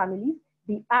people's families,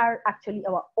 they are actually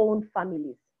our own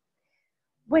families.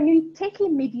 When we take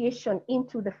in mediation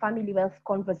into the family wealth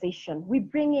conversation, we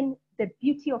bring in the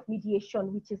beauty of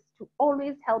mediation, which is to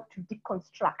always help to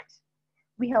deconstruct.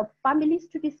 We help families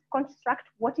to deconstruct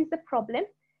what is the problem,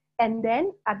 and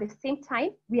then at the same time,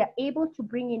 we are able to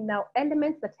bring in now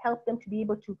elements that help them to be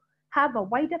able to have a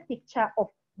wider picture of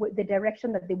the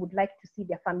direction that they would like to see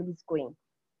their families going.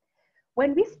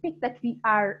 When we speak that we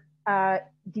are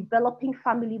developing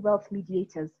family wealth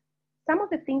mediators, some of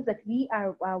the things that we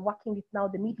are working with now,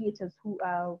 the mediators who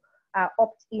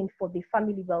opt in for the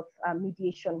family wealth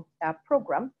mediation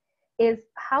program, is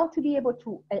how to be able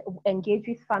to engage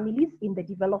with families in the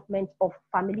development of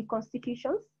family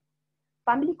constitutions.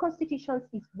 Family constitutions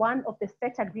is one of the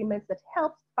set agreements that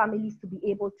helps families to be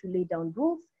able to lay down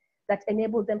rules that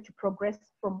enable them to progress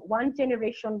from one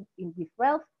generation with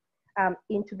wealth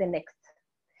into the next.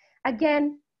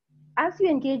 Again, as you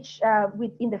engage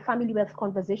in the family wealth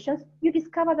conversations, you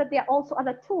discover that there are also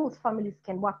other tools families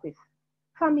can work with.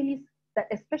 Families that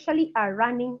especially are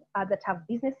running, that have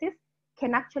businesses,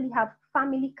 can actually have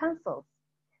family councils.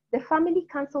 The family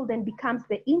council then becomes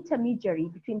the intermediary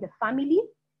between the family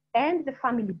and the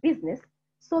family business,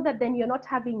 so that then you're not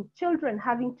having children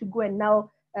having to go and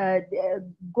now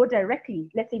go directly,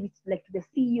 let's say it's like to the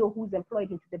CEO who's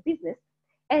employed into the business.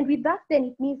 And with that, then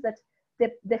it means that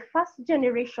the first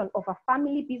generation of a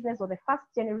family business or the first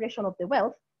generation of the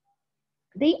wealth,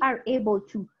 they are able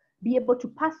to be able to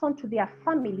pass on to their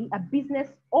family a business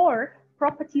or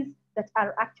properties that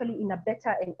are actually in a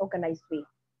better and organized way.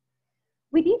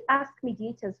 We did ask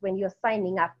mediators when you're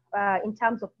signing up in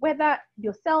terms of whether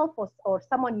yourself or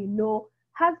someone you know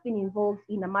has been involved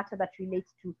in a matter that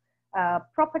relates to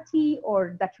property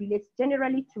or that relates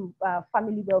generally to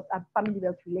family wealth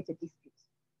related disputes.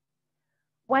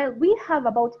 While we have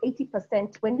about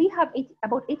 80%, when we have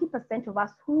about 80% of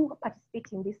us who participate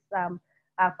in this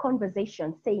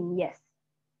conversation saying yes,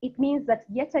 it means that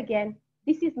yet again,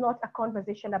 this is not a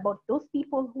conversation about those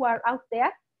people who are out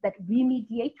there that we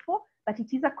mediate for, but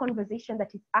it is a conversation that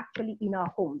is actually in our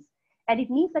homes. And it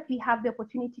means that we have the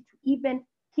opportunity to even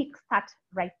kickstart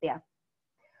right there.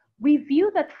 We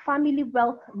view that family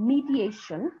wealth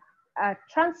mediation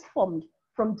transformed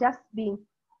from just being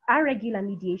a regular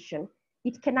mediation.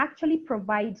 It can actually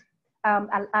provide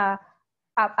a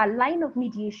line of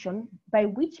mediation by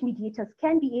which mediators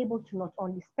can be able to not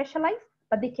only specialize,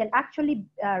 but they can actually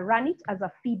run it as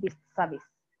a fee-based service.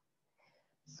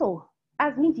 So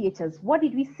as mediators, what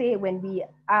did we say when we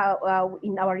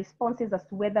in our responses as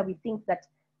to whether we think that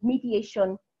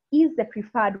mediation is the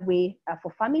preferred way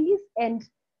for families? And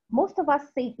most of us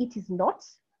say it is not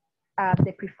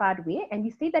the preferred way. And we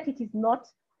say that it is not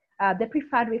the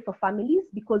preferred way for families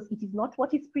because it is not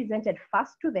what is presented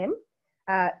first to them,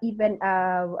 even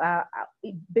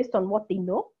based on what they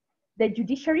know. The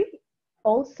judiciary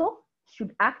also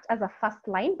should act as a first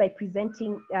line by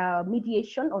presenting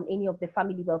mediation on any of the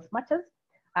family wealth matters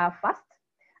first.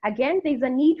 Again, there's a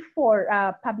need for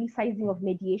publicizing of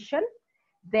mediation.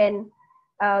 Then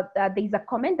there's a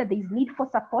comment that there's need for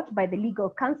support by the legal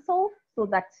counsel so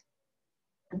that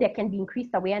there can be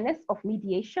increased awareness of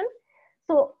mediation.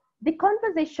 So the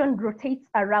conversation rotates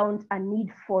around a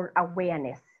need for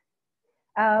awareness.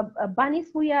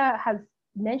 Bernice Muya has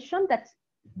mentioned that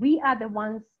we are the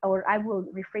ones, or I will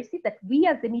rephrase it, that we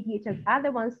as the mediators are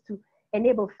the ones to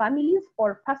enable families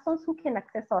or persons who can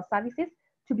access our services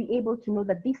to be able to know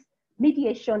that this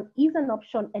mediation is an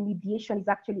option and mediation is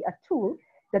actually a tool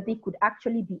that they could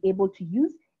actually be able to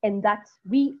use, and that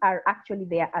we are actually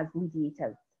there as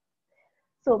mediators.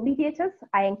 So mediators,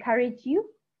 I encourage you,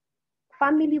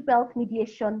 family wealth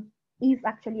mediation is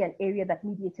actually an area that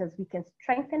mediators, we can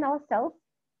strengthen ourselves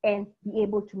and be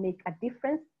able to make a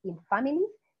difference in families,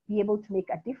 be able to make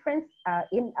a difference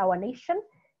in our nation,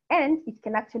 and it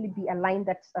can actually be a line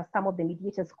that some of the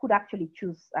mediators could actually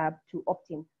choose to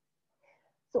opt in.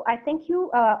 So I thank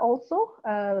you also,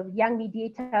 young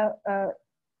mediator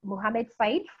Mohammed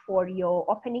Said, for your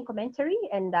opening commentary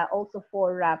and also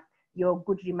for your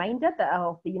good reminder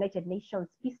of the United Nations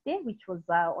Peace Day, which was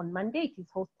on Monday. It is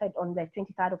hosted on the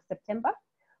 23rd of September.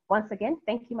 Once again,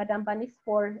 thank you, Madam Bernice,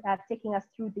 for taking us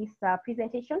through this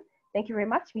presentation. Thank you very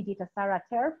much, Mediator Sarah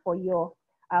Ter, for your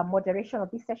moderation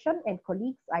of this session. And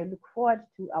colleagues, I look forward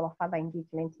to our further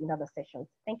engagement in other sessions.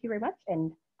 Thank you very much,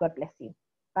 and God bless you.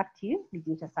 Back to you,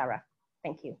 Mediator Sarah.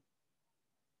 Thank you.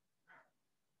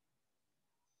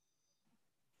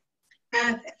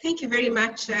 Thank you very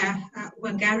much,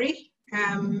 Wangari.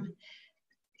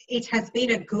 It has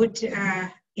been a good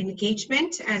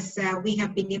engagement, as we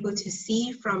have been able to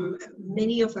see from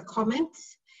many of the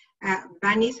comments.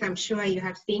 Bernice, I'm sure you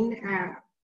have seen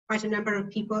quite a number of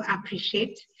people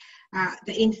appreciate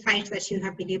the insight that you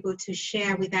have been able to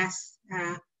share with us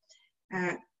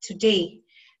today.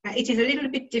 It is a little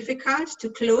bit difficult to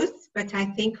close, but I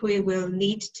think we will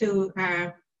need to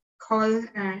call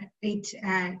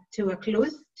it to a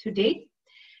close today.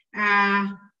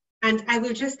 And I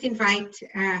will just invite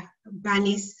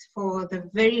Bernice for the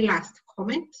very last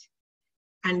comment,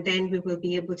 and then we will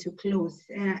be able to close.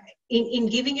 In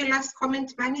giving your last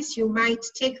comment, Bernice, you might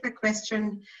take the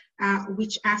question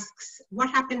which asks, what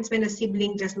happens when a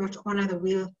sibling does not honor the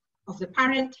will of the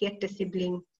parent, yet the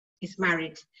sibling is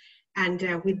married? And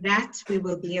with that, we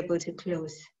will be able to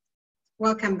close.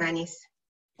 Welcome, Bernice.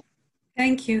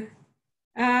 Thank you.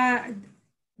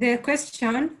 The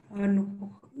question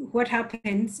on what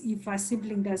happens if a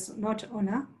sibling does not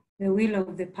honor the will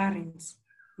of the parents,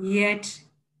 yet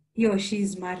he or she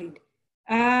is married.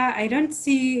 I don't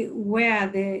see where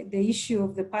the issue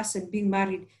of the person being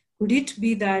married, could it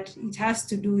be that it has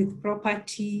to do with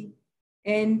property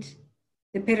and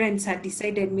the parents had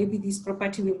decided maybe this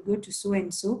property will go to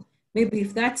so-and-so? Maybe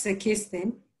if that's the case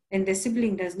then, and the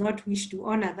sibling does not wish to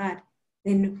honor that,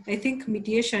 then I think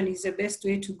mediation is the best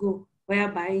way to go,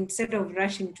 whereby instead of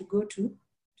rushing to go to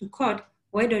court,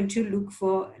 why don't you look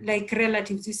for like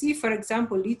relatives? You see, for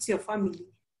example, it's your family.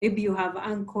 Maybe you have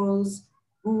uncles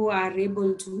who are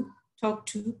able to talk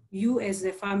to you as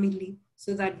a family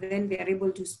so that then they are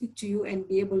able to speak to you and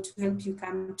be able to help you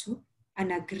come to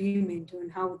an agreement on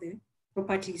how the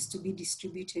property is to be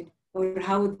distributed or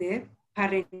how the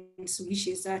parents'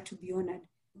 wishes are to be honored.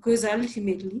 Because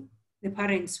ultimately, the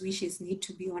parents' wishes need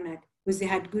to be honored because they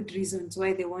had good reasons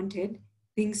why they wanted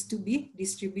things to be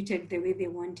distributed the way they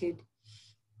wanted.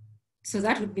 So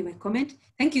that would be my comment.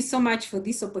 Thank you so much for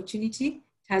this opportunity.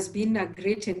 It has been a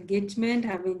great engagement.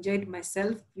 I've enjoyed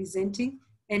myself presenting.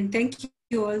 And thank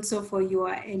you also for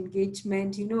your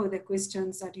engagement, you know, the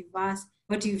questions that you've asked,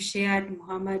 what you've shared,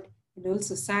 Muhammad, and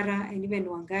also Sarah, and even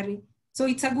Wangari. So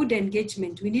it's a good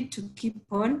engagement. We need to keep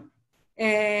on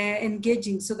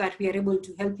engaging so that we are able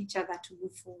to help each other to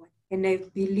move forward. And I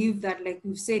believe that, like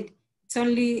we've said, it's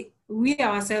only we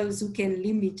ourselves who can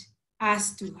limit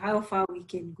us to how far we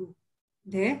can go.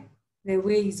 The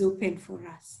way is open for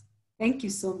us. Thank you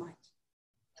so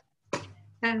much.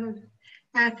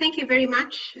 Thank you very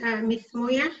much, Ms.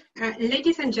 Muya.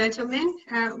 Ladies and gentlemen,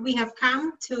 we have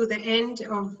come to the end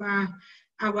of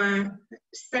our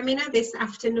seminar this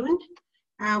afternoon.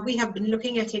 We have been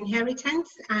looking at inheritance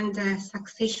and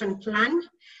succession plan,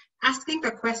 asking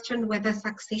the question whether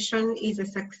succession is a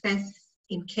success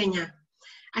in Kenya.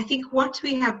 I think what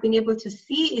we have been able to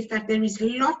see is that there is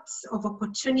lots of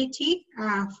opportunity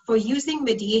for using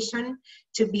mediation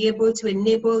to be able to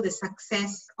enable the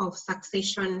success of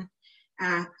succession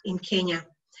in Kenya.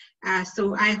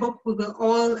 So I hope we will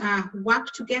all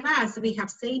work together, as we have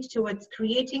said, towards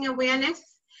creating awareness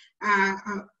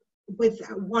with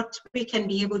what we can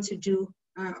be able to do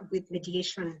with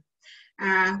mediation.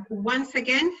 Once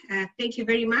again, thank you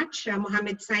very much,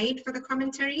 Mohammed Said, for the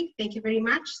commentary. Thank you very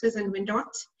much, Susan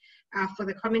Windot, for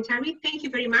the commentary. Thank you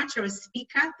very much, our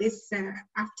speaker this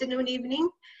afternoon, evening,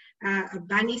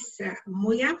 Bernice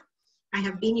Muya. I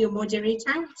have been your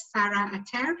moderator, Sarah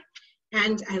Ater,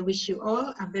 and I wish you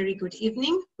all a very good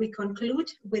evening. We conclude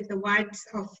with the words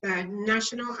of the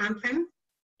national anthem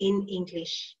in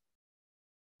English.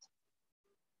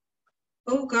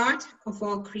 O God of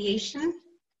all creation,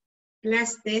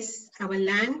 bless this, our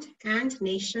land and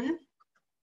nation.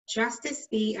 Justice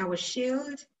be our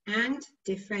shield and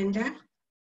defender.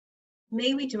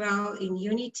 May we dwell in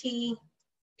unity,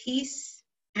 peace,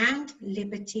 and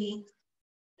liberty.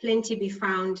 Plenty be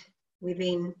found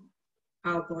within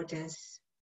our borders.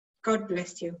 God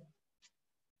bless you.